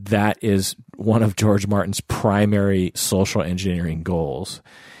that is one of George Martin's primary social engineering goals.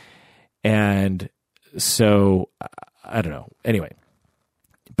 And so, I don't know. Anyway,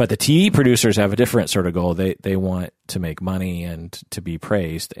 but the TV producers have a different sort of goal. They want to make money and to be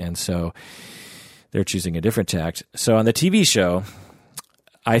praised. And so they're choosing a different tact. So on the TV show,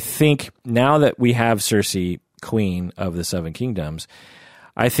 I think now that we have Cersei, Queen of the Seven Kingdoms,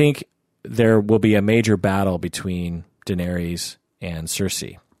 I think there will be a major battle between Daenerys and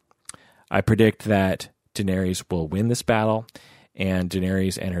Cersei. I predict that Daenerys will win this battle, and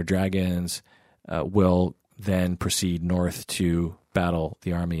Daenerys and her dragons will then proceed north to battle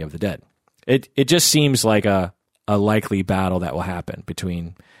the army of the dead. It just seems like a likely battle that will happen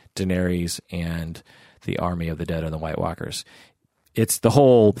between Daenerys and the army of the dead and the White Walkers. It's the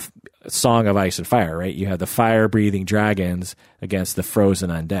whole Song of Ice and Fire, right? You have the fire-breathing dragons against the frozen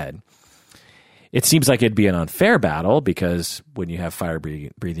undead. It seems like it'd be an unfair battle, because when you have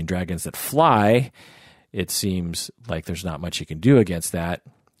fire-breathing dragons that fly, it seems like there's not much you can do against that.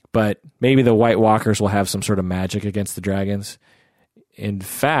 But maybe the White Walkers will have some sort of magic against the dragons. In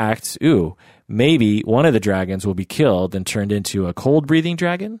fact, maybe one of the dragons will be killed and turned into a cold-breathing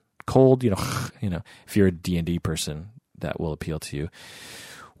dragon. Cold, if you're a D&D person, that will appeal to you.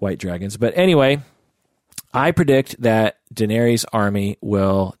 White dragons. But anyway, I predict that Daenerys' army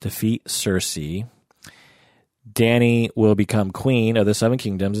will defeat Cersei. Dany will become queen of the Seven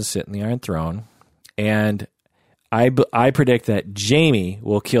Kingdoms and sit in the Iron Throne. And I predict that Jaime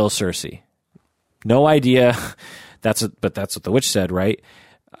will kill Cersei. No idea. But that's what the witch said, right?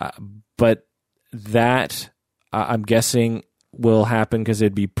 But that, I'm guessing, will happen because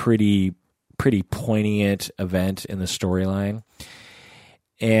it'd be pretty poignant event in the storyline.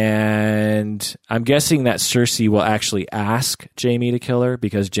 And I'm guessing that Cersei will actually ask Jaime to kill her,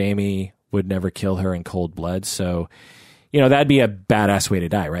 because Jaime would never kill her in cold blood. So, that'd be a badass way to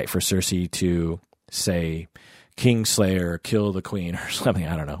die, right? For Cersei to say, Kingslayer, kill the queen, or something.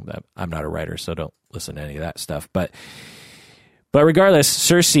 I don't know. I'm not a writer, so don't listen to any of that stuff. But regardless,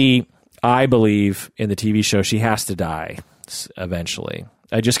 Cersei, I believe in the TV show, she has to die eventually.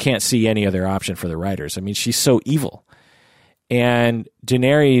 I just can't see any other option for the writers. I mean, she's so evil. And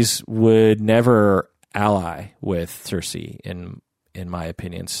Daenerys would never ally with Cersei, in my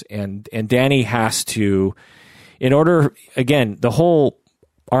opinions. And Dany has to, in order, again, the whole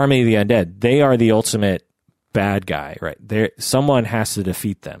army of the undead, they are the ultimate bad guy, right? Someone has to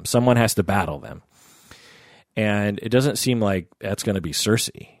defeat them. Someone has to battle them. And it doesn't seem like that's going to be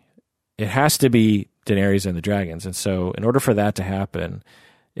Cersei. It has to be Daenerys and the dragons. And so in order for that to happen,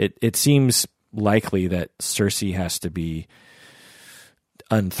 it seems likely that Cersei has to be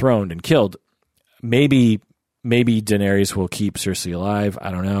unthroned and killed. Maybe Daenerys will keep Cersei alive. I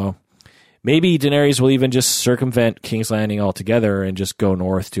don't know. Maybe Daenerys will even just circumvent King's Landing altogether and just go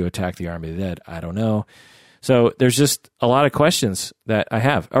north to attack the army of the dead. I don't know. So there's just a lot of questions that I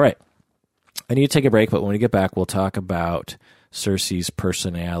have. All right. I need to take a break, but when we get back, we'll talk about Cersei's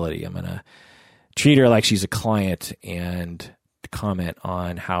personality. I'm going to treat her like she's a client and comment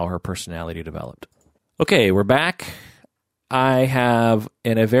on how her personality developed. Okay, we're back. I have,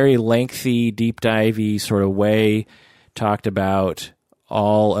 in a very lengthy, deep divey sort of way, talked about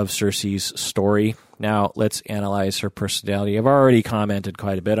all of Cersei's story. Now, let's analyze her personality. I've already commented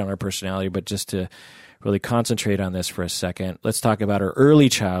quite a bit on her personality, but just to really concentrate on this for a second, let's talk about her early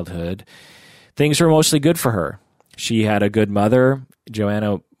childhood. Things were mostly good for her. She had a good mother.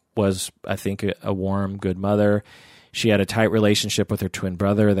 Joanna was, I think, a warm, good mother. She had a tight relationship with her twin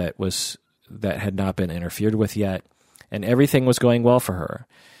brother that had not been interfered with yet, and everything was going well for her.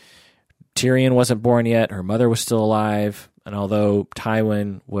 Tyrion wasn't born yet. Her mother was still alive, and although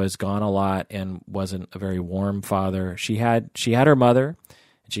Tywin was gone a lot and wasn't a very warm father, she had her mother,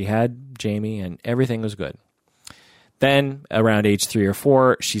 and she had Jaime, and everything was good. Then, around age 3 or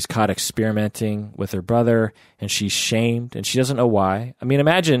 4, she's caught experimenting with her brother, and she's shamed, and she doesn't know why. I mean,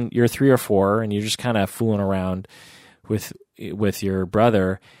 imagine you're 3 or 4, and you're just kind of fooling around with your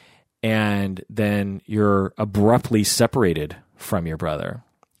brother, and then you're abruptly separated from your brother.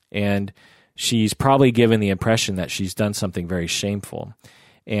 And she's probably given the impression that she's done something very shameful,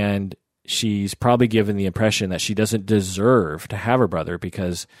 and she's probably given the impression that she doesn't deserve to have her brother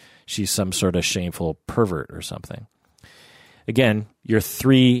because she's some sort of shameful pervert or something. Again, you're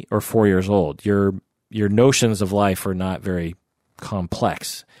 3 or 4 years old. Your notions of life are not very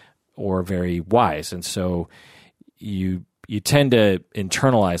complex or very wise, and so you tend to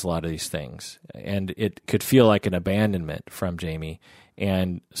internalize a lot of these things, and it could feel like an abandonment from Jaime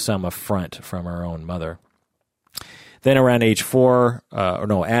and some affront from her own mother. Then around age 4,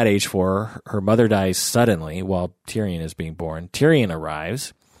 at age 4, her mother dies suddenly while Tyrion is being born. Tyrion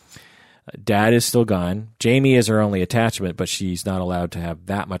arrives. Dad is still gone. Jaime is her only attachment, but she's not allowed to have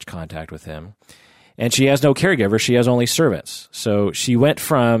that much contact with him. And she has no caregiver. She has only servants. So she went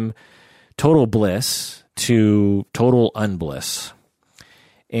from total bliss to total unbliss.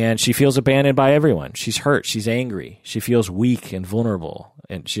 And she feels abandoned by everyone. She's hurt. She's angry. She feels weak and vulnerable.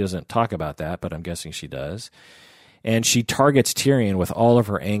 And she doesn't talk about that, but I'm guessing she does. And she targets Tyrion with all of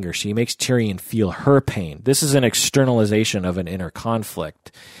her anger. She makes Tyrion feel her pain. This is an externalization of an inner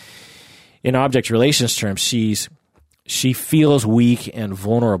conflict. In object relations terms, she feels weak and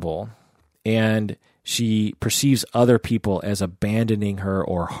vulnerable, and she perceives other people as abandoning her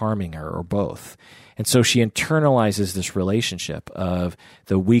or harming her or both. And so she internalizes this relationship of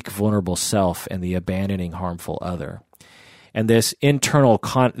the weak, vulnerable self and the abandoning, harmful other. And this external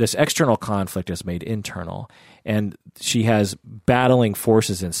conflict is made internal, and she has battling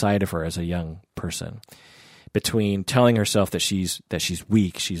forces inside of her as a young person, between telling herself that she's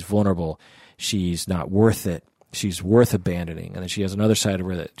weak, she's vulnerable, she's not worth it, she's worth abandoning, and then she has another side of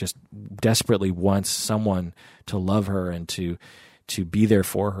her that just desperately wants someone to love her and to be there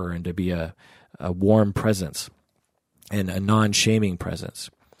for her and to be a warm presence and a non-shaming presence.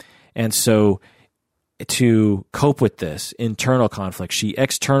 And so to cope with this internal conflict, she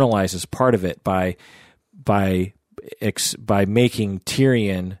externalizes part of it by making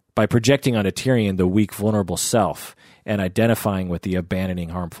Tyrion, by projecting onto Tyrion the weak, vulnerable self and identifying with the abandoning,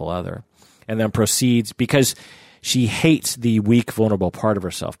 harmful other. And then proceeds, because she hates the weak, vulnerable part of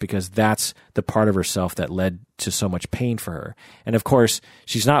herself, because that's the part of herself that led to so much pain for her. And of course,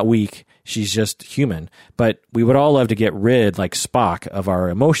 she's not weak, she's just human. But we would all love to get rid, like Spock, of our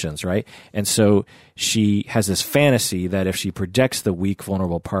emotions, right? And so she has this fantasy that if she projects the weak,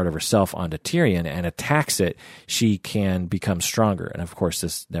 vulnerable part of herself onto Tyrion and attacks it, she can become stronger. And of course,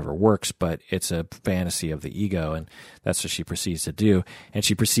 this never works, but it's a fantasy of the ego, and that's what she proceeds to do. And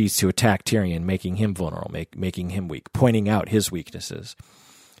she proceeds to attack Tyrion, making him vulnerable, making him weak, pointing out his weaknesses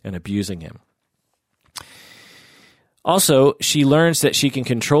and abusing him. Also, she learns that she can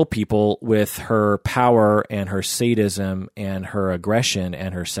control people with her power and her sadism and her aggression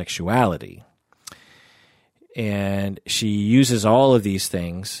and her sexuality. And she uses all of these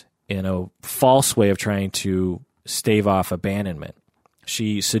things in a false way of trying to stave off abandonment.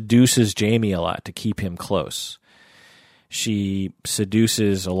 She seduces Jaime a lot to keep him close. She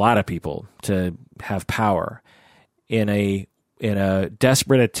seduces a lot of people to have power in a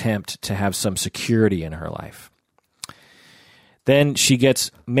desperate attempt to have some security in her life. Then she gets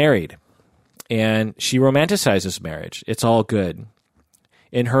married, and she romanticizes marriage. It's all good.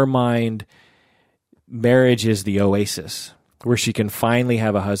 In her mind, marriage is the oasis where she can finally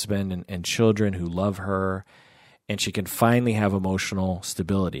have a husband and children who love her, and she can finally have emotional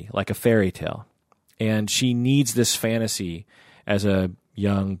stability, like a fairy tale. And she needs this fantasy as a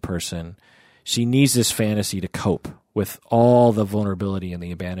young person She needs this fantasy to cope with all the vulnerability and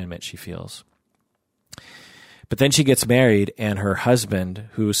the abandonment she feels. But then she gets married, and her husband,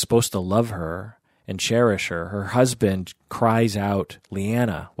 who's supposed to love her and cherish her, her husband cries out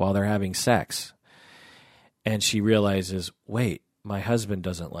Lyanna while they're having sex. And she realizes, wait, my husband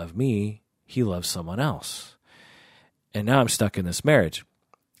doesn't love me. He loves someone else. And now I'm stuck in this marriage.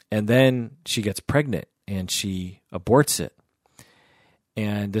 And then she gets pregnant and she aborts it.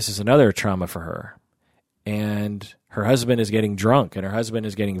 And this is another trauma for her. And her husband is getting drunk and her husband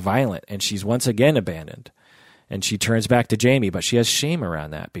is getting violent and she's once again abandoned. And she turns back to Jaime, but she has shame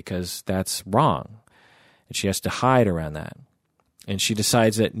around that because that's wrong. And she has to hide around that. And she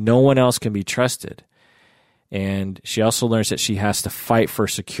decides that no one else can be trusted. And she also learns that she has to fight for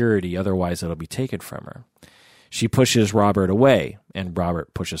security, otherwise it'll be taken from her. She pushes Robert away, and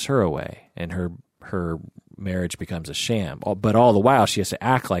Robert pushes her away, and her marriage becomes a sham. But all the while, she has to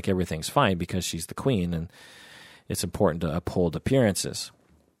act like everything's fine because she's the queen, and it's important to uphold appearances.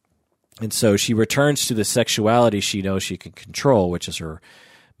 And so she returns to the sexuality she knows she can control, which is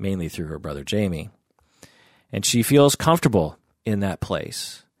mainly through her brother Jaime. And she feels comfortable in that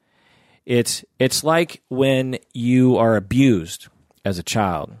place. It's like when you are abused as a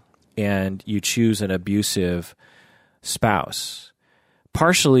child and you choose an abusive spouse,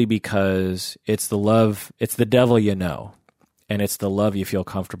 partially because it's the devil you know, and it's the love you feel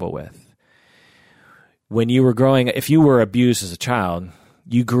comfortable with. When you were if you were abused as a child,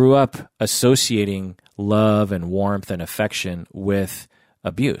 you grew up associating love and warmth and affection with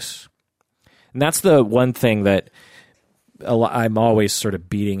abuse. And that's the one thing that I'm always sort of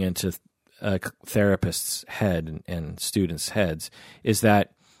beating into a therapist's head and students' heads, is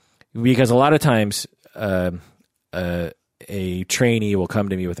that because a lot of times a trainee will come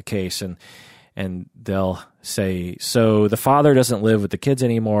to me with a case and they'll say, so the father doesn't live with the kids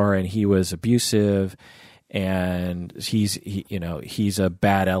anymore and he was abusive and he's a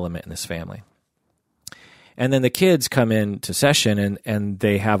bad element in this family. And then the kids come into session and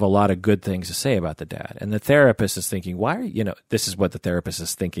they have a lot of good things to say about the dad. And the therapist is thinking, this is what the therapist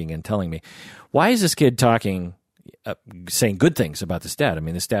is thinking and telling me. Why is this kid saying good things about this dad? I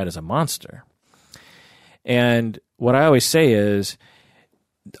mean, this dad is a monster. And what I always say is,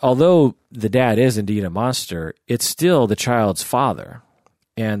 although the dad is indeed a monster, it's still the child's father.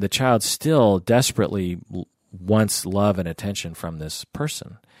 And the child still desperately wants love and attention from this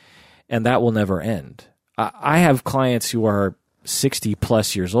person. And that will never end. I have clients who are 60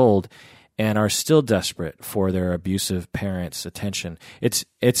 plus years old and are still desperate for their abusive parents' attention.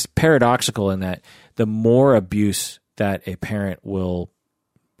 It's paradoxical in that the more abuse that a parent will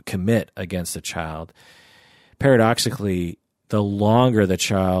commit against a child, paradoxically, the longer the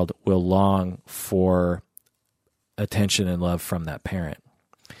child will long for attention and love from that parent,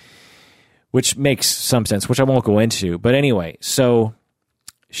 which makes some sense, which I won't go into. But anyway, so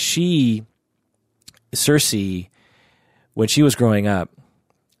Cersei, when she was growing up,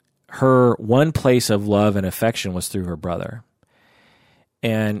 her one place of love and affection was through her brother.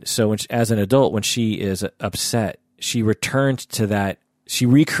 And so as an adult, when she is upset, she returns to that. She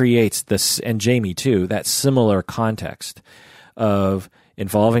recreates this, and Jaime too, that similar context of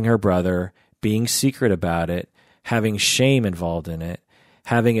involving her brother, being secret about it, having shame involved in it,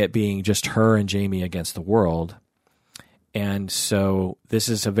 having it being just her and Jaime against the world. And so this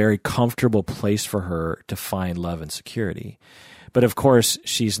is a very comfortable place for her to find love and security. But of course,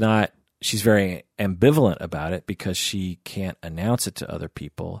 she's very ambivalent about it because she can't announce it to other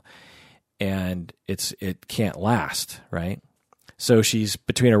people, and it can't last, right? So she's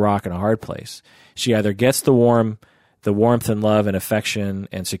between a rock and a hard place. She either gets the warmth and love and affection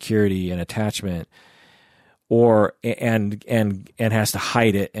and security and attachment, or and has to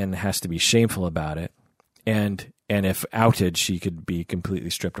hide it and has to be shameful about it. And if outed, she could be completely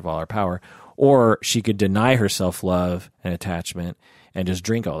stripped of all her power, or she could deny herself love and attachment and just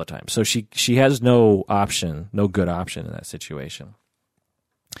drink all the time. So she has no good option in that situation.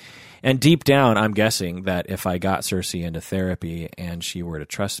 And deep down, I'm guessing that if I got Cersei into therapy and she were to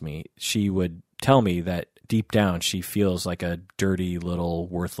trust me, she would tell me that deep down she feels like a dirty little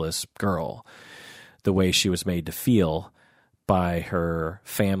worthless girl, the way she was made to feel by her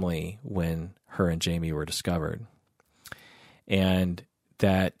family when her and Jaime were discovered. And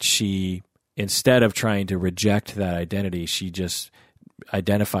that she, instead of trying to reject that identity, she just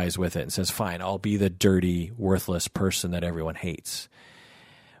identifies with it and says, fine, I'll be the dirty, worthless person that everyone hates,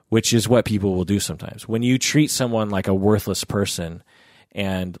 which is what people will do sometimes. When you treat someone like a worthless person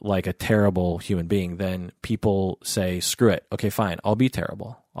and like a terrible human being, then people say, screw it. Okay, fine, I'll be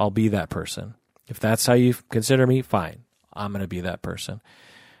terrible. I'll be that person. If that's how you consider me, fine, I'm going to be that person.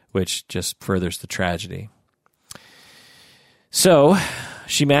 which just furthers the tragedy. So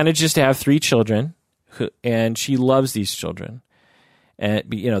she manages to have 3 children, and she loves these children. And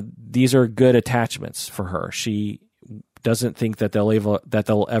these are good attachments for her. She doesn't think that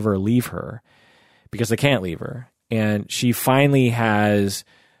they'll ever leave her, because they can't leave her. And she finally has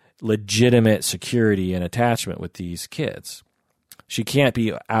legitimate security and attachment with these kids. She can't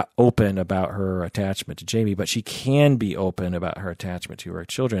be open about her attachment to Jaime, but she can be open about her attachment to her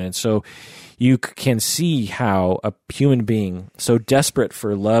children. And so you can see how a human being so desperate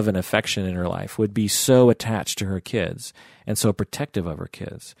for love and affection in her life would be so attached to her kids and so protective of her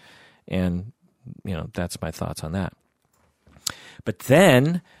kids. And, that's my thoughts on that. But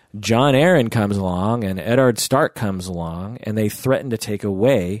then Jon Arryn comes along and Eddard Stark comes along, and they threaten to take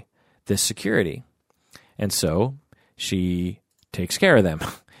away this security. And so she takes care of them.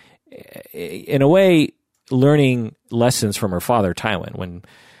 In a way, learning lessons from her father, Tywin.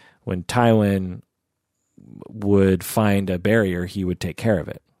 When Tywin would find a barrier, he would take care of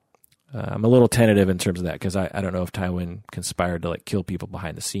it. I'm a little tentative in terms of that, because I don't know if Tywin conspired to kill people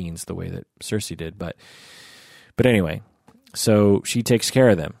behind the scenes the way that Cersei did. But anyway, so she takes care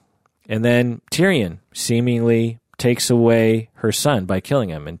of them. And then Tyrion seemingly takes away her son by killing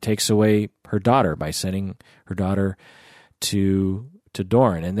him, and takes away her daughter by sending her daughter to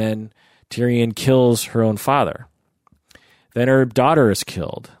Dorne. And then Tyrion kills her own father. Then her daughter is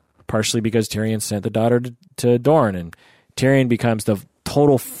killed, partially because Tyrion sent the daughter to Dorne, and Tyrion becomes the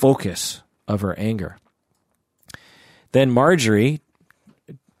total focus of her anger. Then Margaery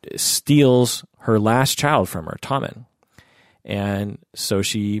steals her last child from her, Tommen, and so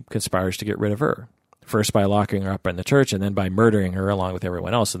she conspires to get rid of her, first by locking her up in the church, and then by murdering her along with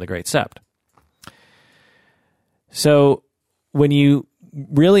everyone else in the Great Sept. So when you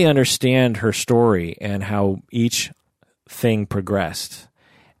really understand her story and how each thing progressed,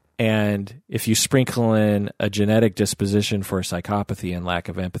 and if you sprinkle in a genetic disposition for psychopathy and lack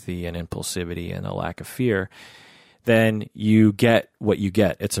of empathy and impulsivity and a lack of fear, then you get what you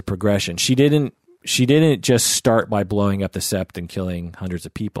get. It's a progression. She didn't just start by blowing up the Sept and killing hundreds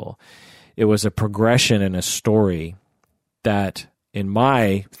of people. It was a progression in a story that, in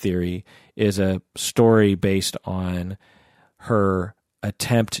my theory, is a story based on her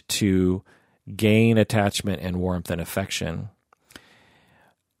attempt to gain attachment and warmth and affection,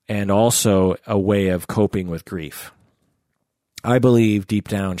 and also a way of coping with grief. I believe deep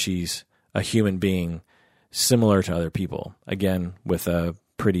down she's a human being similar to other people, again, with a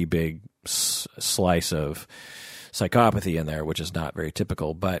pretty big slice of psychopathy in there, which is not very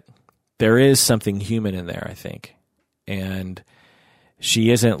typical, but there is something human in there, I think. And she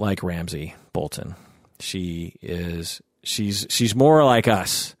isn't like Ramsay Bolton. She's more like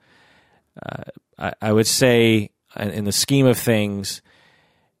us. I would say, in the scheme of things,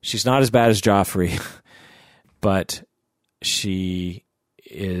 she's not as bad as Joffrey, but she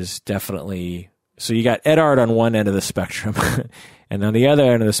is definitely... So you got Eddard on one end of the spectrum, and on the other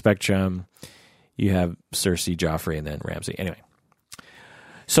end of the spectrum, you have Cersei, Joffrey, and then Ramsay. Anyway,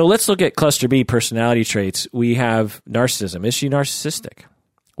 so let's look at cluster B, personality traits. We have narcissism. Is she narcissistic?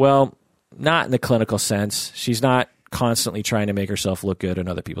 Well, not in the clinical sense. She's not constantly trying to make herself look good in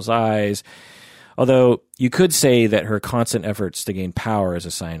other people's eyes, although you could say that her constant efforts to gain power is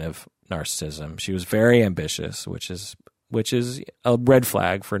a sign of narcissism. She was very ambitious, which is a red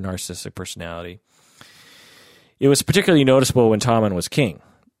flag for narcissistic personality. It was particularly noticeable when Tommen was king.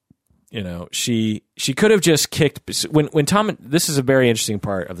 She could have just kicked when Tommen. This is a very interesting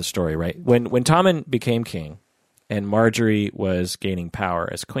part of the story, right? When Tommen became king and Margaery was gaining power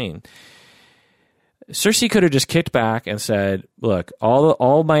as queen, Cersei could have just kicked back and said, "Look,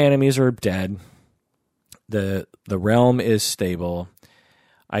 all my enemies are dead. The realm is stable.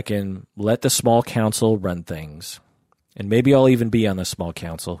 I can let the small council run things, and maybe I'll even be on the small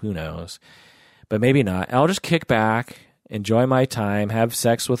council. Who knows? But maybe not. I'll just kick back, enjoy my time, have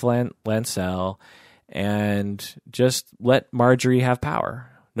sex with Lancel, and just let Margaery have power.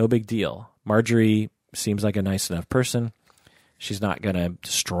 No big deal. Margaery seems like a nice enough person. She's not going to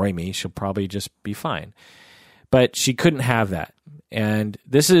destroy me. She'll probably just be fine." But she couldn't have that. And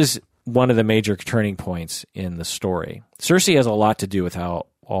this is one of the major turning points in the story. Cersei has a lot to do with how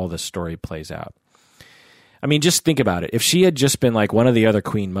all this story plays out. I mean, just think about it. If she had just been like one of the other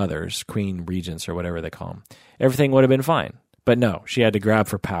queen mothers, queen regents, or whatever they call them, everything would have been fine. But no, she had to grab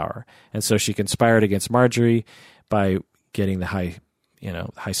for power. And so she conspired against Margaery by getting the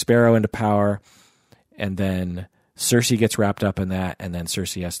High Sparrow into power. And then Cersei gets wrapped up in that. And then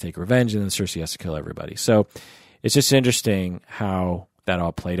Cersei has to take revenge. And then Cersei has to kill everybody. So it's just interesting how that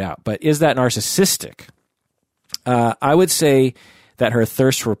all played out. But is that narcissistic? I would say that her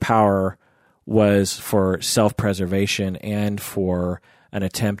thirst for power was for self-preservation and for an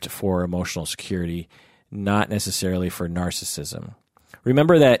attempt for emotional security, not necessarily for narcissism.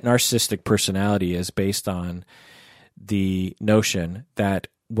 Remember that narcissistic personality is based on the notion that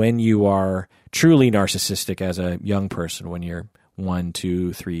when you are truly narcissistic as a young person, when you're 1,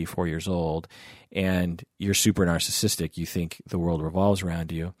 2, 3, 4 years old, and you're super narcissistic, you think the world revolves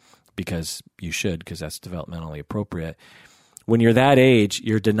around you because you should, because that's developmentally appropriate. When you're that age,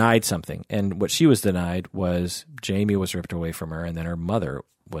 you're denied something. And what she was denied was Jamie was ripped away from her, and then her mother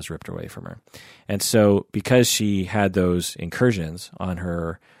was ripped away from her. And so because she had those incursions on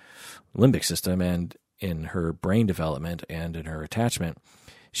her limbic system and in her brain development and in her attachment,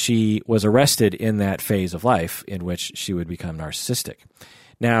 she was arrested in that phase of life in which she would become narcissistic.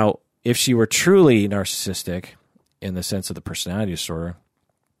 Now, if she were truly narcissistic in the sense of the personality disorder,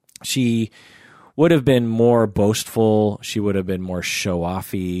 she would have been more boastful. She would have been more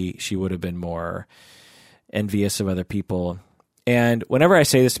show-offy. She would have been more envious of other people. And whenever I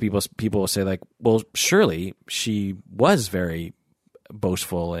say this to people, people will say like, well, surely she was very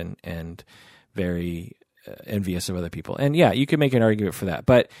boastful and very envious of other people. And yeah, you can make an argument for that.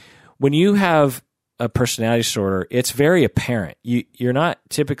 But when you have a personality disorder, it's very apparent. You're not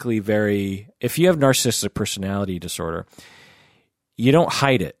typically if you have narcissistic personality disorder, you don't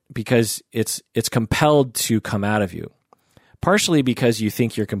hide it because it's compelled to come out of you. Partially because you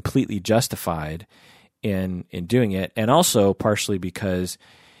think you're completely justified in doing it, and also partially because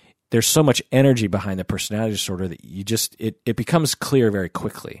there's so much energy behind the personality disorder that it becomes clear very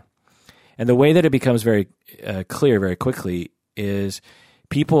quickly. And the way that it becomes very clear very quickly is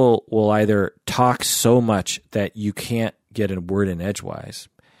people will either talk so much that you can't get a word in edgewise.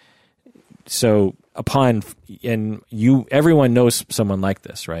 So everyone knows someone like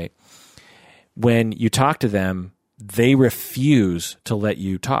this, right? When you talk to them, they refuse to let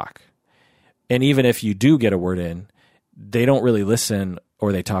you talk. And even if you do get a word in, they don't really listen,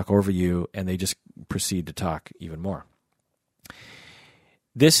 or they talk over you and they just proceed to talk even more.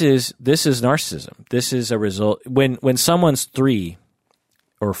 This is narcissism. This is a result when someone's 3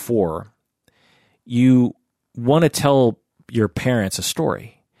 or 4, you want to tell your parents a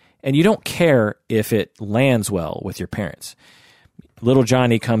story, and you don't care if it lands well with your parents. Little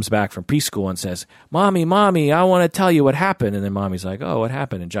Johnny comes back from preschool and says, Mommy, I want to tell you what happened. And then Mommy's like, oh, what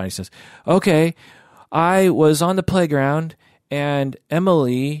happened? And Johnny says, okay, I was on the playground and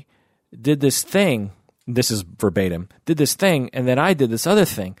Emily did this thing. This is verbatim, did this thing, and then I did this other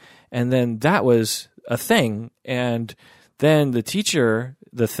thing, and then that was a thing, and then the teacher,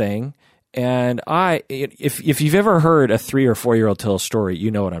 the thing, and if you've ever heard a 3 or 4 year old tell a story, you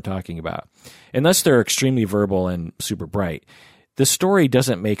know what I'm talking about. Unless they're extremely verbal and super bright, the story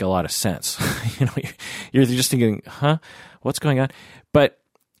doesn't make a lot of sense. You're just thinking, huh, what's going on? But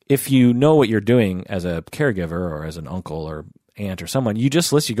if you know what you're doing as a caregiver or as an uncle or aunt or someone, you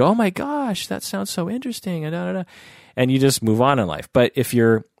just listen, you go, oh my gosh, that sounds so interesting, and you just move on in life. But if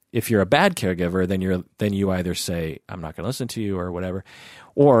you're a bad caregiver, then you either say, I'm not going to listen to you or whatever,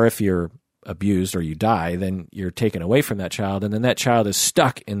 or if you're abused or you die, then you're taken away from that child, and then that child is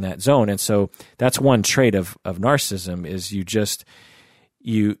stuck in that zone. And so that's one trait of narcissism is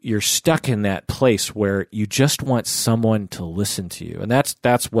you're stuck in that place where you just want someone to listen to you. And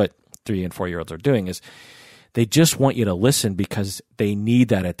that's what 3 and 4 year olds are doing, is they just want you to listen because they need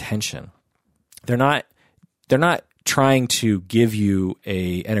that attention. They're not trying to give you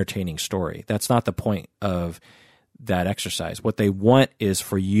a entertaining story. That's not the point of that exercise. What they want is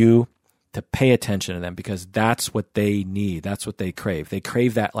for you to pay attention to them, because that's what they need. That's what they crave. They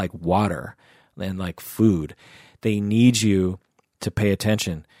crave that like water and like food. They need you to pay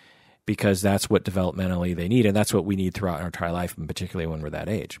attention because that's what developmentally they need, and that's what we need throughout our entire life, and particularly when we're that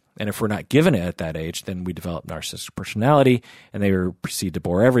age. And if we're not given it at that age, then we develop narcissistic personality, and they proceed to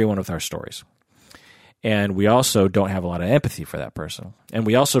bore everyone with our stories. And we also don't have a lot of empathy for that person. And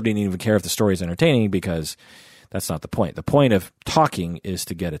we also didn't even care if the story is entertaining, because that's not the point. The point of talking is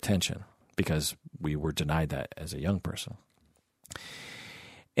to get attention, because we were denied that as a young person.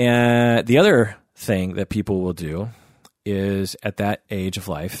 And the other thing that people will do is at that age of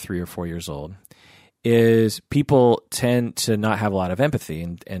life, 3 or 4 years old, is people tend to not have a lot of empathy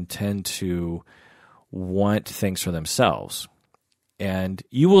and tend to want things for themselves. And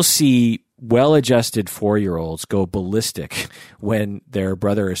you will see well-adjusted 4-year-olds go ballistic when their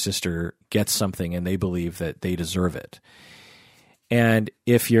brother or sister gets something and they believe that they deserve it. And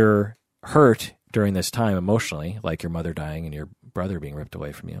if you're hurt during this time emotionally, like your mother dying and your brother being ripped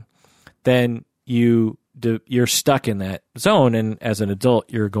away from you, then you're stuck in that zone, and as an adult,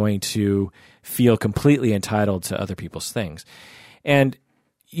 you're going to feel completely entitled to other people's things. And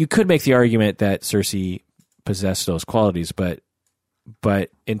you could make the argument that Cersei possessed those qualities, but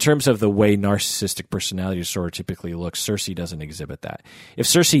in terms of the way narcissistic personality disorder typically looks, Cersei doesn't exhibit that. If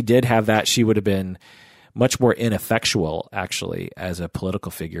Cersei did have that, she would have been much more ineffectual, actually, as a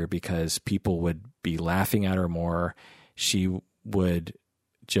political figure, because people would be laughing at her more. She would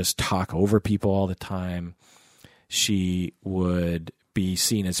just talk over people all the time. She would be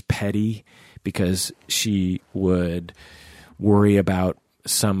seen as petty because she would worry about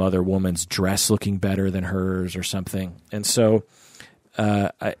some other woman's dress looking better than hers or something. And so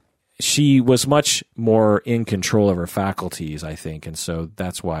she was much more in control of her faculties, I think. And so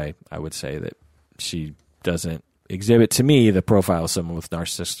that's why I would say that she doesn't exhibit, to me, the profile of someone with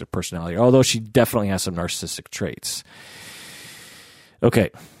narcissistic personality, although she definitely has some narcissistic traits. Okay.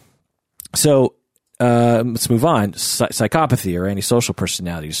 So let's move on. Psychopathy or antisocial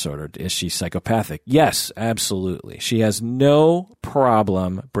personality disorder. Is she psychopathic? Yes, absolutely. She has no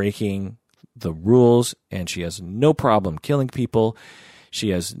problem breaking the rules, and she has no problem killing people. She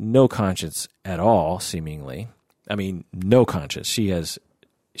has no conscience at all, seemingly. I mean, no conscience.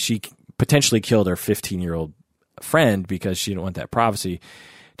 She potentially killed her 15-year-old friend because she didn't want that prophecy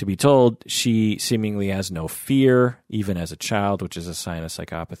to be told. She seemingly has no fear, even as a child, which is a sign of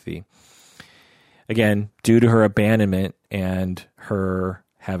psychopathy. Again, due to her abandonment and her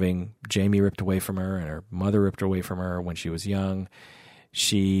having Jaime ripped away from her and her mother ripped away from her when she was young,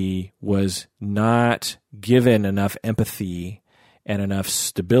 she was not given enough empathy and enough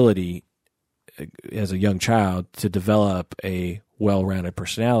stability as a young child to develop a well-rounded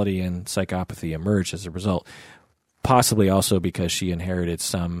personality, and psychopathy emerged as a result. Possibly also because she inherited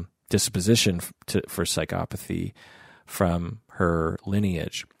some disposition for psychopathy from her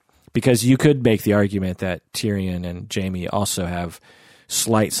lineage. Because you could make the argument that Tyrion and Jaime also have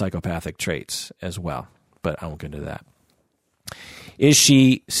slight psychopathic traits as well, but I won't get into that. Is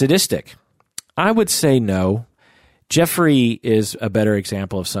she sadistic? I would say no. Joffrey is a better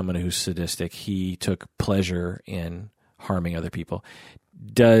example of someone who's sadistic. He took pleasure in harming other people.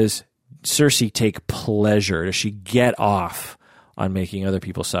 Does Cersei take pleasure? Does she get off on making other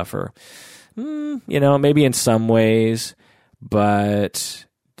people suffer? Maybe in some ways, but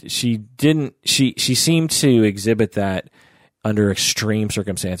she didn't. She seemed to exhibit that under extreme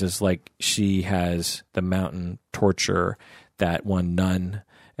circumstances, like she has the mountain torture, that one nun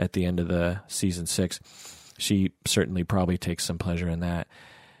at the end of the season 6. She certainly probably takes some pleasure in that.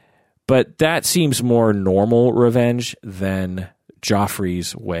 But that seems more normal revenge than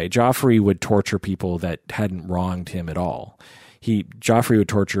Joffrey's way. Joffrey would torture people that hadn't wronged him at all. Joffrey would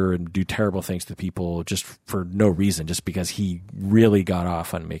torture and do terrible things to people just for no reason, just because he really got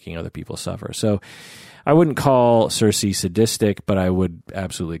off on making other people suffer. So I wouldn't call Cersei sadistic, but I would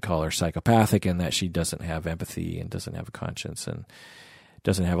absolutely call her psychopathic in that she doesn't have empathy and doesn't have a conscience and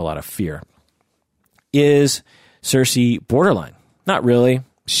doesn't have a lot of fear. Is Cersei borderline? Not really.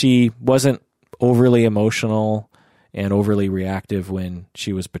 She wasn't overly emotional and overly reactive when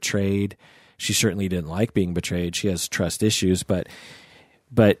she was betrayed. She certainly didn't like being betrayed. She has trust issues, but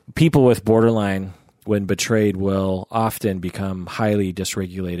people with borderline, when betrayed, will often become highly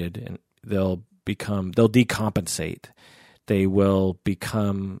dysregulated, and they'll decompensate. They'll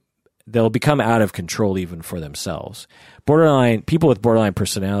become out of control even for themselves. People with borderline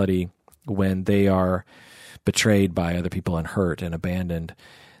personality, when they are betrayed by other people and hurt and abandoned,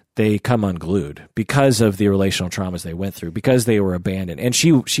 they come unglued because of the relational traumas they went through, because they were abandoned. And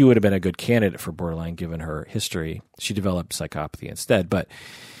she would have been a good candidate for borderline given her history. She developed psychopathy instead, but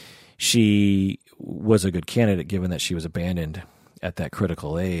she was a good candidate given that she was abandoned at that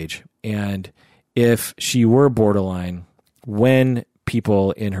critical age. And if she were borderline, when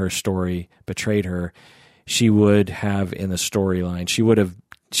people in her story betrayed her, she would have in the storyline, she would have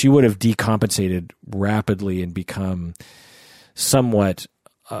decompensated rapidly and become somewhat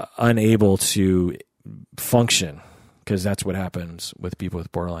unable to function, because that's what happens with people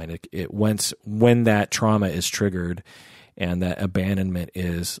with borderline. When that trauma is triggered and that abandonment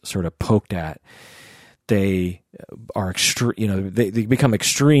is sort of poked at, they are they become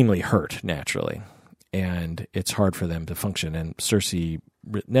extremely hurt naturally, and it's hard for them to function. And Cersei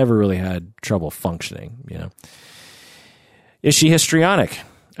never really had trouble functioning. Is she histrionic?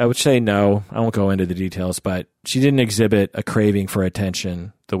 I would say no. I won't go into the details, but she didn't exhibit a craving for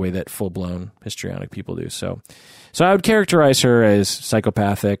attention the way that full-blown histrionic people do. So I would characterize her as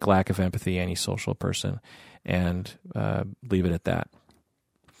psychopathic, lack of empathy, antisocial person, and leave it at that.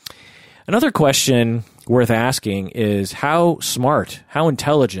 Another question worth asking is how smart, how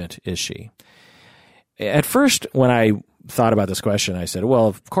intelligent is she? At first, when I thought about this question, I said, well,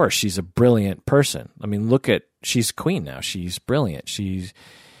 of course, she's a brilliant person. I mean, she's queen now. She's brilliant. She's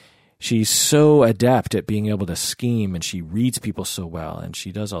so adept at being able to scheme, and she reads people so well, and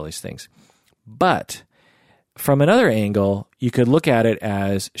she does all these things. But from another angle, you could look at it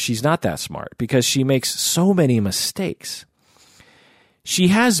as she's not that smart because she makes so many mistakes. She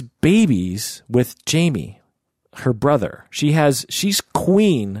has babies with Jaime, her brother. She's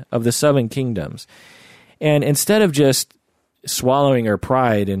queen of the Seven Kingdoms. And instead of just swallowing her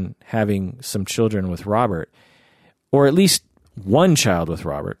pride and having some children with Robert, or at least one child with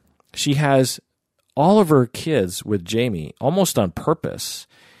Robert, she has all of her kids with Jaime almost on purpose.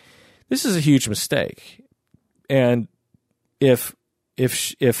 This is a huge mistake. And if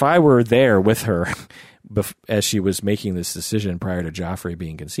I were there with her as she was making this decision prior to Joffrey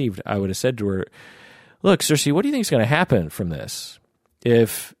being conceived, I would have said to her, look, Cersei, what do you think is going to happen from this?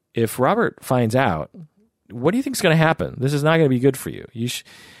 If Robert finds out, what do you think is going to happen? This is not going to be good for you.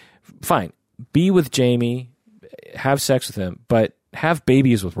 Fine, be with Jaime, have sex with him, but have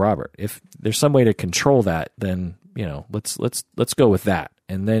babies with Robert. If there's some way to control that, then let's go with that,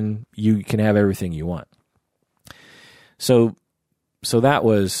 and then you can have everything you want. So that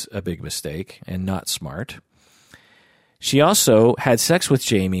was a big mistake and not smart. She also had sex with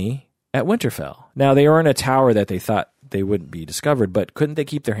Jaime at Winterfell. Now, they were in a tower that they thought they wouldn't be discovered, but couldn't they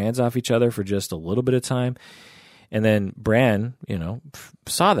keep their hands off each other for just a little bit of time? And then Bran,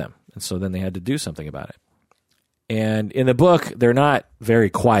 saw them, and so then they had to do something about it. And in the book, they're not very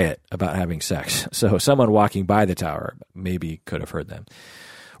quiet about having sex. So someone walking by the tower maybe could have heard them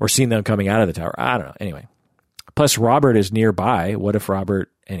or seen them coming out of the tower. I don't know. Anyway. Plus, Robert is nearby. What if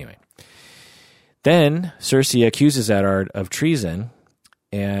Robert... Anyway. Then Cersei accuses Eddard of treason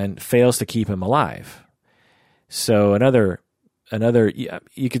and fails to keep him alive. So another,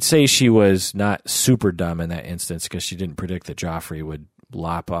 you could say she was not super dumb in that instance because she didn't predict that Joffrey would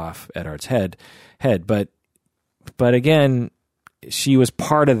lop off Eddard's head. But again, she was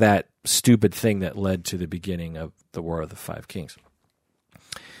part of that stupid thing that led to the beginning of the War of the Five Kings.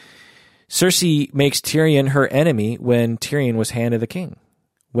 Cersei makes Tyrion her enemy when Tyrion was Hand of the King,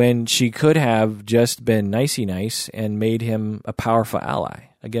 when she could have just been nicey nice and made him a powerful ally.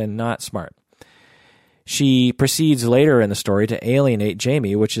 Again, not smart. She proceeds later in the story to alienate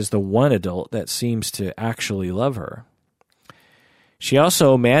Jaime, which is the one adult that seems to actually love her. She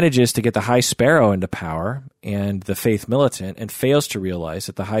also manages to get the High Sparrow into power and the Faith Militant, and fails to realize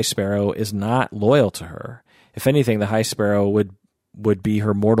that the High Sparrow is not loyal to her. If anything, the High Sparrow would be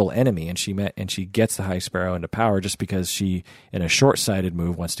her mortal enemy, and she gets the High Sparrow into power just because she, in a short-sighted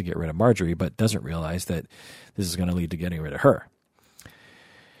move, wants to get rid of Marjorie, but doesn't realize that this is going to lead to getting rid of her.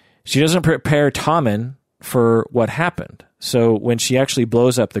 She doesn't prepare Tommen for what happened. So when she actually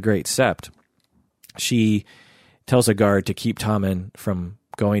blows up the Great Sept, she tells a guard to keep Tommen from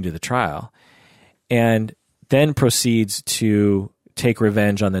going to the trial, and then proceeds to take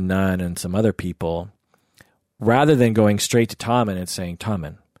revenge on the nun and some other people, rather than going straight to Tommen and saying,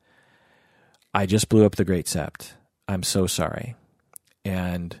 Tommen, I just blew up the Great Sept. I'm so sorry.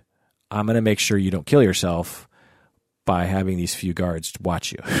 And I'm going to make sure you don't kill yourself by having these few guards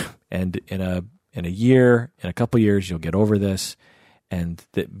watch you. And in a year, in a couple years, you'll get over this. And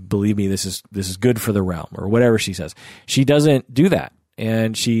believe me, this is good for the realm, or whatever she says. She doesn't do that.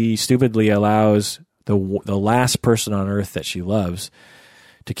 And she stupidly allows the last person on earth that she loves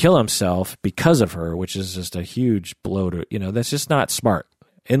to kill himself because of her, which is just a huge blow to, that's just not smart.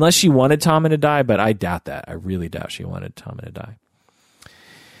 Unless she wanted Tommen to die, but I doubt that. I really doubt she wanted Tommen to die.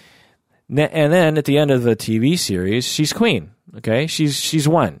 And then at the end of the TV series, she's queen. Okay, she's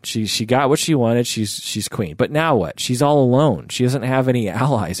won. She got what she wanted. She's queen. But now what? She's all alone. She doesn't have any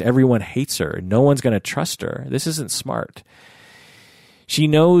allies. Everyone hates her. No one's going to trust her. This isn't smart. She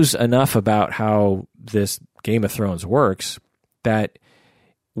knows enough about how this Game of Thrones works that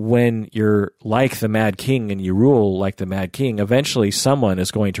when you're like the Mad King and you rule like the Mad King, eventually someone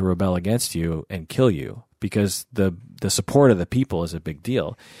is going to rebel against you and kill you, because the support of the people is a big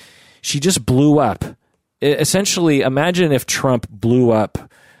deal. She just blew up. Essentially, imagine if Trump blew up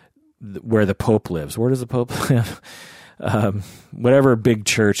where the Pope lives. Where does the Pope live? Whatever big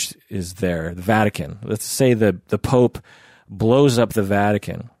church is there, the Vatican. Let's say the Pope blows up the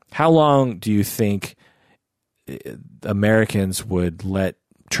Vatican. How long do you think Americans would let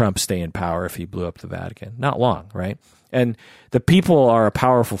Trump stay in power if he blew up the Vatican? Not long, right? And the people are a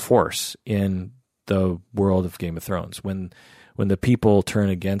powerful force in the world of Game of Thrones. When the people turn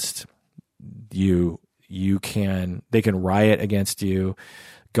against you, they can riot against you.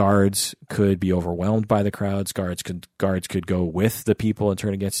 Guards could be overwhelmed by the crowds. Guards could go with the people and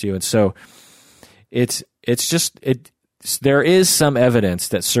turn against you. And so it's just there is some evidence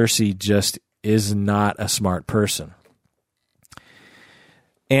that Cersei just is not a smart person.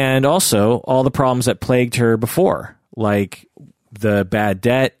 And also all the problems that plagued her before, like the bad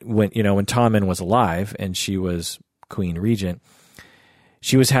debt when Tommen was alive and she was Queen Regent.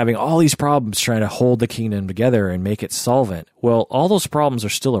 She was having all these problems trying to hold the kingdom together and make it solvent. Well, all those problems are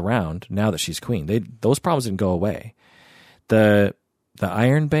still around now that she's queen. Those problems didn't go away. The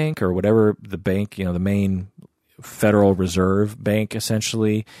Iron Bank, or whatever the bank, the main Federal Reserve Bank,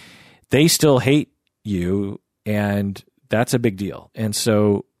 essentially, they still hate you, and that's a big deal. And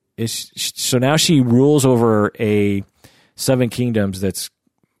so now she rules over a Seven Kingdoms that's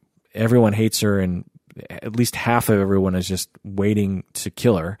everyone hates her, and at least half of everyone is just waiting to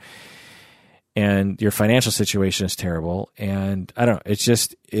kill her. And your financial situation is terrible. And I don't know. It's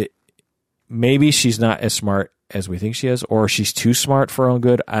just maybe she's not as smart as we think she is, or she's too smart for her own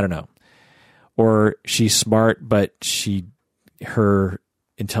good. I don't know. Or she's smart, but her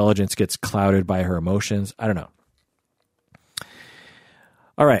intelligence gets clouded by her emotions. I don't know.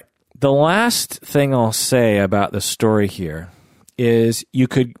 All right. The last thing I'll say about the story here is you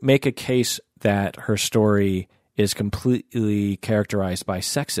could make a case that her story is completely characterized by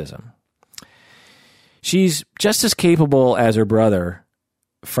sexism. She's just as capable as her brother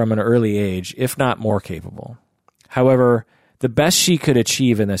from an early age, if not more capable. However, the best she could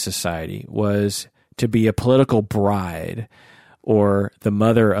achieve in this society was to be a political bride, or the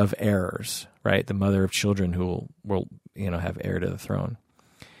mother of heirs, right? The mother of children who will have heir to the throne.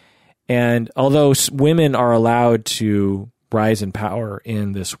 And although women are allowed to rise in power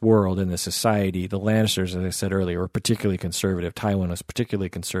in this world, in this society, the Lannisters, as I said earlier, were particularly conservative. Tywin was particularly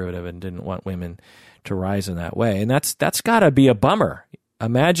conservative and didn't want women to rise in that way. And that's got to be a bummer.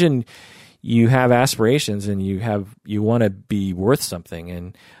 Imagine you have aspirations and you want to be worth something,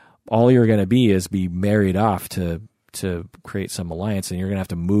 and all you're going to be is be married off to create some alliance, and you're going to have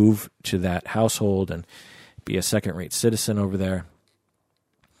to move to that household and be a second-rate citizen over there.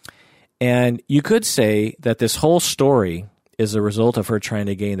 And you could say that this whole story is a result of her trying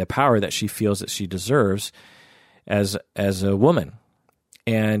to gain the power that she feels that she deserves as a woman.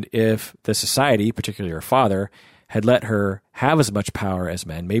 And if the society, particularly her father, had let her have as much power as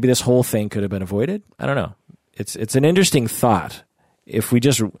men, maybe this whole thing could have been avoided. I don't know. It's an interesting thought. If we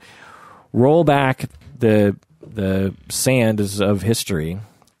just roll back the sands of history,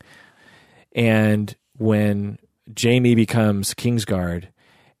 and when Jaime becomes Kingsguard,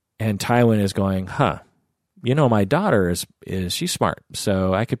 and Tywin is going, my daughter is she's smart,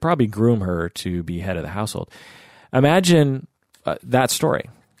 so I could probably groom her to be head of the household. Imagine that story.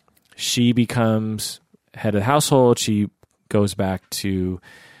 She becomes head of the household. She goes back to,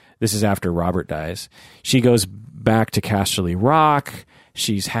 this is after Robert dies. She goes back to Casterly Rock.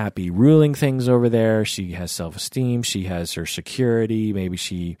 She's happy ruling things over there. She has self-esteem. She has her security. Maybe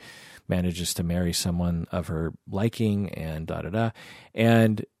she manages to marry someone of her liking, and da-da-da.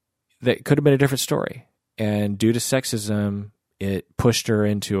 And that could have been a different story. And due to sexism, it pushed her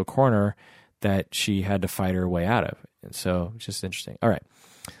into a corner that she had to fight her way out of. And so it's just interesting. All right.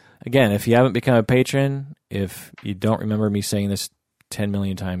 Again, if you haven't become a patron, if you don't remember me saying this 10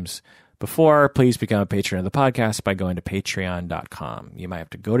 million times before, please become a patron of the podcast by going to patreon.com. You might have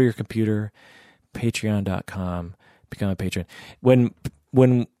to go to your computer, patreon.com, become a patron.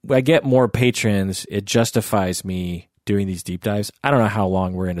 When I get more patrons, it justifies me doing these deep dives. I don't know how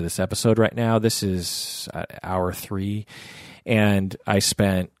long we're into this episode right now. This is hour 3, and I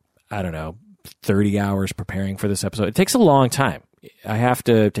spent, 30 hours preparing for this episode. It takes a long time. I have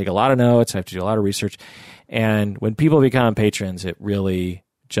to take a lot of notes. I have to do a lot of research. And when people become patrons, it really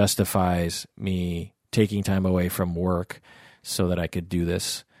justifies me taking time away from work so that I could do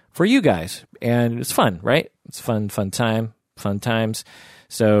this for you guys. And it's fun, right? It's fun times.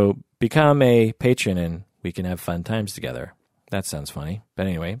 So become a patron and we can have fun times together. That sounds funny. But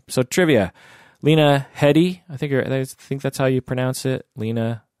anyway, so trivia. Lena Headey, I think that's how you pronounce it.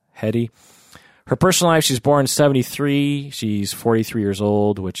 Lena Headey. Her personal life, she's born in 1973. She's 43 years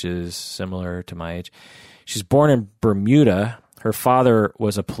old, which is similar to my age. She's born in Bermuda. Her father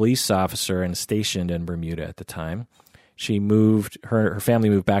was a police officer and stationed in Bermuda at the time. Her family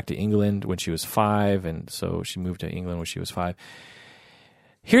moved back to England when she was 5, and so she moved to England when she was 5.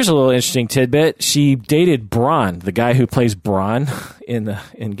 Here's a little interesting tidbit. She dated Bronn, the guy who plays Bronn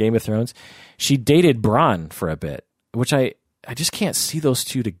in Game of Thrones. She dated Bronn for a bit, which I just can't see those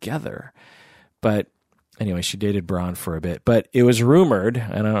two together. But anyway, she dated Bronn for a bit. But it was rumored,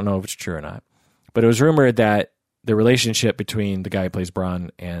 and I don't know if it's true or not, but it was rumored that the relationship between the guy who plays Bronn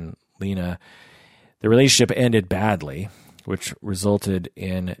and Lena, the relationship ended badly. which resulted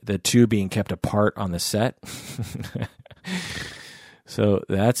in the two being kept apart on the set. So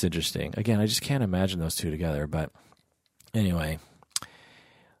that's interesting. Again, I just can't imagine those two together. But anyway,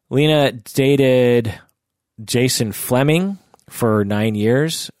 Lena dated Jason Fleming for 9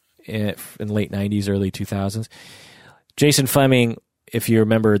 years in late 90s, early 2000s. Jason Fleming, if you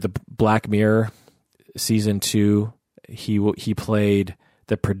remember the Black Mirror season 2, he played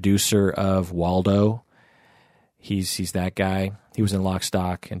the producer of Waldo. He's that guy. He was in Lock,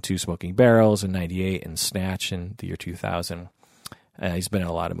 Stock, and Two Smoking Barrels in 98 and Snatch in the year 2000. He's been in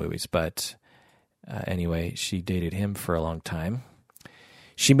a lot of movies, but anyway, she dated him for a long time.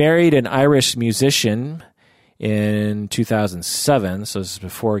 She married an Irish musician in 2007, so this is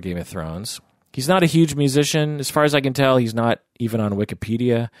before Game of Thrones. He's not a huge musician. As far as I can tell, he's not even on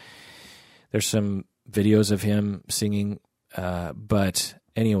Wikipedia. There's some videos of him singing, but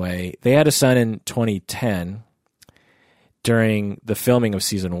anyway, they had a son in 2010 during the filming of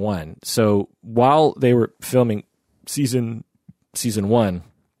season 1. So while they were filming season 1,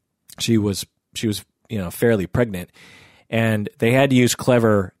 she was fairly pregnant, and they had to use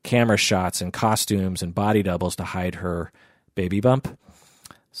clever camera shots and costumes and body doubles to hide her baby bump.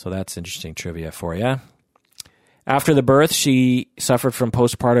 So that's interesting trivia for you. After the birth, she suffered from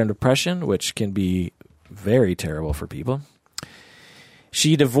postpartum depression, which can be very terrible for people.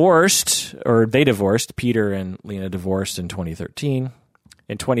 They divorced. Peter and Lena divorced in 2013.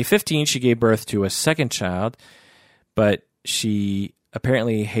 In 2015, she gave birth to a second child, but she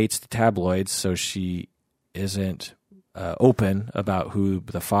apparently hates the tabloids, so she isn't open about who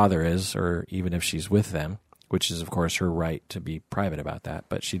the father is, or even if she's with them, which is, of course, her right to be private about that.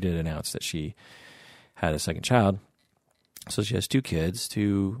 But she did announce that she had a second child. So she has 2 kids,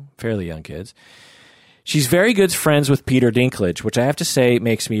 2 fairly young kids. She's very good friends with Peter Dinklage, which I have to say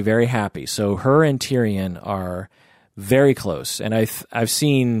makes me very happy. So her and Tyrion are very close. And I've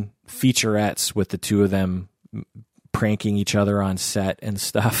seen featurettes with the two of them pranking each other on set and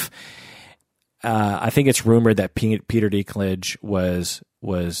stuff. I think it's rumored that Peter Dinklage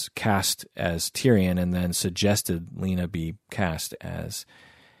was cast as Tyrion, and then suggested Lena be cast as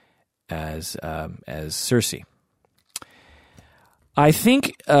Cersei. I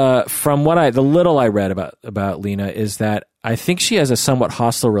think from the little I read about Lena is that I think she has a somewhat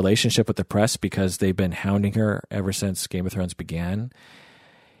hostile relationship with the press because they've been hounding her ever since Game of Thrones began.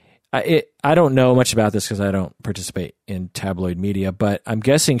 I don't know much about this because I don't participate in tabloid media, but I'm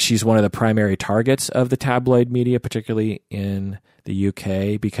guessing she's one of the primary targets of the tabloid media, particularly in the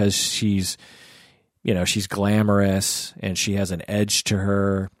UK, because she's glamorous and she has an edge to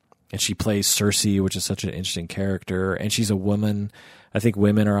her, and she plays Cersei, which is such an interesting character, and she's a woman. I think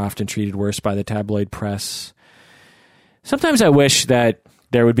women are often treated worse by the tabloid press. Sometimes I wish that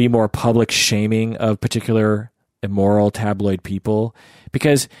there would be more public shaming of particular immoral tabloid people,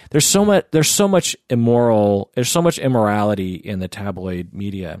 because there's so much immorality in the tabloid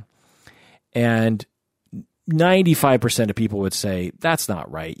media, and 95% of people would say that's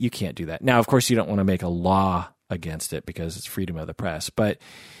not right. You can't do that. Now, of course, you don't want to make a law against it because it's freedom of the press, but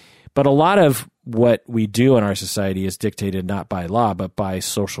a lot of what we do in our society is dictated not by law but by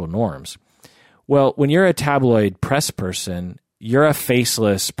social norms. Well, when you're a tabloid press person, you're a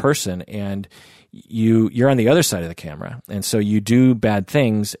faceless person, and you're on the other side of the camera, and so you do bad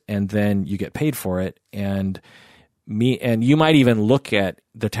things, and then you get paid for it. And you might even look at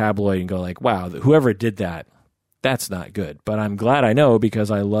the tabloid and go like, "Wow, whoever did that, that's not good." But I'm glad I know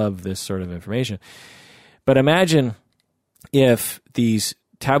because I love this sort of information. But imagine if these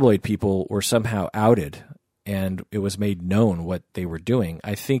tabloid people were somehow outed and it was made known what they were doing.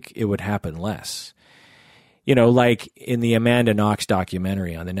 I think it would happen less. Like in the Amanda Knox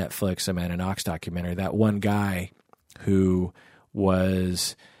documentary, on the Netflix Amanda Knox documentary, that one guy who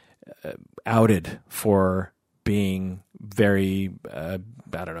was outed for being very, I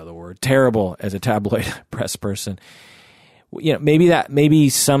don't know the word, terrible as a tabloid press person. Maybe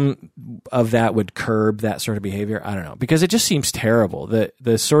some of that would curb that sort of behavior. I don't know, because it just seems terrible.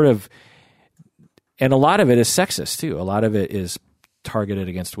 The sort of, and a lot of it is sexist too. A lot of it is targeted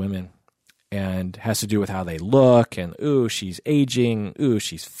against women and has to do with how they look, and ooh, she's aging, ooh,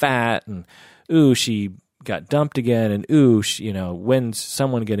 she's fat, and ooh, she got dumped again, and ooh, when's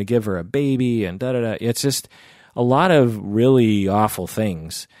someone going to give her a baby, and da da da. It's just a lot of really awful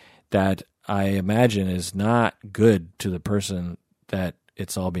things that I imagine is not good to the person that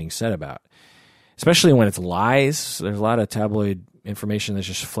it's all being said about, especially when it's lies. There's a lot of tabloid information that's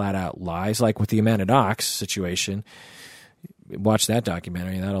just flat out lies, like with the Amanda Knox situation. Watch that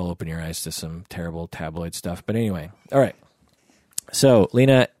documentary. That'll open your eyes to some terrible tabloid stuff. But anyway, all right. So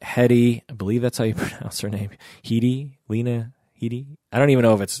Lena Headey, I believe that's how you pronounce her name. Lena Headey. I don't even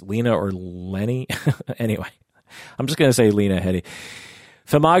know if it's Lena or Lenny. Anyway, I'm just going to say Lena Headey.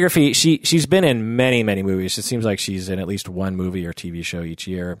 Filmography, she's been in many, many movies. It seems like she's in at least one movie or TV show each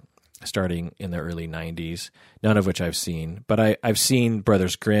year, starting in the early 90s, none of which I've seen. But I've seen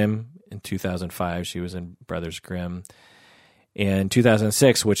Brothers Grimm in 2005. She was in Brothers Grimm. In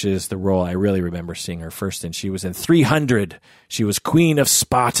 2006, which is the role I really remember seeing her first in, she was in 300. She was Queen of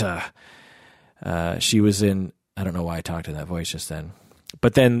Sparta. She was in, I don't know why I talked in that voice just then.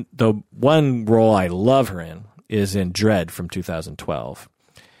 But then the one role I love her in is in Dread from 2012.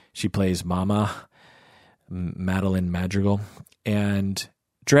 She plays Mama, Madeline Madrigal. And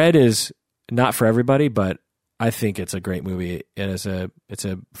Dread is not for everybody, but I think it's a great movie. It's a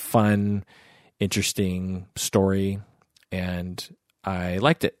fun, interesting story. And I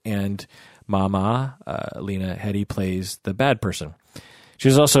liked it. And Mama, Lena Headey, plays the bad person. She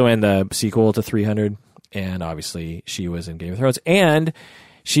was also in the sequel to 300, and obviously she was in Game of Thrones. And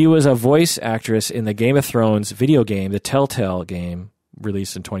she was a voice actress in the Game of Thrones video game, the Telltale game,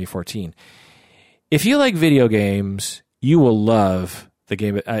 released in 2014. If you like video games, you will love the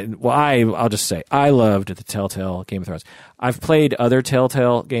game. I'll just say, I loved the Telltale Game of Thrones. I've played other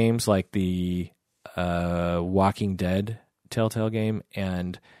Telltale games like the Walking Dead Telltale game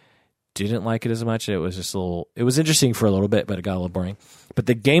and didn't like it as much. It was just it was interesting for a little bit, but it got a little boring. But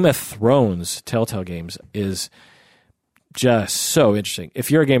the Game of Thrones Telltale games is just so interesting.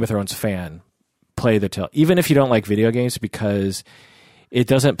 If you're a Game of Thrones fan, play even if you don't like video games, because it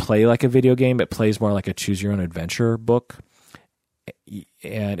doesn't play like a video game. It plays more like a choose your own adventure book.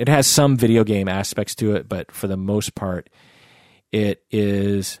 And it has some video game aspects to it, but for the most part, it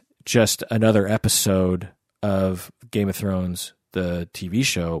is just another episode of Game of Thrones, the TV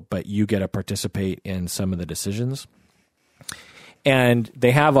show, but you get to participate in some of the decisions. And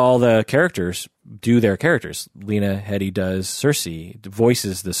they have all the characters do their characters. Lena Headey does Cersei,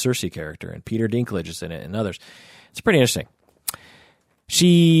 voices the Cersei character, and Peter Dinklage is in it, and others. It's pretty interesting.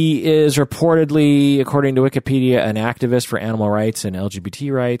 She is reportedly, according to Wikipedia, an activist for animal rights and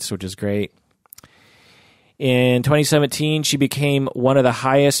LGBT rights, which is great. In 2017, she became one of the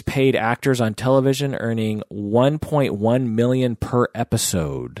highest paid actors on television, earning $1.1 million per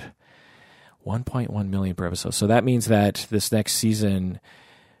episode. $1.1 million per episode. So that means that this next season,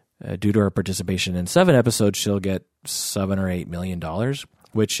 due to her participation in 7 episodes, she'll get $7 or $8 million,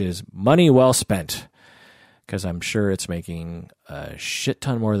 which is money well spent, because I'm sure it's making a shit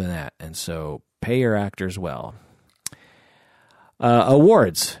ton more than that. And so pay your actors well.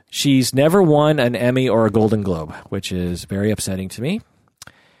 Awards. She's never won an Emmy or a Golden Globe, which is very upsetting to me.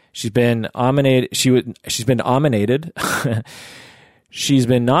 She's been nominated. She's been nominated. She's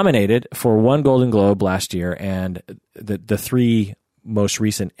been nominated for 1 Golden Globe last year, and the 3 most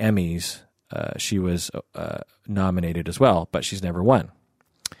recent Emmys, she was nominated as well, but she's never won.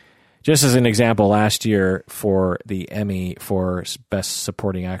 Just as an example, last year for the Emmy for Best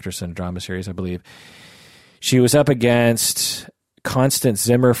Supporting Actress in a Drama Series, I believe, she was up against Constance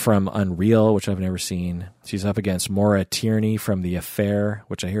Zimmer from Unreal, which I've never seen. She's up against Maura Tierney from The Affair,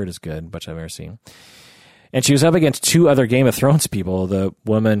 which I hear is good, but I've never seen. And she was up against 2 other Game of Thrones people, the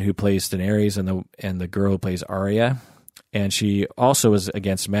woman who plays Daenerys and the girl who plays Arya. And she also was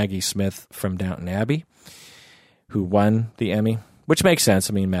against Maggie Smith from Downton Abbey, who won the Emmy, which makes sense.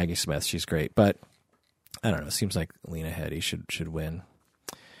 I mean, Maggie Smith, she's great. But I don't know, it seems like Lena Headey should win.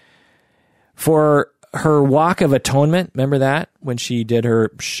 For her Walk of Atonement, remember that? When she did her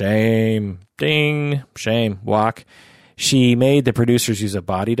shame walk, she made the producers use a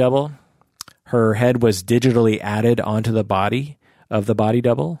body double. Her head was digitally added onto the body of the body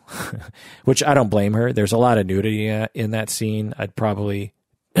double, which I don't blame her. There's a lot of nudity in that scene. I'd probably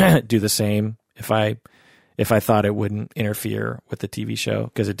do the same if I thought it wouldn't interfere with the TV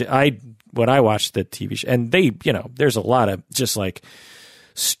show, because when I watched the TV show, and there's a lot of just like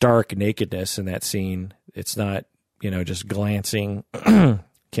stark nakedness in that scene. It's not, just glancing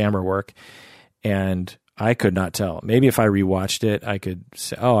camera work, and I could not tell. Maybe if I rewatched it, I could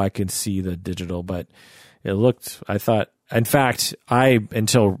say, I could see the digital, but I thought, in fact,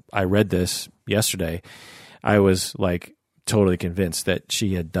 until I read this yesterday, I was like totally convinced that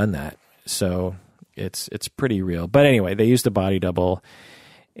she had done that. So it's pretty real. But anyway, they used the body double,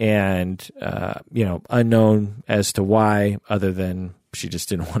 and, unknown as to why, other than she just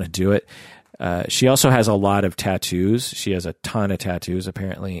didn't want to do it. She also has a lot of tattoos. She has a ton of tattoos,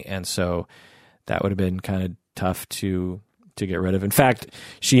 apparently, and so that would have been kind of tough to get rid of. In fact,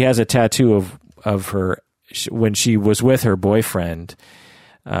 she has a tattoo of her when she was with her boyfriend,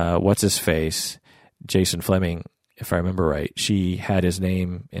 what's his face, Jason Fleming. if I remember right, she had his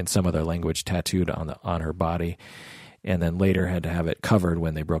name in some other language tattooed on her body, and then later had to have it covered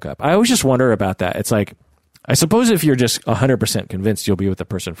when they broke up. I always just wonder about that. It's like, I suppose if you're just 100% convinced you'll be with the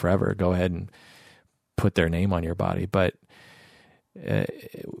person forever, go ahead and put their name on your body. But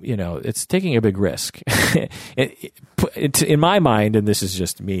it's taking a big risk. In my mind, and this is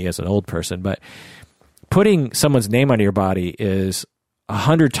just me as an old person, but putting someone's name on your body is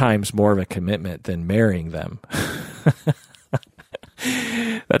 100 times more of a commitment than marrying them.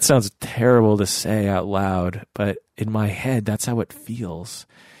 That sounds terrible to say out loud, but in my head, that's how it feels.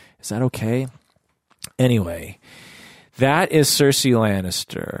 Is that okay? Anyway, that is Cersei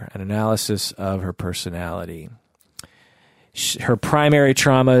Lannister, an analysis of her personality. Her primary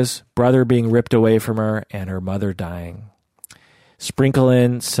traumas, brother being ripped away from her and her mother dying. Sprinkle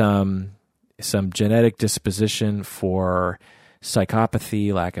in some genetic disposition for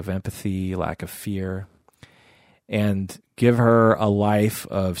psychopathy, lack of empathy, lack of fear, and give her a life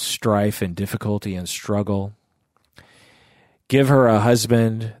of strife and difficulty and struggle. Give her a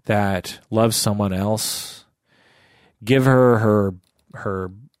husband that loves someone else. Give her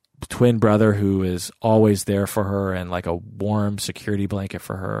her twin brother who is always there for her and like a warm security blanket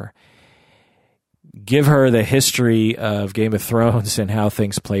for her. Give her the history of Game of Thrones and how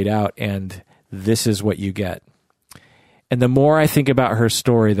things played out, and this is what you get. And the more I think about her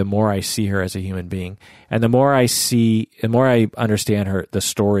story, the more I see her as a human being. And the more I understand the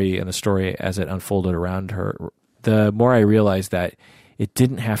story as it unfolded around her, the more I realize that it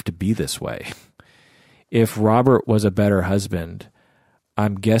didn't have to be this way. If Robert was a better husband,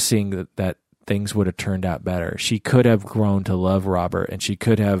 I'm guessing that things would have turned out better. She could have grown to love Robert, and she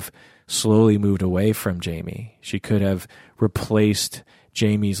could have slowly moved away from Jaime. She could have replaced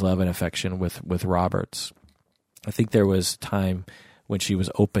Jaime's love and affection with Robert's. I think there was time when she was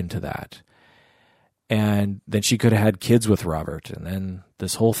open to that. And then she could have had kids with Robert, and then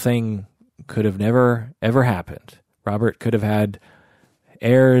this whole thing could have never, ever happened. Robert could have had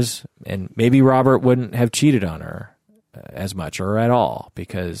heirs, and maybe Robert wouldn't have cheated on her as much or at all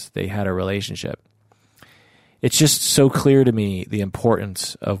because they had a relationship. It's just so clear to me the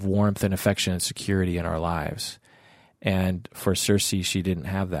importance of warmth and affection and security in our lives. And for Cersei, she didn't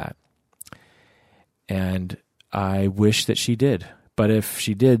have that. And I wish that she did. But if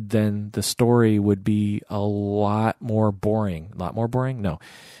she did, then the story would be a lot more boring. A lot more boring? No,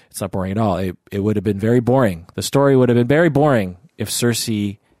 it's not boring at all. It would have been very boring. The story would have been very boring if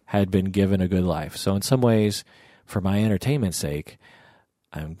Cersei had been given a good life. So in some ways, for my entertainment's sake,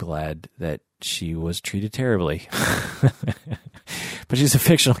 I'm glad that she was treated terribly. But she's a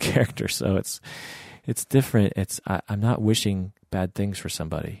fictional character, so it's different. I'm not wishing bad things for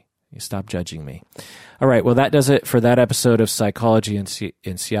somebody. You stop judging me. All right, well, that does it for that episode of Psychology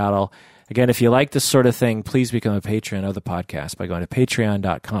in Seattle. Again, if you like this sort of thing, please become a patron of the podcast by going to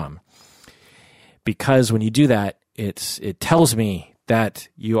patreon.com. Because when you do that, it tells me that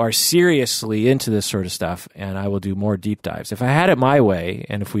you are seriously into this sort of stuff, and I will do more deep dives. If I had it my way,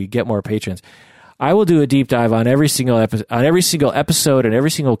 and if we get more patrons, I will do a deep dive on every single episode and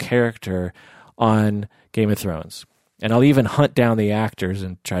every single character on Game of Thrones. And I'll even hunt down the actors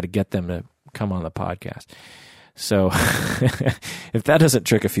and try to get them to come on the podcast. So if that doesn't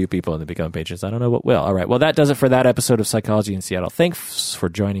trick a few people into becoming patrons, I don't know what will. All right, well, that does it for that episode of Psychology in Seattle. Thanks for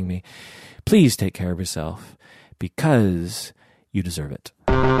joining me. Please take care of yourself because you deserve it.